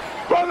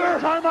 Brother,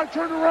 every time I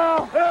turned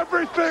around,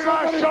 everything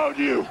I showed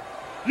you,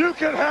 you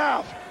can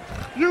have.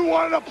 You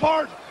wanted a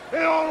part in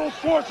Arnold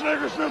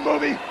Schwarzenegger's new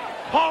movie,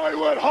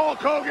 Hollywood Hulk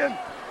Hogan,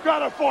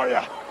 got it for you.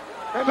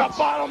 And the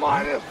bottom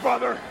line is,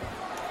 brother.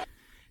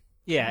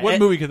 Yeah. What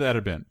movie could that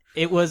have been?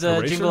 It was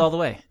Jingle All the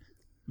Way.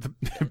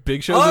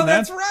 Big Show's in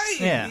that? That's right.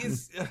 Yeah.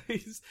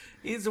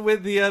 He's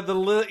with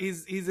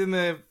he's in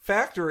the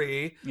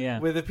factory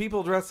with the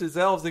people dressed as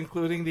elves,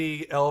 including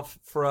the elf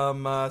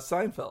from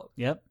Seinfeld.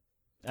 Yep.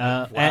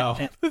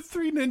 Wow. The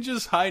Three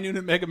Ninjas High Noon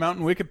at Mega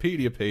Mountain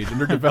Wikipedia page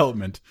under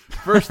development.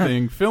 First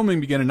thing, filming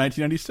began in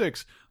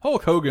 1996.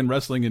 Hulk Hogan,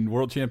 wrestling in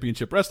World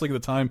Championship Wrestling at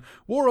the time,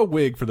 wore a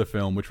wig for the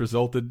film, which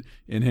resulted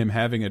in him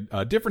having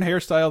a different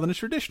hairstyle than his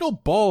traditional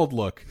bald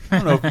look. I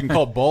don't know if you can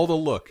call bald a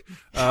look.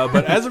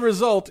 But as a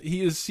result,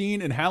 he is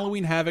seen in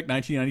Halloween Havoc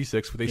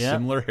 1996 with a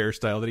similar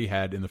hairstyle that he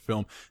had in the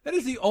film. That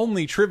is the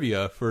only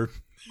trivia for...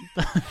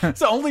 It's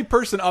the only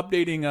person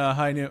updating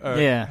High Noon at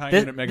Mega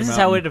Mountain. This is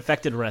how it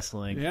affected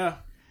wrestling. Yeah.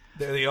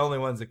 They're the only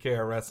ones that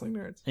care, wrestling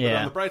nerds. But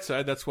on the bright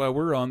side, that's why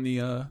we're on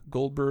the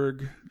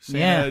Goldberg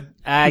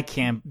I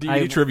can't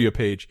DVD trivia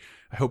page.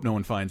 I hope no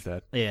one finds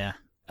that. Yeah.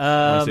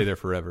 I want to stay there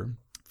forever.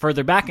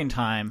 Further back in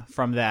time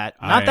from that,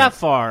 not that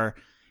far,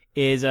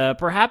 is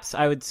perhaps,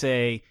 I would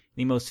say,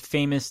 the most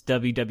famous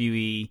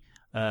WWE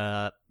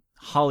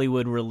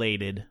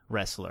Hollywood-related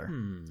wrestler.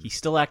 He's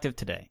still active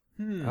today.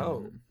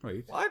 Oh,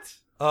 wait. What?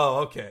 Oh,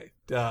 okay.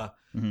 Duh.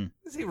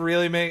 Does he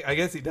really make... I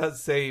guess he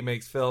does say he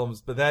makes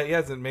films, but he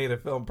hasn't made a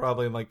film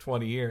probably in like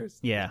 20 years.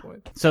 Yeah.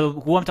 So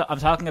who I'm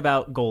talking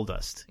about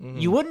Goldust.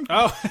 You wouldn't...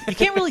 You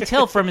can't really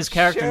tell from his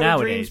character Shattered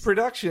nowadays. Dreams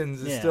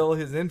Productions is still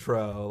his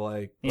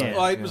intro. Yeah.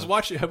 Well, I was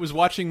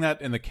watching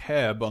that in the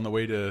cab on the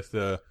way to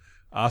the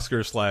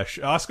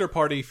Oscar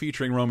party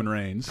featuring Roman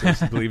Reigns,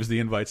 I believe is the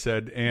invite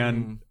said,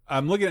 and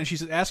I'm looking at it and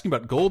she's asking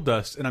about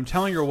Goldust, and I'm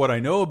telling her what I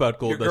know about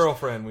Goldust. Your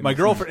girlfriend. My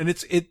girlfriend,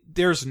 and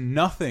there's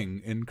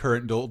nothing in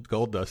current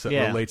Goldust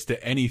that relates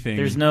to anything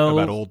There's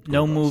about old Goldust.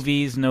 No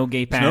movies, no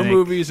gay panic. No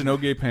movies and no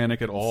gay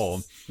panic at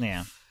all.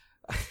 Yeah.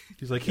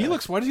 He's like,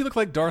 why does he look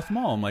like Darth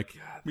Maul? I'm like,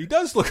 he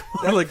does look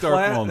more like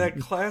Darth Maul. That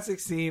classic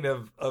scene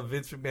of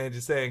Vince McMahon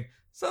just saying,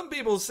 some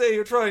people say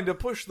you're trying to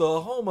push the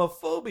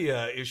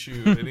homophobia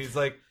issue. And he's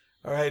like,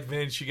 all right,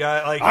 Vince, you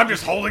got I'm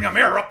just holding a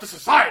mirror up to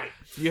society.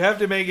 You have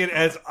to make it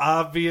as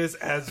obvious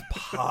as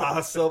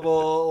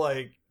possible.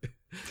 Like,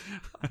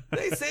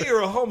 they say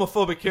you're a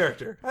homophobic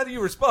character. How do you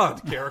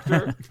respond,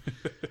 character?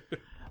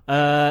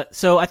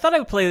 So I thought I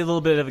would play a little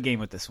bit of a game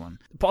with this one.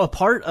 A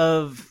part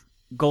of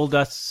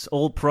Goldust's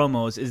old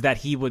promos is that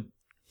he would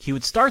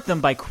start them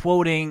by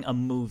quoting a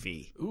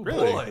movie. Ooh,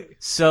 really? Boy.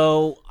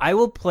 So I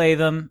will play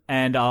them,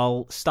 and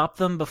I'll stop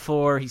them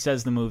before he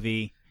says the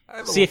movie.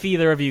 See if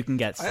either of you can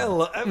get some.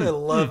 I have a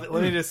love.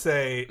 Let me just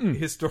say,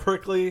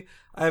 historically,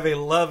 I have a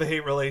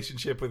love-hate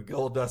relationship with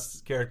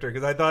Goldust's character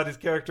because I thought his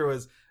character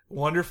was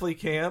wonderfully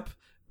camp,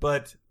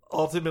 but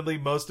ultimately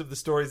most of the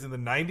stories in the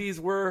 90s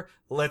were,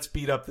 let's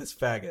beat up this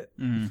faggot,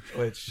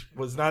 which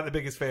was not the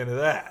biggest fan of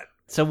that.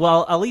 So,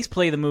 well, I'll at least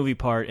play the movie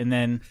part, and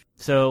then,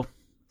 so,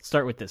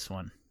 start with this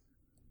one.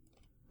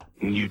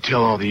 You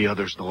tell all the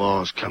others the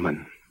law's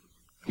coming.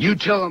 You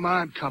tell them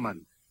I'm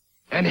coming.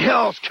 And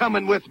hell's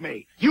coming with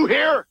me. You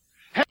hear?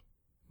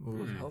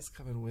 Ooh, hell's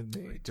coming with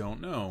me. I don't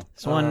know.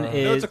 This one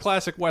is... No, it's a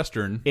classic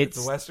Western. It's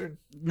a Western?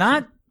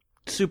 Not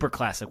super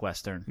classic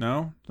Western.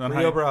 No? Not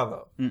Rio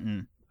Bravo.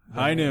 Mm-mm.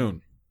 High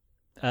Noon.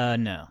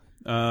 No.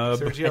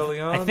 Sergio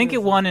Leone? I think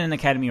it won an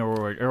Academy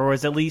Award, or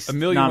was at least A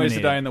Million nominated.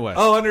 Ways to Die in the West.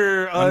 Oh,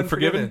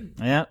 Unforgiven?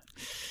 Yeah.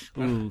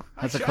 Ooh,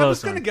 that's a I close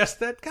was one. going to guess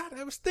that. God,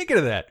 I was thinking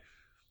of that.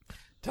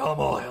 Tell them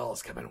all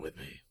hell's coming with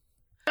me.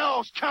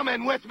 Hell's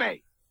coming with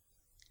me.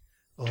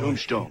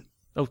 Tombstone.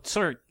 Oh,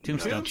 sorry,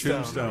 Tombstone.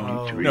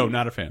 Tombstone. No,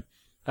 not a fan.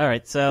 All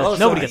right, so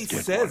nobody gets he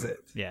it. says it.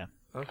 Yeah.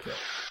 Okay.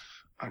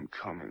 I'm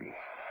coming.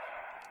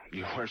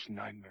 Your worst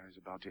nightmare is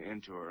about to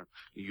enter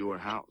your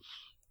house.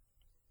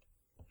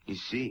 You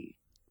see,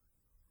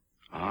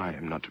 I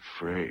am not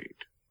afraid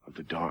of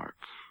the dark.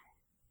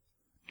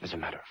 As a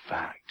matter of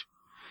fact,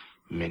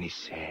 many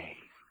say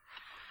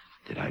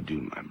that I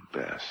do my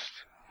best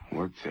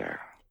work there.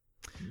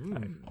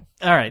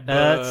 All right,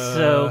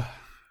 so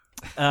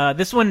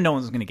this one no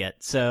one's gonna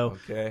get. So,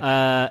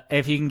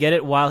 if you can get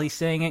it while he's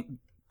saying it,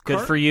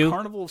 good for you.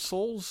 Carnival of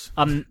Souls.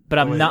 But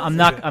I'm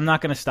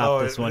not gonna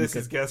stop this one. This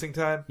is guessing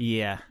time.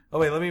 Yeah. Oh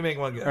wait, let me make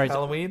one guess. Right,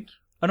 Halloween.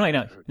 Oh no, wait,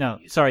 no.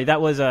 Sorry,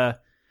 that was no,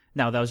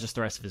 that was just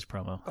the rest of his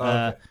promo.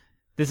 Okay.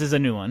 This is a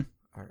new one.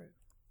 All right.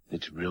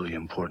 It's really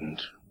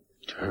important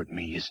to hurt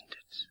me, isn't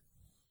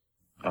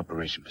it?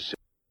 Operation Pacific.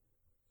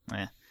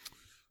 Yeah.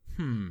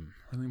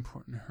 Really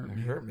important to hurt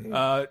me. Hurt me.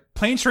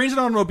 Planes, Trains, and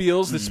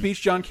Automobiles, the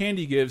speech John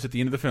Candy gives at the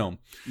end of the film.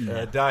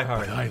 Die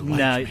Hard. I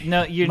like me.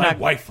 No, you're My not.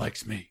 wife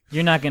likes me.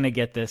 You're not gonna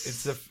get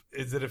this.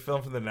 Is it a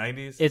film from the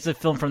 90s? It's a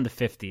film from the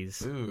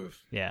 50s. Ooh.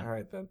 Yeah. All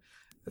right then.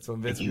 That's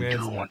when Vince You McMahon.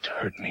 do want to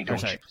hurt me,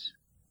 don't you?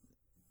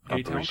 Gay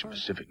Operation Talent?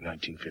 Pacific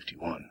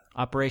 1951.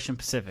 Operation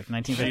Pacific, Jesus.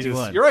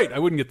 1951. You're right. I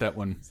wouldn't get that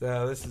one. So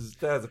that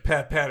was a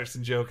Pat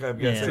Patterson joke. I'm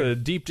It's guessing. a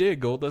deep dig.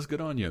 Gold does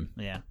good on you.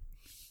 Yeah.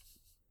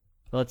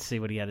 Let's see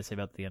what he had to say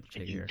about the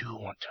Undertaker. You do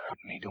want to hurt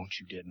me, don't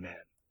you, dead man?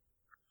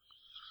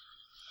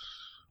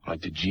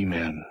 Like the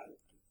G-Man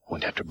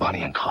went after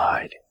Bonnie and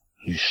Clyde,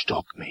 you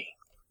stalked me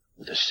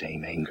with the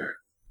same anger,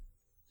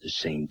 the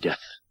same death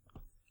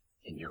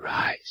in your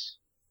eyes.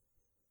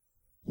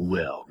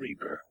 Well,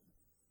 Reaper,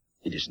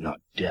 it is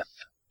not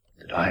death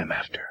that I am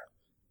after.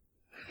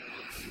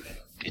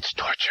 It's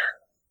torture.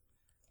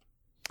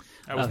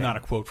 That was not a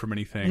quote from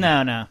anything.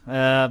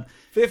 No.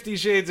 50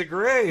 Shades of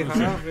Grey,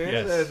 huh?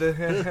 Yes. With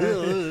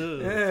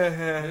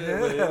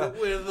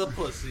the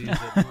pussies.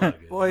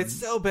 Boy, it's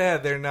so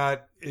bad they're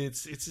not.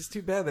 It's just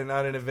too bad they're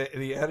not in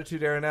the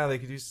Attitude Era now. They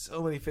could do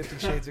so many 50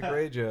 Shades of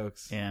Grey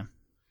jokes. Yeah.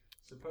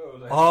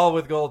 All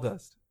with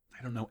Goldust.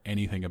 I don't know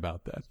anything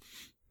about that.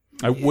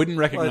 I wouldn't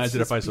recognize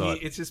it if I saw it.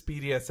 It's just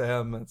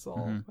BDSM. That's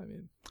all. I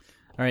mean.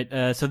 All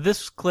right. So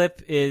this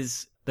clip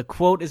is the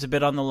quote is a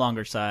bit on the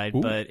longer side,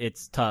 but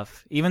it's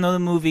tough. Even though the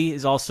movie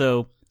is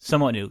also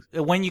somewhat new,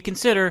 when you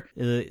consider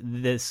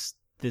this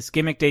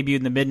gimmick debuted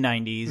in the mid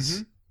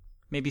 '90s,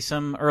 maybe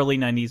some early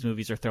 '90s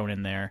movies are thrown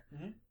in there.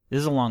 This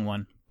is a long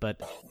one, but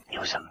It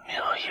was a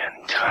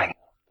million tiny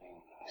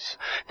things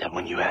that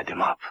when you add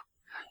them up,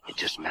 it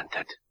just meant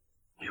that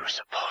we were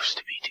supposed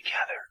to be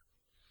together.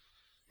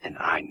 And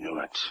I knew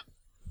it.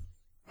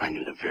 I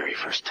knew the very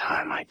first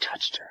time I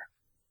touched her.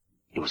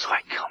 It was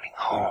like coming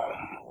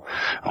home,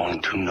 only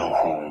to no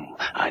home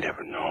I'd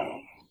ever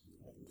known.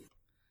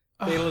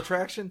 Fatal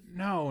Attraction?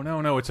 No.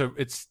 It's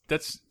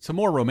a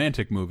more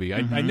romantic movie.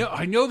 I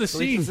know the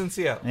scene. Sleepless in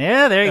Seattle.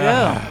 Yeah, there you go.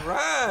 All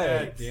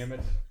right. God damn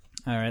it.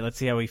 All right, let's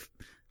see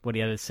what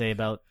he had to say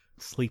about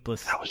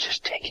Sleepless. I was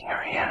just taking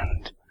her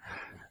hand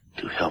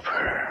to help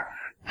her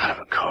out of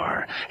a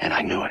car, and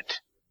I knew it.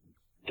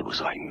 It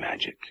was like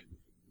magic.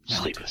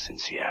 Sleepless in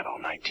Seattle,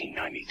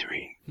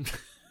 1993.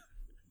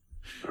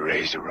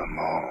 Razor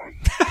Ramon.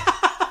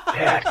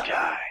 Bad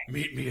guy.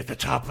 Meet me at the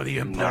top of the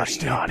Empire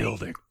State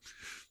Building.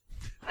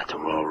 At the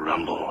Royal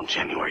Rumble on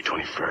January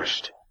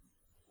 21st.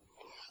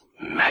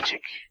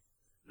 Magic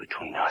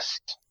between us.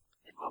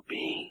 It will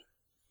be.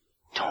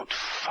 Don't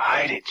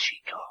fight it,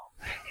 Chico.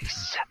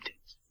 Accept it.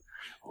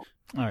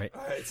 All right.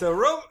 All right.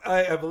 So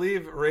I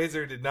believe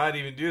Razor did not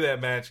even do that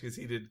match because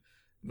he did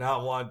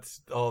not want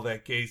all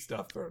that gay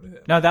stuff thrown at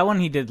him. No, that one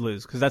he did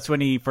lose because that's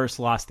when he first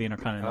lost the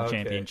Intercontinental Okay.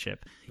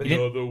 Championship. But he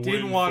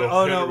didn't want.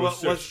 Oh no,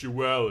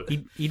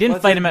 he didn't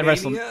was fight it him at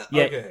Mania? WrestleMania.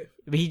 Yeah, Okay.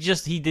 but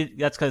he did.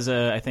 That's because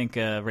I think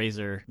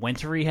Razor went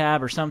to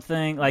rehab or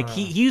something. Like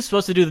he was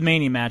supposed to do the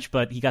Mania match,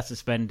 but he got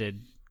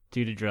suspended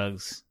due to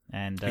drugs.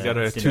 And He got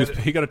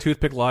a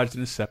toothpick lodged in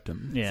his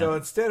septum. Yeah. So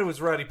instead, it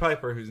was Roddy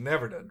Piper, who's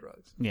never done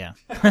drugs. Yeah.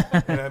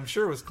 And I'm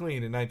sure it was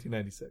clean in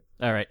 1996.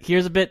 All right.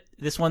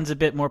 This one's a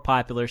bit more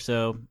popular,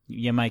 so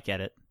you might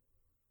get it.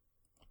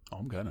 Oh,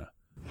 I'm gonna.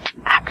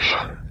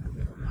 Action.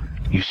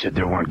 You said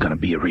there weren't going to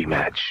be a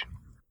rematch.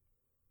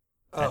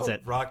 That's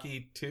it.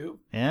 Rocky 2?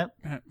 Yep.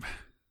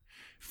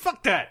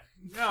 Fuck that.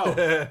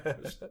 No.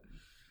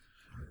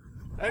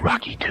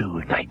 Rocky 2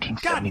 in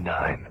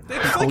 1979.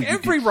 It's like every you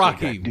did say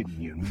Rocky. that, didn't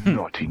you?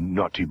 Naughty,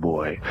 naughty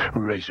boy,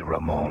 Razor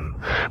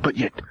Ramon. But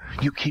yet,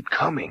 you keep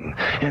coming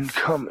and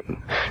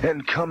coming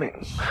and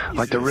coming.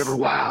 Like the river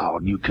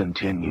wild, you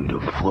continue to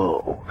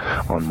flow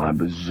on my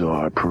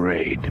bizarre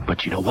parade.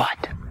 But you know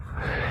what?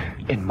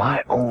 In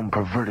my own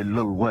perverted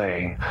little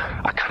way,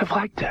 I kind of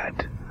like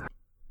that.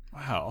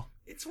 Wow.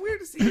 It's weird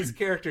to see his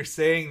character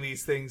saying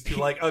these things to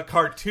like a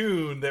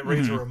cartoon that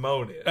Razor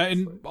Ramon is.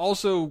 And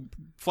also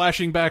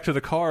flashing back to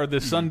the car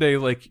this Sunday,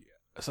 I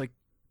was like,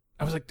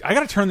 I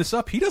got to turn this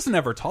up. He doesn't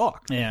ever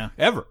talk. Yeah.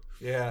 Ever.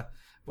 Yeah.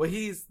 Well,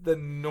 he's the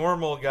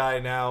normal guy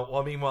now.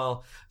 Well,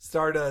 meanwhile,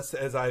 Stardust,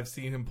 as I've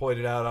seen him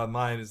pointed out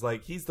online, is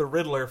like he's the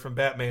Riddler from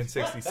Batman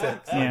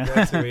 66. Yeah.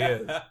 That's who he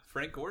is.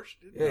 Frank Gorsh?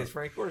 Yeah, he's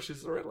Frank Gorsh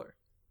is the Riddler.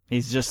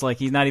 He's just like,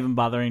 he's not even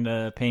bothering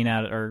to paint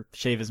out or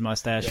shave his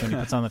mustache when he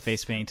puts on the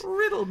face paint.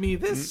 Riddle me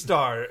this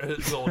star,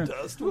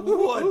 Goldust.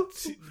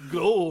 What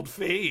gold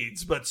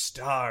fades, but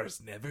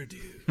stars never do.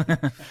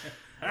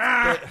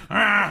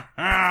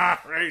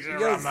 Razor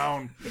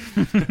Ramon.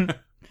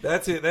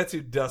 That's it. That's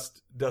who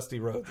Dusty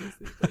Rhodes is.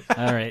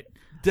 All right.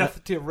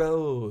 Dusty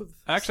Rhodes.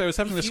 Actually, I was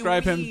having to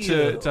describe him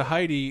to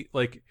Heidi,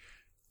 like,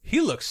 he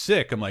looks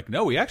sick. I'm like,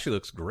 no, he actually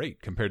looks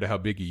great compared to how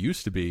big he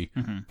used to be.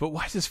 But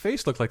why does his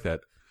face look like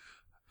that?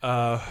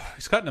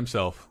 He's cutting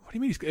himself. What do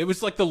you mean? It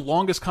was like the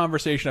longest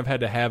conversation I've had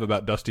to have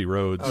about Dusty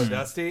Rhodes. Oh,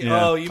 Dusty?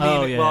 Yeah. Oh, you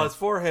mean, well, his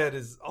forehead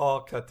is all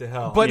cut to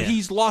hell. But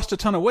he's lost a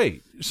ton of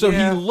weight. So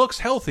he looks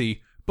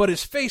healthy, but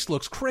his face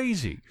looks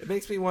crazy. It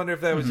makes me wonder if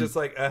that was just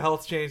like a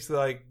health change to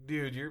like,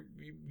 dude,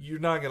 you're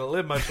not going to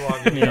live much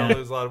longer if you don't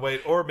lose a lot of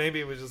weight. Or maybe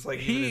it was just like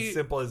even as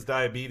simple as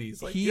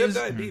diabetes. Like, you have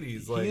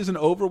diabetes. He is an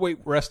overweight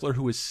wrestler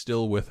who is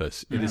still with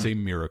us. It is a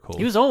miracle.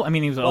 He was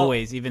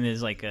always, even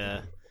as like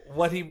a...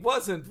 What he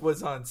wasn't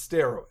was on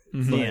steroids.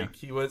 Like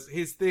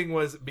his thing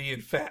was being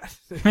fat.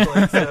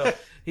 Like, so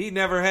he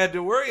never had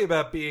to worry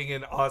about being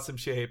in awesome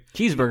shape.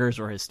 Cheeseburgers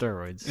were his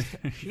steroids.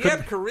 He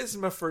had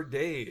charisma for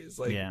days.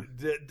 Like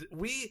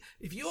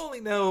if you only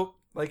know,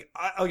 like,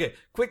 okay,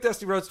 quick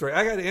Dusty Rhodes story.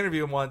 I got to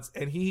interview him once,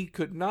 and he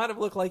could not have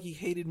looked like he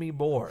hated me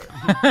more,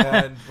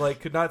 and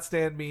like could not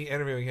stand me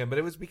interviewing him. But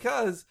it was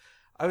because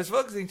I was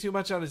focusing too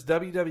much on his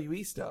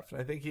WWE stuff, and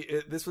I think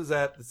this was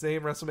at the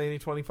same WrestleMania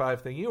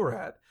 25 thing you were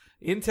at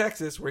in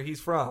Texas, where he's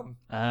from.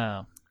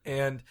 Oh.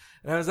 And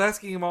I was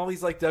asking him all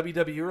these like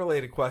WWE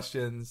related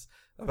questions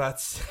about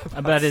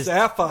his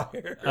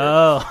Sapphire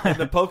and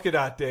the polka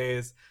dot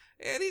days,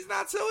 and he's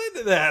not so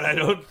into that, I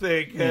don't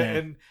think. Yeah.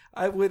 And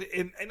I would,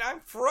 and I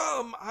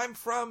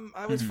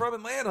was from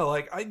Atlanta.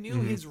 Like, I knew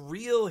his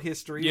real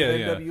history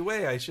of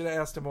NWA. I should have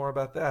asked him more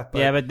about that.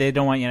 But but they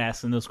don't want you to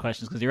ask them those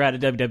questions because you're at a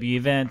WWE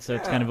event, so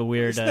it's kind of a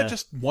weird... Isn't that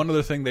just one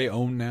other thing they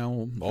own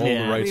now? All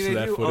the rights to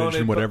that footage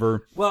and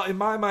whatever. Well, in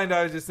my mind,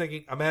 I was just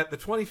thinking, I'm at the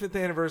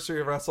 25th anniversary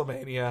of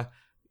WrestleMania,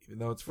 even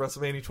though it's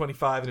WrestleMania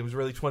 25, and it was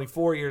really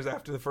 24 years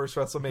after the first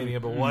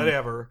WrestleMania, but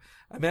whatever.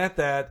 I'm at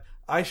that.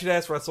 I should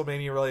ask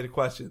WrestleMania-related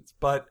questions,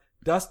 but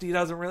Dusty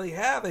doesn't really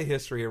have a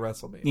history of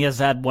WrestleMania. He has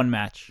had one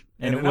match,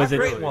 and it was a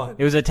great one.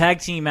 It was a tag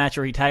team match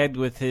where he tagged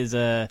with his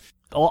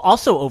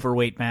also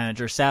overweight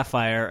manager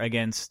Sapphire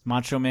against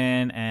Macho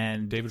Man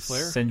and David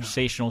Flair,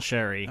 Sensational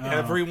Sherry.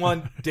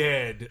 Everyone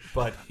dead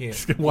but him.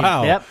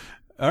 Wow. Yep.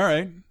 All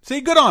right.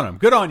 See, good on him.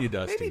 Good on you,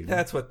 Dusty. Maybe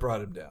that's what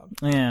brought him down.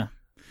 Yeah.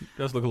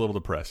 does look a little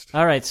depressed.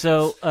 All right,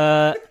 so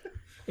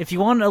if you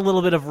want a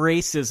little bit of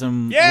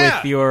racism Yeah!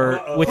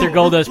 with your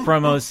Goldust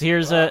promos,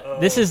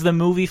 this is the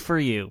movie for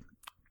you.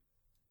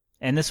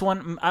 And this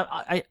one,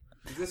 I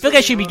feel like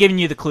I should be giving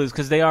you the clues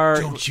because they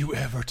are. Don't you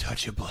ever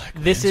touch a black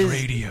This man's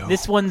is radio.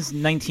 This one's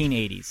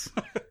 1980s.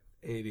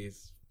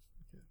 80s.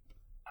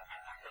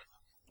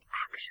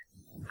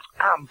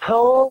 I'm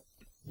tall,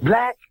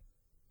 black,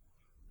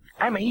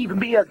 I may even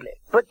be ugly.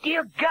 But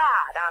dear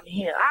God, I'm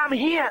here. I'm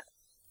here.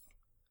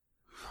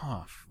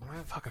 Huh.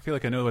 Fuck, I feel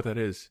like I know what that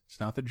is. It's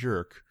not the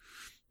jerk.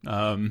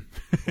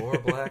 More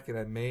black, and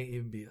I may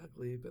even be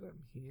ugly, but I'm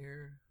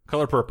here.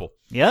 Color Purple.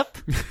 Yep.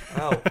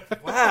 Oh,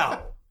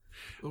 wow.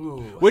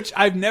 Ooh. Which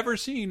I've never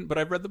seen, but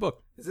I've read the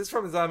book. Is this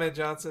from his Ahmed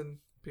Johnson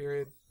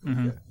period?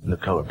 Mm-hmm. Okay. The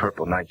Color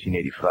Purple,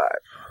 1985.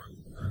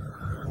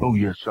 Oh,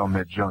 yes,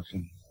 Ahmed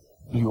Johnson.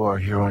 You are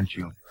here, aren't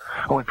you?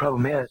 Only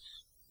problem is,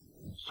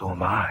 so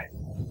am I.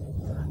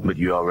 But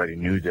you already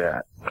knew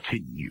that,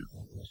 didn't you,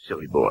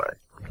 silly boy?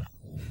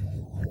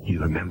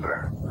 You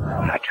remember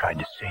when I tried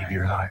to save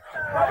your life?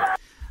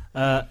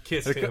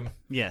 Kissed him.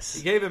 Yes.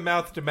 He gave him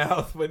mouth to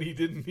mouth when he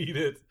didn't need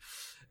it.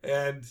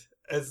 And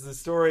as the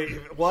story,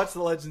 watch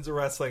the Legends of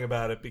Wrestling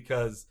about it,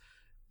 because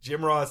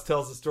Jim Ross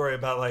tells the story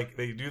about, like,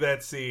 they do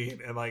that scene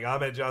and, like,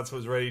 Ahmed Johnson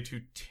was ready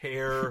to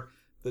tear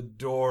the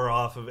door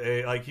off of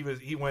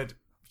he went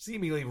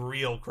seemingly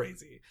real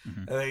crazy.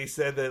 Mm-hmm. And he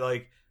said that,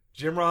 like,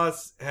 Jim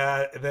Ross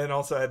then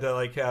also had to,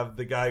 like, have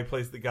the guy who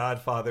plays the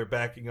Godfather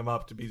backing him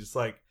up to be just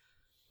like,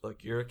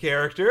 look, you're a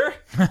character.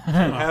 What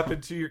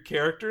happened to your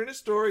character in a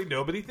story?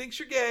 Nobody thinks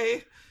you're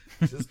gay.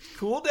 Just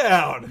cool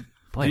down.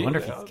 Boy, I wonder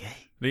if he's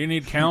gay. Do you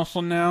need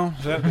counseling now?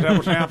 Is that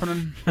what's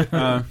happening?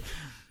 Crap,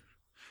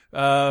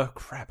 I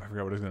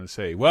forgot what I was going to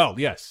say. Well,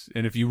 yes,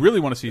 and if you really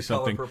want to see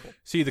something,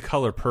 see The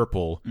Color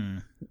Purple,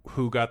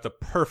 who got the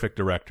perfect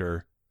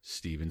director,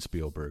 Steven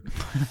Spielberg.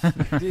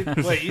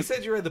 Wait, you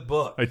said you read the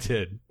book. I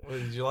did.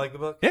 Did you like the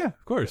book? Yeah,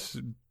 of course.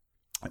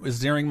 It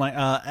was during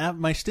my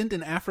my stint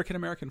in African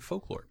American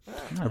folklore.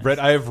 Nice.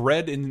 I have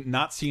read and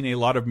not seen a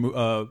lot of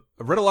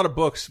I've read a lot of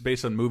books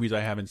based on movies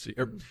I haven't seen,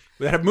 or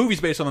that have movies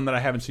based on them that I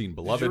haven't seen.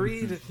 Beloved. Did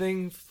you read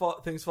Things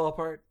Fall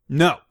Apart?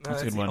 No,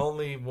 that's a good the one.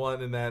 Only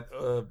one in that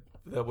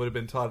that would have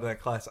been taught in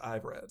that class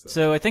I've read.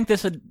 So I think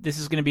this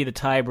is going to be the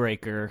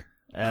tiebreaker.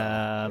 Wait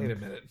a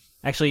minute.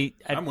 Actually,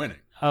 I'm winning.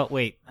 Oh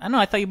wait, I know.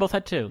 I thought you both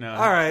had two. No.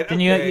 All right. Then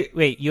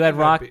okay. you had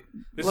Rock.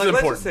 This Let's is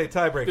important. just say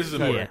tiebreaker. This is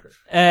tiebreaker. important.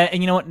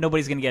 And you know what?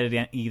 Nobody's going to get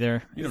it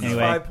either. Anyway.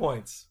 5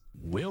 points.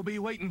 We'll be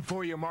waiting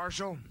for you,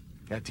 Marshall,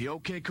 at the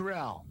OK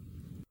Corral.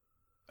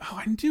 Oh,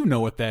 I do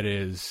know what that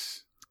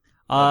is.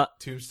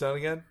 Tombstone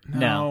again?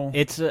 No,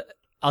 it's.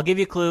 I'll give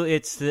you a clue.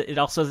 It's it's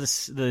also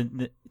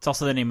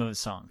the name of a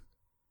song.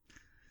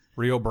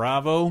 Rio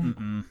Bravo.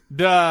 Mm-mm.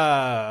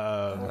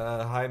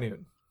 Duh. High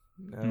Noon.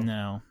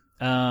 No.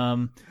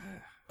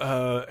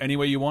 Any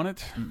way you want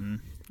it. Mm-mm.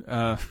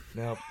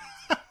 Nope.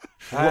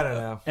 I don't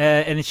know.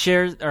 And it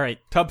shares. All right.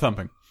 Tub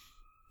thumping.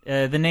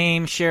 The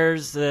name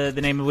shares the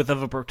name of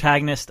a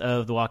protagonist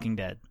of The Walking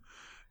Dead.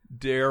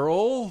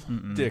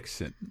 Daryl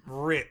Dixon.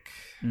 Rick.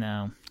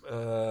 No.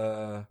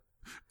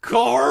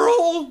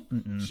 Carl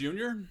Mm-mm.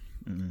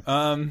 Jr.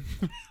 Mm-mm.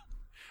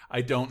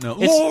 I don't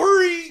know. It's-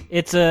 Lori.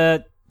 It's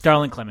a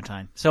Darling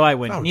Clementine. So I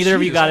win. Oh, Neither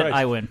of you Jesus got it. Christ.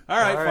 I win. All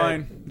right, All right.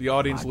 fine. The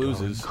audience My darling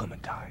loses.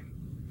 Clementine,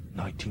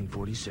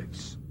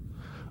 1946.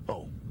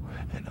 Oh,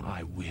 and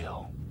I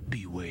will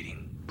be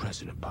waiting,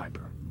 President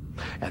Piper,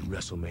 at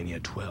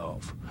WrestleMania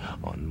 12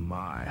 on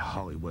my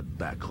Hollywood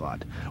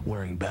backlot,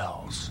 wearing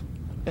bells.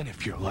 And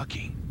if you're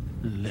lucky,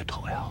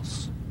 little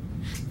else.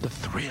 The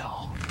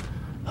thrill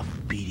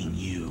of beating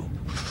you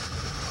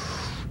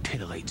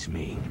titillates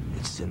me.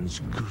 It sends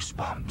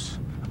goosebumps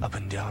up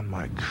and down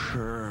my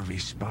curvy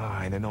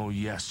spine. And oh,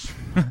 yes.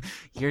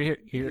 You're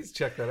Please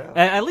check that out.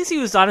 At least he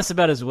was honest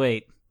about his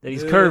weight. That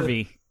he's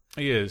curvy.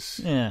 He is.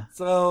 Yeah.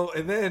 So,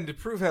 and then to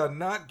prove how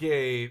not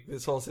gay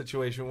this whole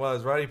situation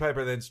was, Roddy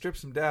Piper then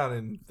strips him down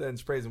and then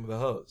sprays him with a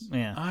hose.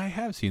 Yeah. I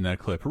have seen that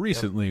clip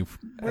recently. Where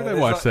did I there's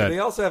watch that? They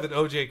also have an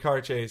OJ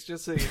car chase,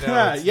 just so you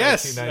know. It's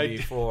Yes,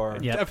 1994. I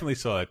definitely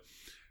saw it.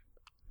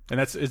 And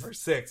that's Or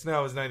 6.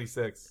 No, it was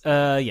 96.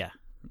 Yeah.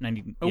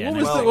 90. Yeah,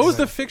 what was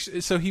the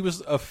fiction? So he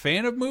was a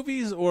fan of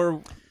movies,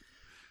 or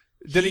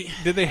did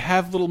they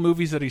have little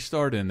movies that he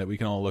starred in that we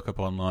can all look up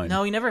online?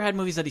 No, he never had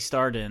movies that he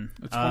starred in.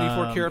 A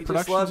 24 karat He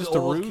production, loved just a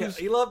old ruse.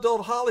 he loved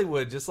old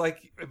Hollywood, just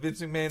like Vince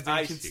McMahon's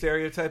ancient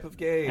stereotype of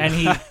gays. And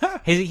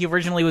he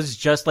originally was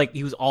just like,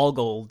 he was all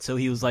gold, so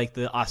he was like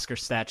the Oscar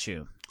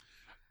statue.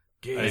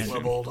 Gays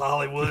love old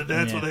Hollywood.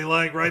 That's Yeah. what they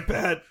like, right,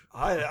 Pat?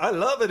 I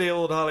love it,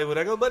 old Hollywood.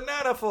 I go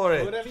banana for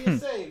it. Whatever you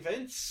say,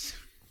 Vince.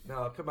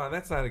 No, come on.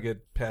 That's not a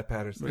good Pat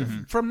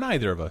Patterson. From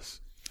neither of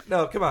us.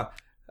 No, come on.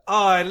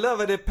 Oh, I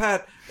love it,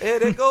 Pat.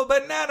 They go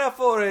banana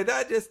for it.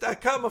 I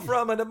come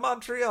from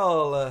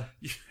Montreal.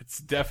 It's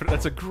definitely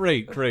that's a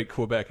great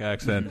Quebec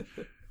accent.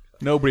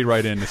 Nobody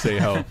write in to say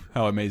how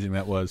amazing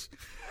that was.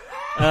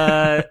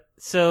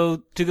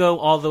 So to go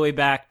all the way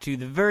back to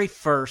the very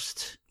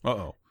first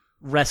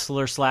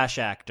wrestler /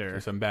 actor.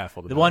 Yes, I'm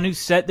baffled. The one who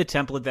set the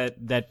template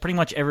that pretty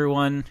much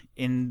everyone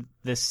in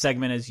this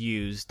segment has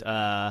used.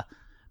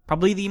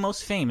 Probably the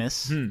most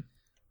famous.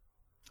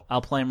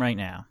 I'll play him right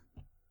now.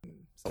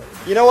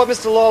 You know what,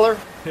 Mr. Lawler?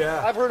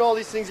 Yeah. I've heard all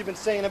these things you've been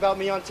saying about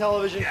me on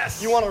television.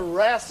 Yes. You want to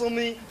wrestle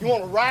me? You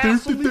want to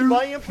wrestle me,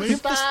 Memphis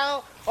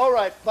style? All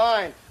right,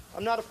 fine.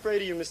 I'm not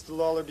afraid of you, Mr.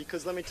 Lawler,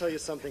 because let me tell you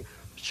something.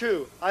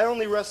 True, I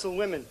only wrestle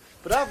women,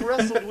 but I've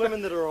wrestled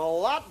women that are a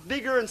lot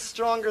bigger and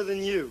stronger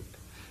than you.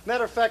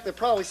 Matter of fact, they're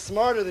probably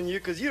smarter than you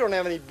because you don't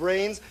have any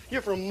brains.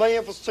 You're from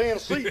Memphis,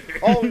 Tennessee.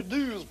 All you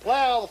do is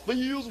plow the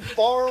fields and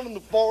farm and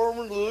the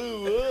farmer.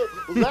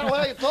 Is that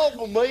how you talk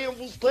from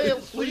Memphis,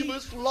 Tennessee,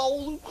 Mr.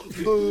 Lawler?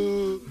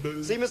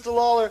 See, Mr.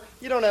 Lawler,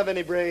 you don't have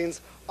any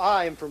brains.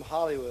 I am from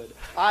Hollywood.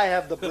 I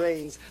have the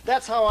brains.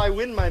 That's how I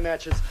win my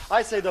matches.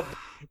 I say the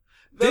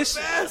best.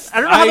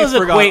 I don't know how those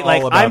equate.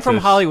 Like, I'm from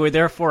this. Hollywood,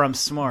 therefore I'm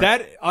smart.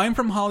 That I'm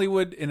from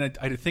Hollywood, and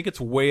I think it's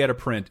way out of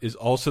print, is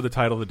also the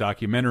title of the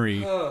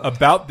documentary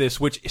about this,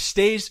 which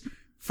stays.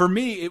 For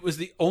me, it was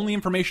the only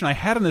information I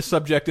had on this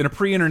subject in a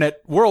pre-internet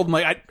world. I'm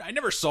like, I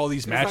never saw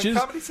these matches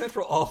on Comedy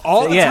Central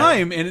all the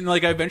time, and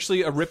like I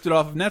eventually ripped it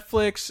off of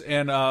Netflix,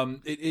 and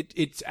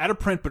it's out of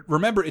print. But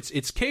remember, it's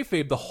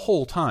kayfabe the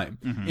whole time,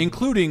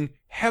 including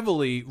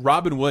heavily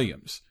Robin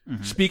Williams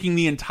speaking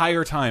the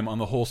entire time on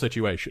the whole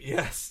situation.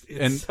 Yes,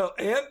 and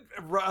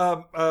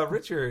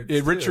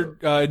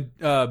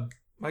Richard,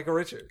 Michael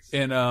Richards,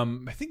 and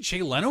I think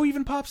Jay Leno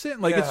even pops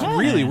in. Like it's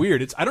really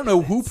weird. I don't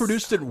know who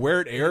produced it, where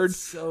it aired. It's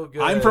so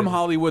good. I'm from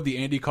Hollywood. The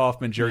Andy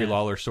Kaufman, Jerry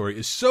Lawler story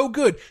is so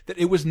good that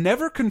it was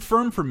never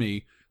confirmed for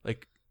me.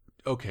 Like,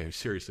 okay,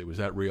 seriously, was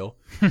that real?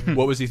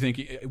 What was he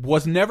thinking? It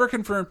was never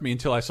confirmed for me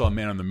until I saw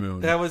Man on the Moon.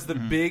 That was the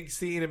big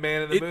scene in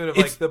Man on the Moon of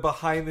like the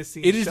behind the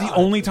scenes. It is shot. the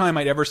only time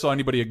I'd ever saw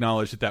anybody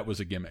acknowledge that was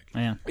a gimmick.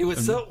 Yeah, it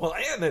was so well,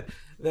 and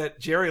that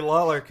Jerry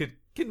Lawler could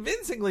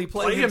convincingly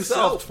play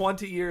himself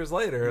 20 years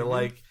later.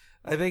 Like,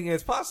 I think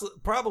it's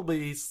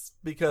probably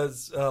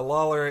because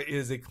Lawler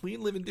is a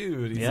clean living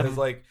dude. He says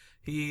like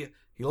he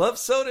loves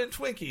soda and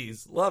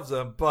Twinkies, loves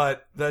them,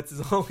 but that's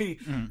his only.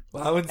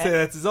 Well, I wouldn't say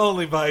that's his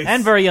only vice.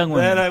 And very young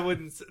women. That I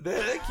wouldn't.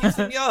 That keeps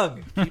him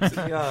young. Keeps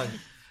him young.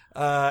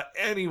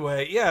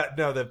 Anyway,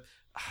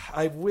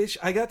 I wish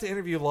I got to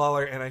interview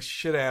Lawler, and I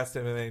should have asked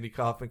him an Andy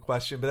Kaufman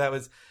question, but that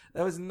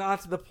was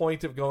not the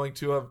point of going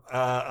to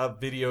a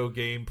video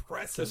game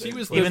press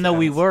event. Even though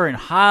we were in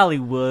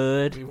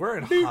Hollywood. We were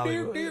in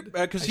Hollywood.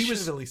 Because he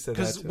was. At least said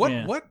that.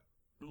 What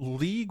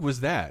league was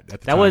that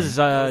at the time? That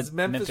was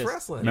Memphis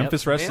Wrestling.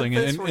 Memphis Wrestling.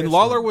 Memphis And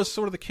Lawler was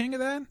sort of the king of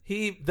that?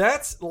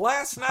 That's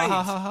last night.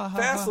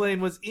 Fastlane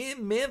was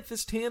in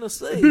Memphis,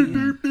 Tennessee.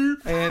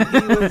 And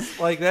he was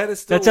like, that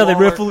is still That's how they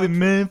Lawler riffle in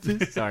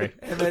Memphis. Sorry.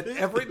 And that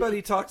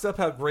everybody talks up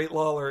how great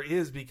Lawler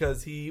is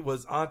because he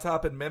was on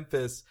top in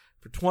Memphis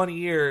for 20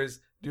 years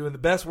doing the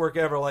best work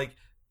ever. Like,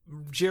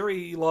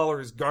 Jerry Lawler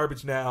is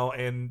garbage now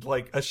and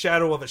like a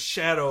shadow of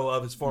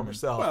his former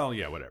self. Well,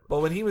 yeah, whatever.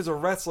 But when he was a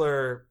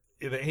wrestler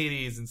in the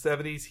 80s and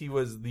 70s, he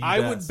was the I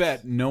best. would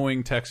bet,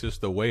 knowing Texas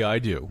the way I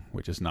do,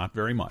 which is not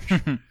very much,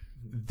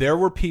 there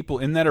were people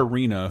in that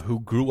arena who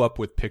grew up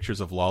with pictures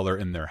of Lawler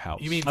in their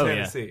house. You mean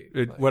Tennessee?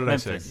 What did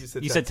Memphis. I say?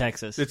 You said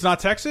Texas. It's not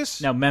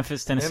Texas? No,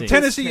 Memphis, Tennessee.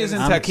 Tennessee is in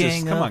I'm Texas.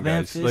 king Come of on,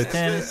 guys. Memphis,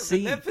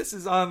 Tennessee. Memphis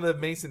is on the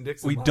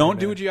Mason-Dixon We line, don't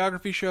do man. a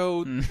geography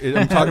show.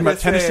 I'm talking about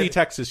Tennessee,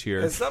 Texas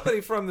here. As somebody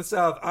from the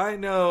South,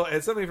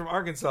 as somebody from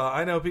Arkansas,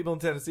 I know people in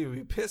Tennessee would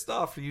be pissed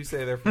off for you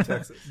say they're from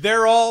Texas.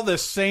 They're all the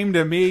same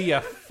to me,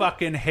 you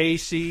fucking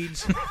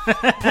hayseeds.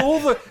 Pull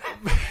the...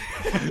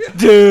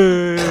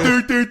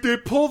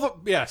 Dude. Pull the...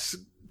 Yes.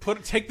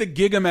 Take the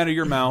gigum out of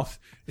your mouth.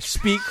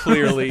 Speak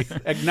clearly.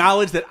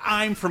 Acknowledge that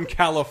I'm from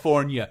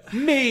California.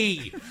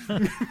 Me.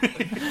 I'm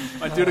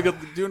doing a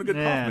good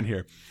Kaufman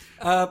here.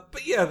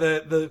 But yeah,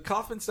 the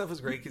Kaufman stuff was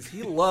great because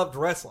he loved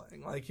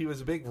wrestling. Like, he was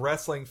a big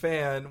wrestling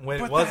fan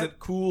when it wasn't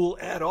cool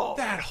at all.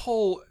 That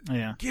whole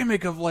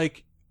gimmick of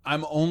like,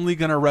 I'm only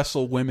gonna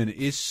wrestle women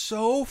is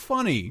so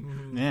funny.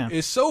 Yeah,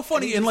 it's so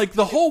funny, and like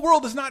the whole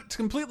world is not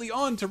completely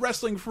on to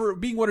wrestling for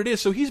being what it is.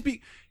 So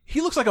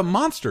he looks like a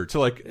monster to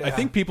like I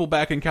think people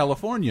back in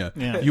California.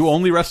 Yeah. You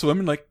only wrestle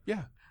women, like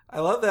I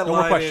love that no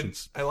line. more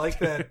questions. I like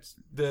that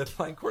the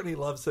line Courtney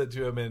Love said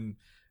to him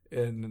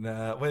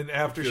when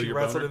after Feel she your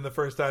wrestled boner? him the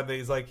first time, that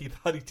he's like he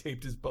thought he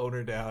taped his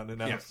boner down, and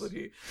that's what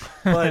he.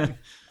 But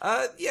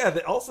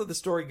also the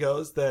story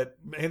goes that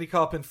Andy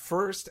Kaufman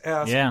first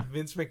asked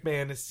Vince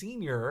McMahon, a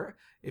senior,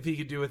 if he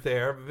could do it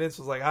there. But Vince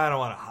was like, I don't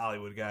want a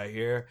Hollywood guy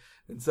here.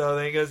 And so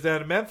then he goes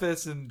down to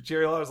Memphis, and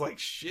Jerry Lawler's like,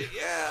 shit,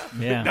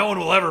 yeah. No one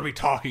will ever be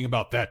talking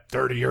about that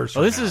 30 years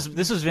from Well, now.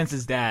 this was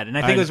Vince's dad, and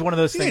I think it was one of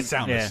those things. They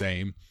sound the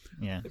same.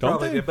 Yeah, They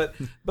probably did,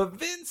 but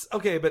Vince,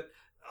 okay, but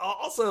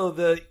also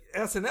the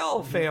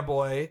SNL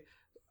fanboy,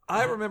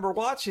 I remember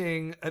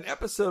watching an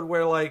episode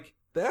where like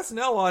the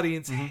SNL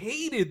audience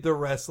hated the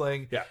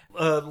wrestling. Yeah.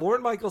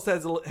 Lorne Michaels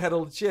had a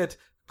legit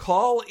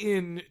call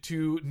in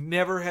to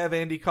never have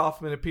Andy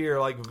Kaufman appear,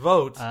 like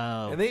vote,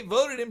 and they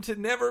voted him to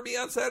never be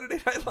on Saturday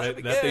Night Live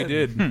again. That they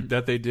did.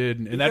 That they did.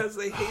 And because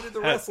they hated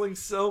the wrestling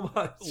so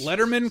much.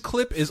 Letterman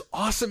clip is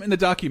awesome in the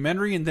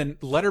documentary, and then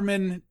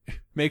Letterman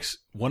makes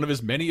one of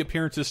his many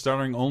appearances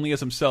starring only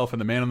as himself in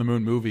the Man on the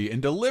Moon movie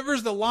and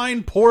delivers the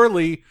line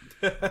poorly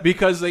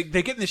because they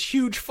get in this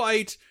huge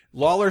fight.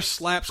 Lawler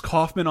slaps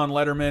Kaufman on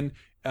Letterman.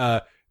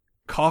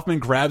 Kaufman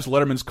grabs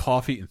Letterman's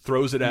coffee and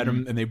throws it at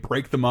him, and they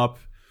break them up.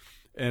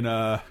 And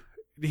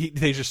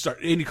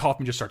Andy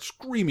Kaufman just starts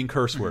screaming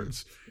curse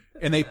words.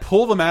 And they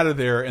pull them out of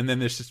there, and then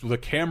there's just the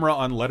camera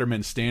on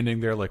Letterman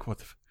standing there like, what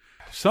the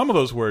some of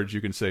those words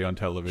you can say on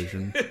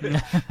television.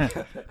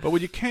 But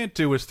what you can't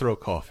do is throw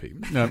coffee.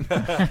 No.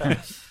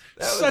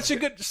 Such a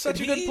good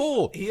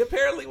pull. He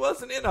apparently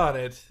wasn't in on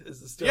it,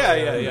 is the story.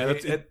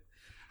 Yeah.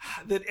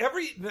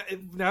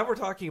 Now we're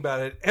talking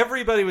about it.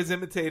 Everybody was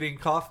imitating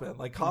Kaufman.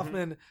 Like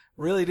Kaufman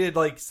really did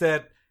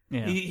set.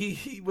 Yeah.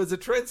 He was a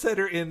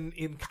trendsetter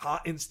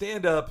in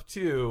stand up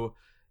too,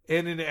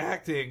 and in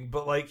acting.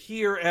 But like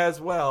here as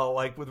well,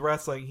 like with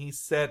wrestling, he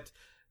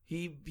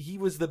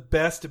was the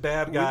best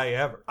bad guy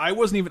ever. I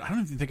don't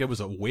even think I was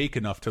awake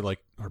enough to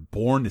or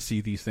born to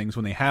see these things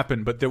when they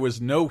happened. But there was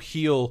no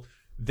heel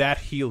that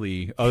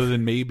heely other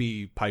than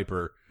maybe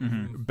Piper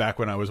back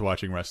when I was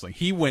watching wrestling.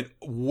 He went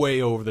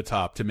way over the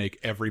top to make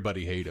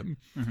everybody hate him.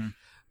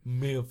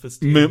 Memphis,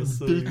 and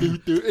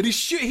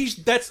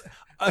that's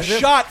a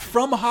shot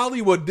from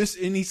Hollywood.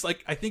 And he's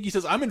like, I think he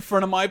says, I'm in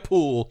front of my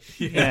pool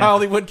in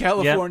Hollywood,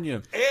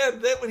 California. Yep.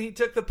 And then when he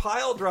took the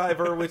pile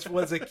driver, which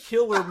was a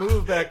killer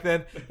move back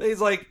then,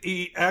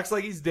 he acts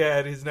like he's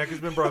dead. His neck has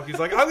been broken. He's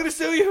like, I'm going to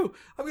sue you.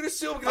 I'm going to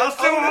sue him.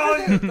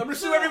 I'm going to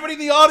sue everybody in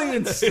the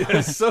audience.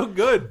 It's so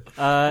good.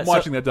 I'm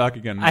watching that doc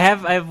again. I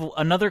have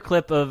another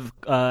clip of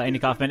Andy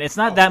Kaufman. It's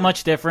not that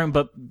much different,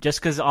 but just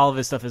because all of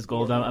his stuff is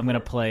gold, I'm going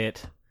to play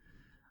it.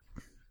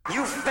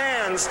 You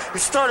fans who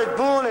started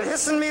booing and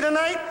hissing me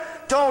tonight,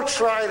 don't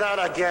try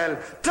that again.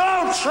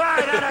 Don't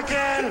try that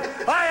again.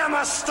 I am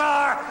a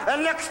star,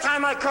 and next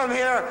time I come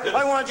here,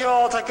 I want you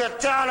all to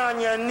get down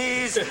on your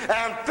knees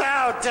and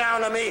bow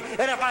down to me.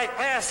 And if I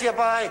pass you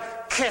by,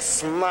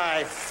 kiss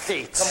my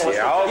feet. You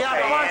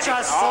bunch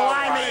of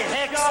slimy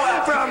hicks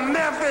from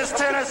Memphis,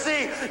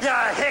 Tennessee. You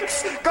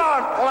hicks, go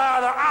and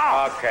plow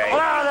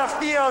the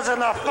fields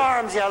and the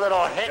farms, you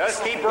little hicks.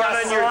 Just keep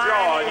running your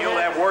jaw, and you'll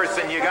have worse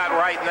than you got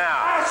right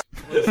now.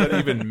 What does that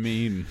even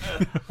mean?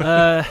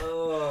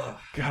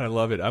 God, I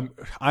love it.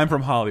 I'm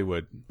from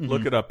Hollywood.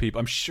 Look it up, people.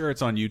 I'm sure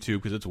it's on YouTube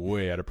because it's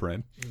way out of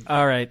print.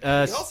 All right. He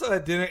also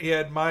had dinner. He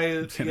had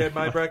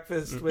my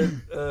breakfast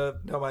with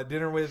my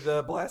dinner with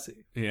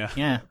Blassie.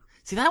 Yeah.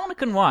 See, that one I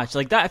couldn't watch.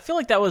 Like that, I feel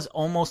like that was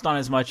almost on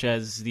as much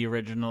as the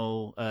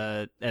original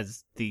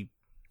as the.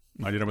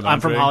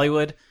 I'm from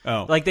Hollywood.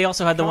 Oh, like they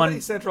also had the Comedy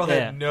one. Central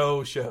had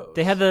no shows.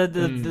 They had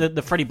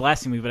the Freddie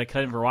Blassie movie, but I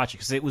couldn't ever watch it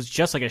because it was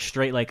just like a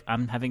straight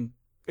I'm having.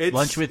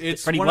 Lunch with Freddie Blassie.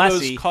 It's one of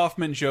those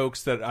Kaufman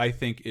jokes that I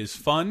think is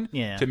fun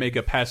to make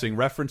a passing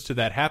reference to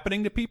that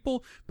happening to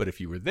people. But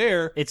if you were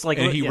there, it's like,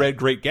 and he read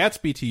Great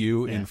Gatsby to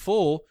you in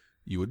full,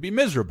 you would be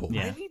miserable.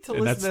 Yeah. I need to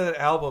listen to that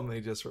album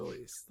they just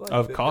released.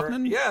 Of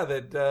Kaufman?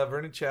 That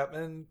Vernon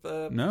Chapman.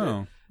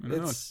 No.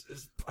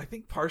 I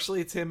think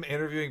partially it's him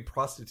interviewing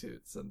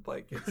prostitutes, and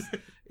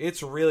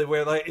it's really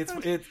weird.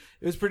 It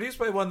was produced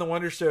by one of the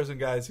Wonder Chosen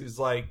guys who's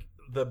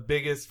the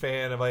biggest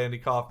fan of Andy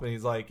Kaufman.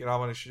 He's like, I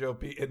want to show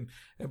people,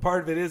 and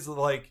part of it is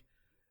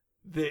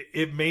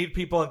it made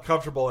people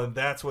uncomfortable, and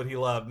that's what he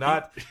loved.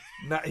 Not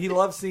he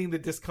loved seeing the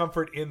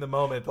discomfort in the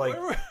moment.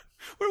 Where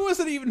was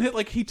it even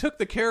hit? He took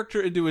the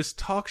character into his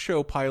talk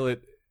show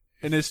pilot,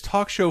 and his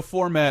talk show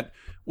format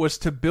was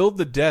to build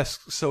the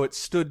desk so it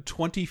stood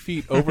 20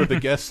 feet over the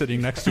guest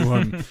sitting next to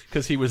him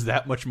because he was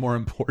that much more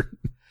important.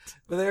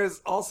 But there's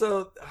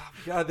also,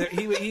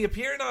 he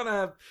appeared on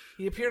a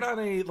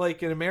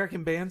an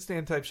American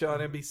Bandstand type show on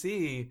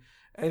NBC,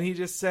 and he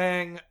just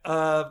sang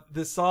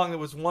this song that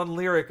was one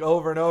lyric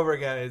over and over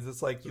again. It's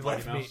just you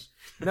left me.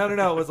 No,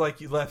 it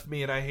was you left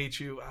me and I hate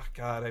you. Oh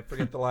God, I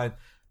forget the line.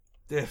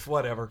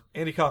 Whatever.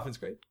 Andy Kaufman's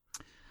great.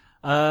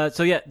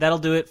 So yeah, that'll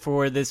do it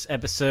for this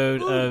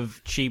episode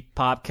of Cheap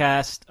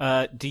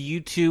Popcast. Do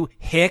you two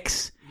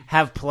hicks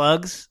have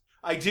plugs?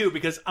 I do,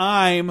 because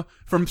I'm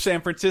from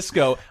San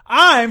Francisco.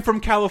 I'm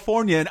from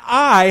California, and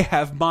I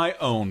have my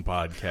own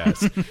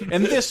podcast.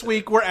 And this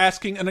week, we're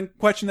asking a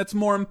question that's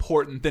more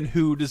important than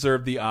who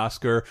deserved the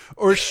Oscar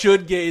or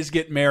should gays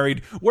get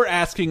married. We're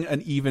asking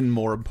an even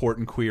more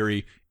important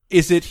query.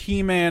 Is it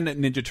He-Man,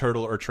 Ninja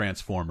Turtle, or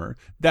Transformer?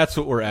 That's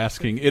what we're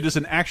asking. It is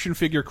an action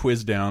figure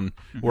quiz down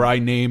where I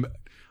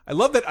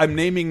love that I'm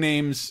naming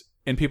names,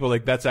 and people are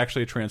like, that's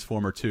actually a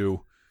Transformer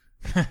too.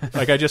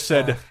 I just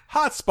said,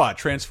 Hotspot,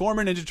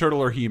 Transformer, Ninja Turtle,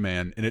 or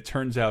He-Man, and it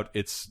turns out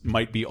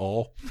might be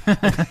all.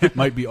 It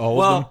might be all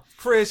of them. Well,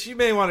 Chris, you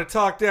may want to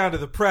talk down to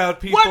the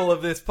proud people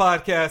of this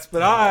podcast,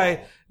 but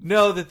I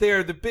know that they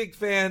are the big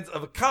fans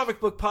of a comic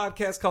book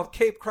podcast called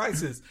Cape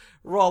Crisis,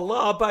 where all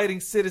law-abiding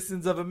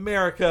citizens of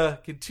America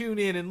can tune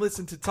in and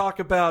listen to talk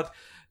about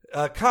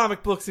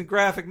comic books and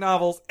graphic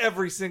novels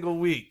every single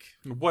week.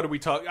 What do we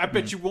talk? I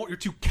bet you won't. You're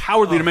too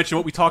cowardly to mention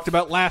what we talked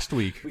about last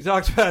week. We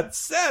talked about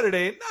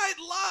Saturday Night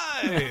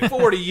Live.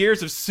 40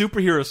 years of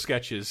superhero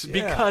sketches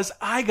because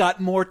I got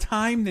more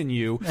time than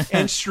you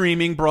and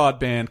streaming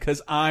broadband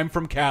because I'm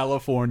from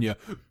California.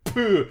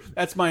 Puh.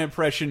 That's my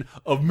impression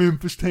of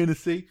Memphis,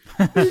 Tennessee.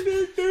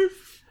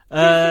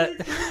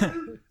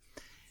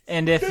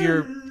 And if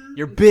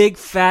your big,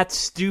 fat,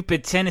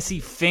 stupid Tennessee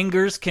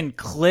fingers can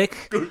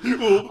click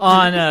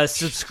on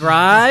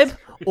subscribe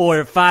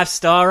or a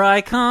 5-star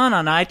icon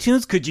on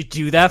iTunes, could you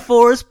do that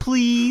for us,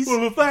 please?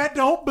 Well, if that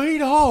don't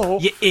beat all,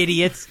 you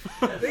idiots.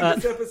 I think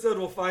this episode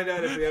we'll find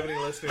out if we have any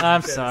listeners.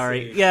 I'm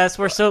sorry. Yes,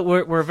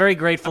 we're very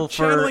grateful for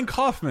channeling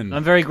Kaufman.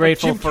 I'm very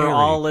grateful Jim for Carrey.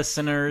 all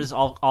listeners,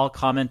 all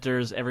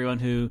commenters, everyone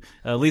who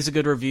leaves a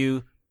good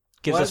review.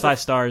 Gives us 5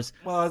 stars.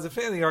 Well, as a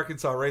fan of the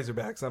Arkansas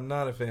Razorbacks, I'm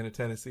not a fan of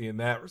Tennessee in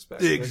that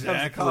respect. When it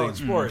comes to college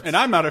sports. And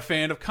I'm not a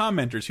fan of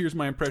commenters. Here's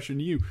my impression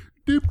of you.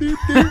 Doop, doop,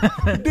 doop.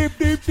 Doop,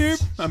 doop,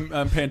 doop.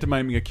 I'm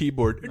pantomiming a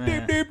keyboard.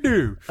 Doop, doop,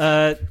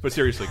 doop. But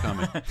seriously,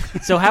 comment.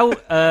 So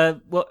how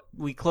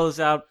we close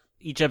out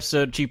each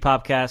episode, Cheap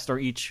Popcast, or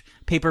each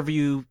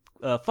pay-per-view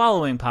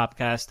following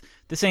Popcast,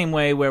 the same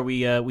way where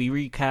we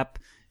recap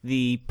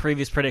the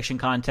previous prediction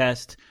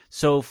contest.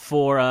 So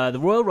for the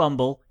Royal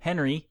Rumble,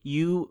 Henry,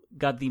 you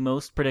got the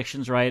most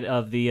predictions right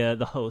of the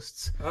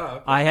hosts. Oh,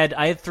 okay. I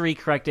had 3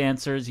 correct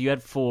answers. You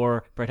had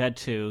 4. Brett had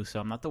 2, so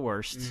I'm not the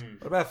worst.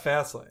 What about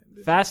Fastlane?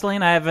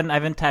 Fastlane, I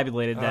haven't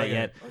tabulated that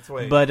yet. Let's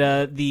wait. But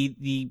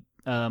the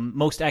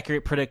most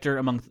accurate predictor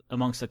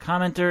amongst the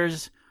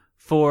commenters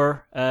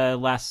for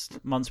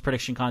last month's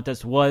prediction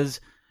contest was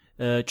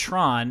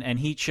Tron, and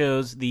he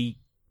chose the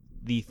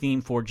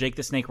theme for Jake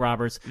the Snake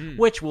Roberts,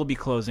 which will be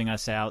closing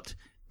us out.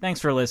 Thanks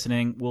for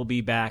listening. We'll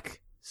be back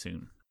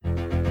soon.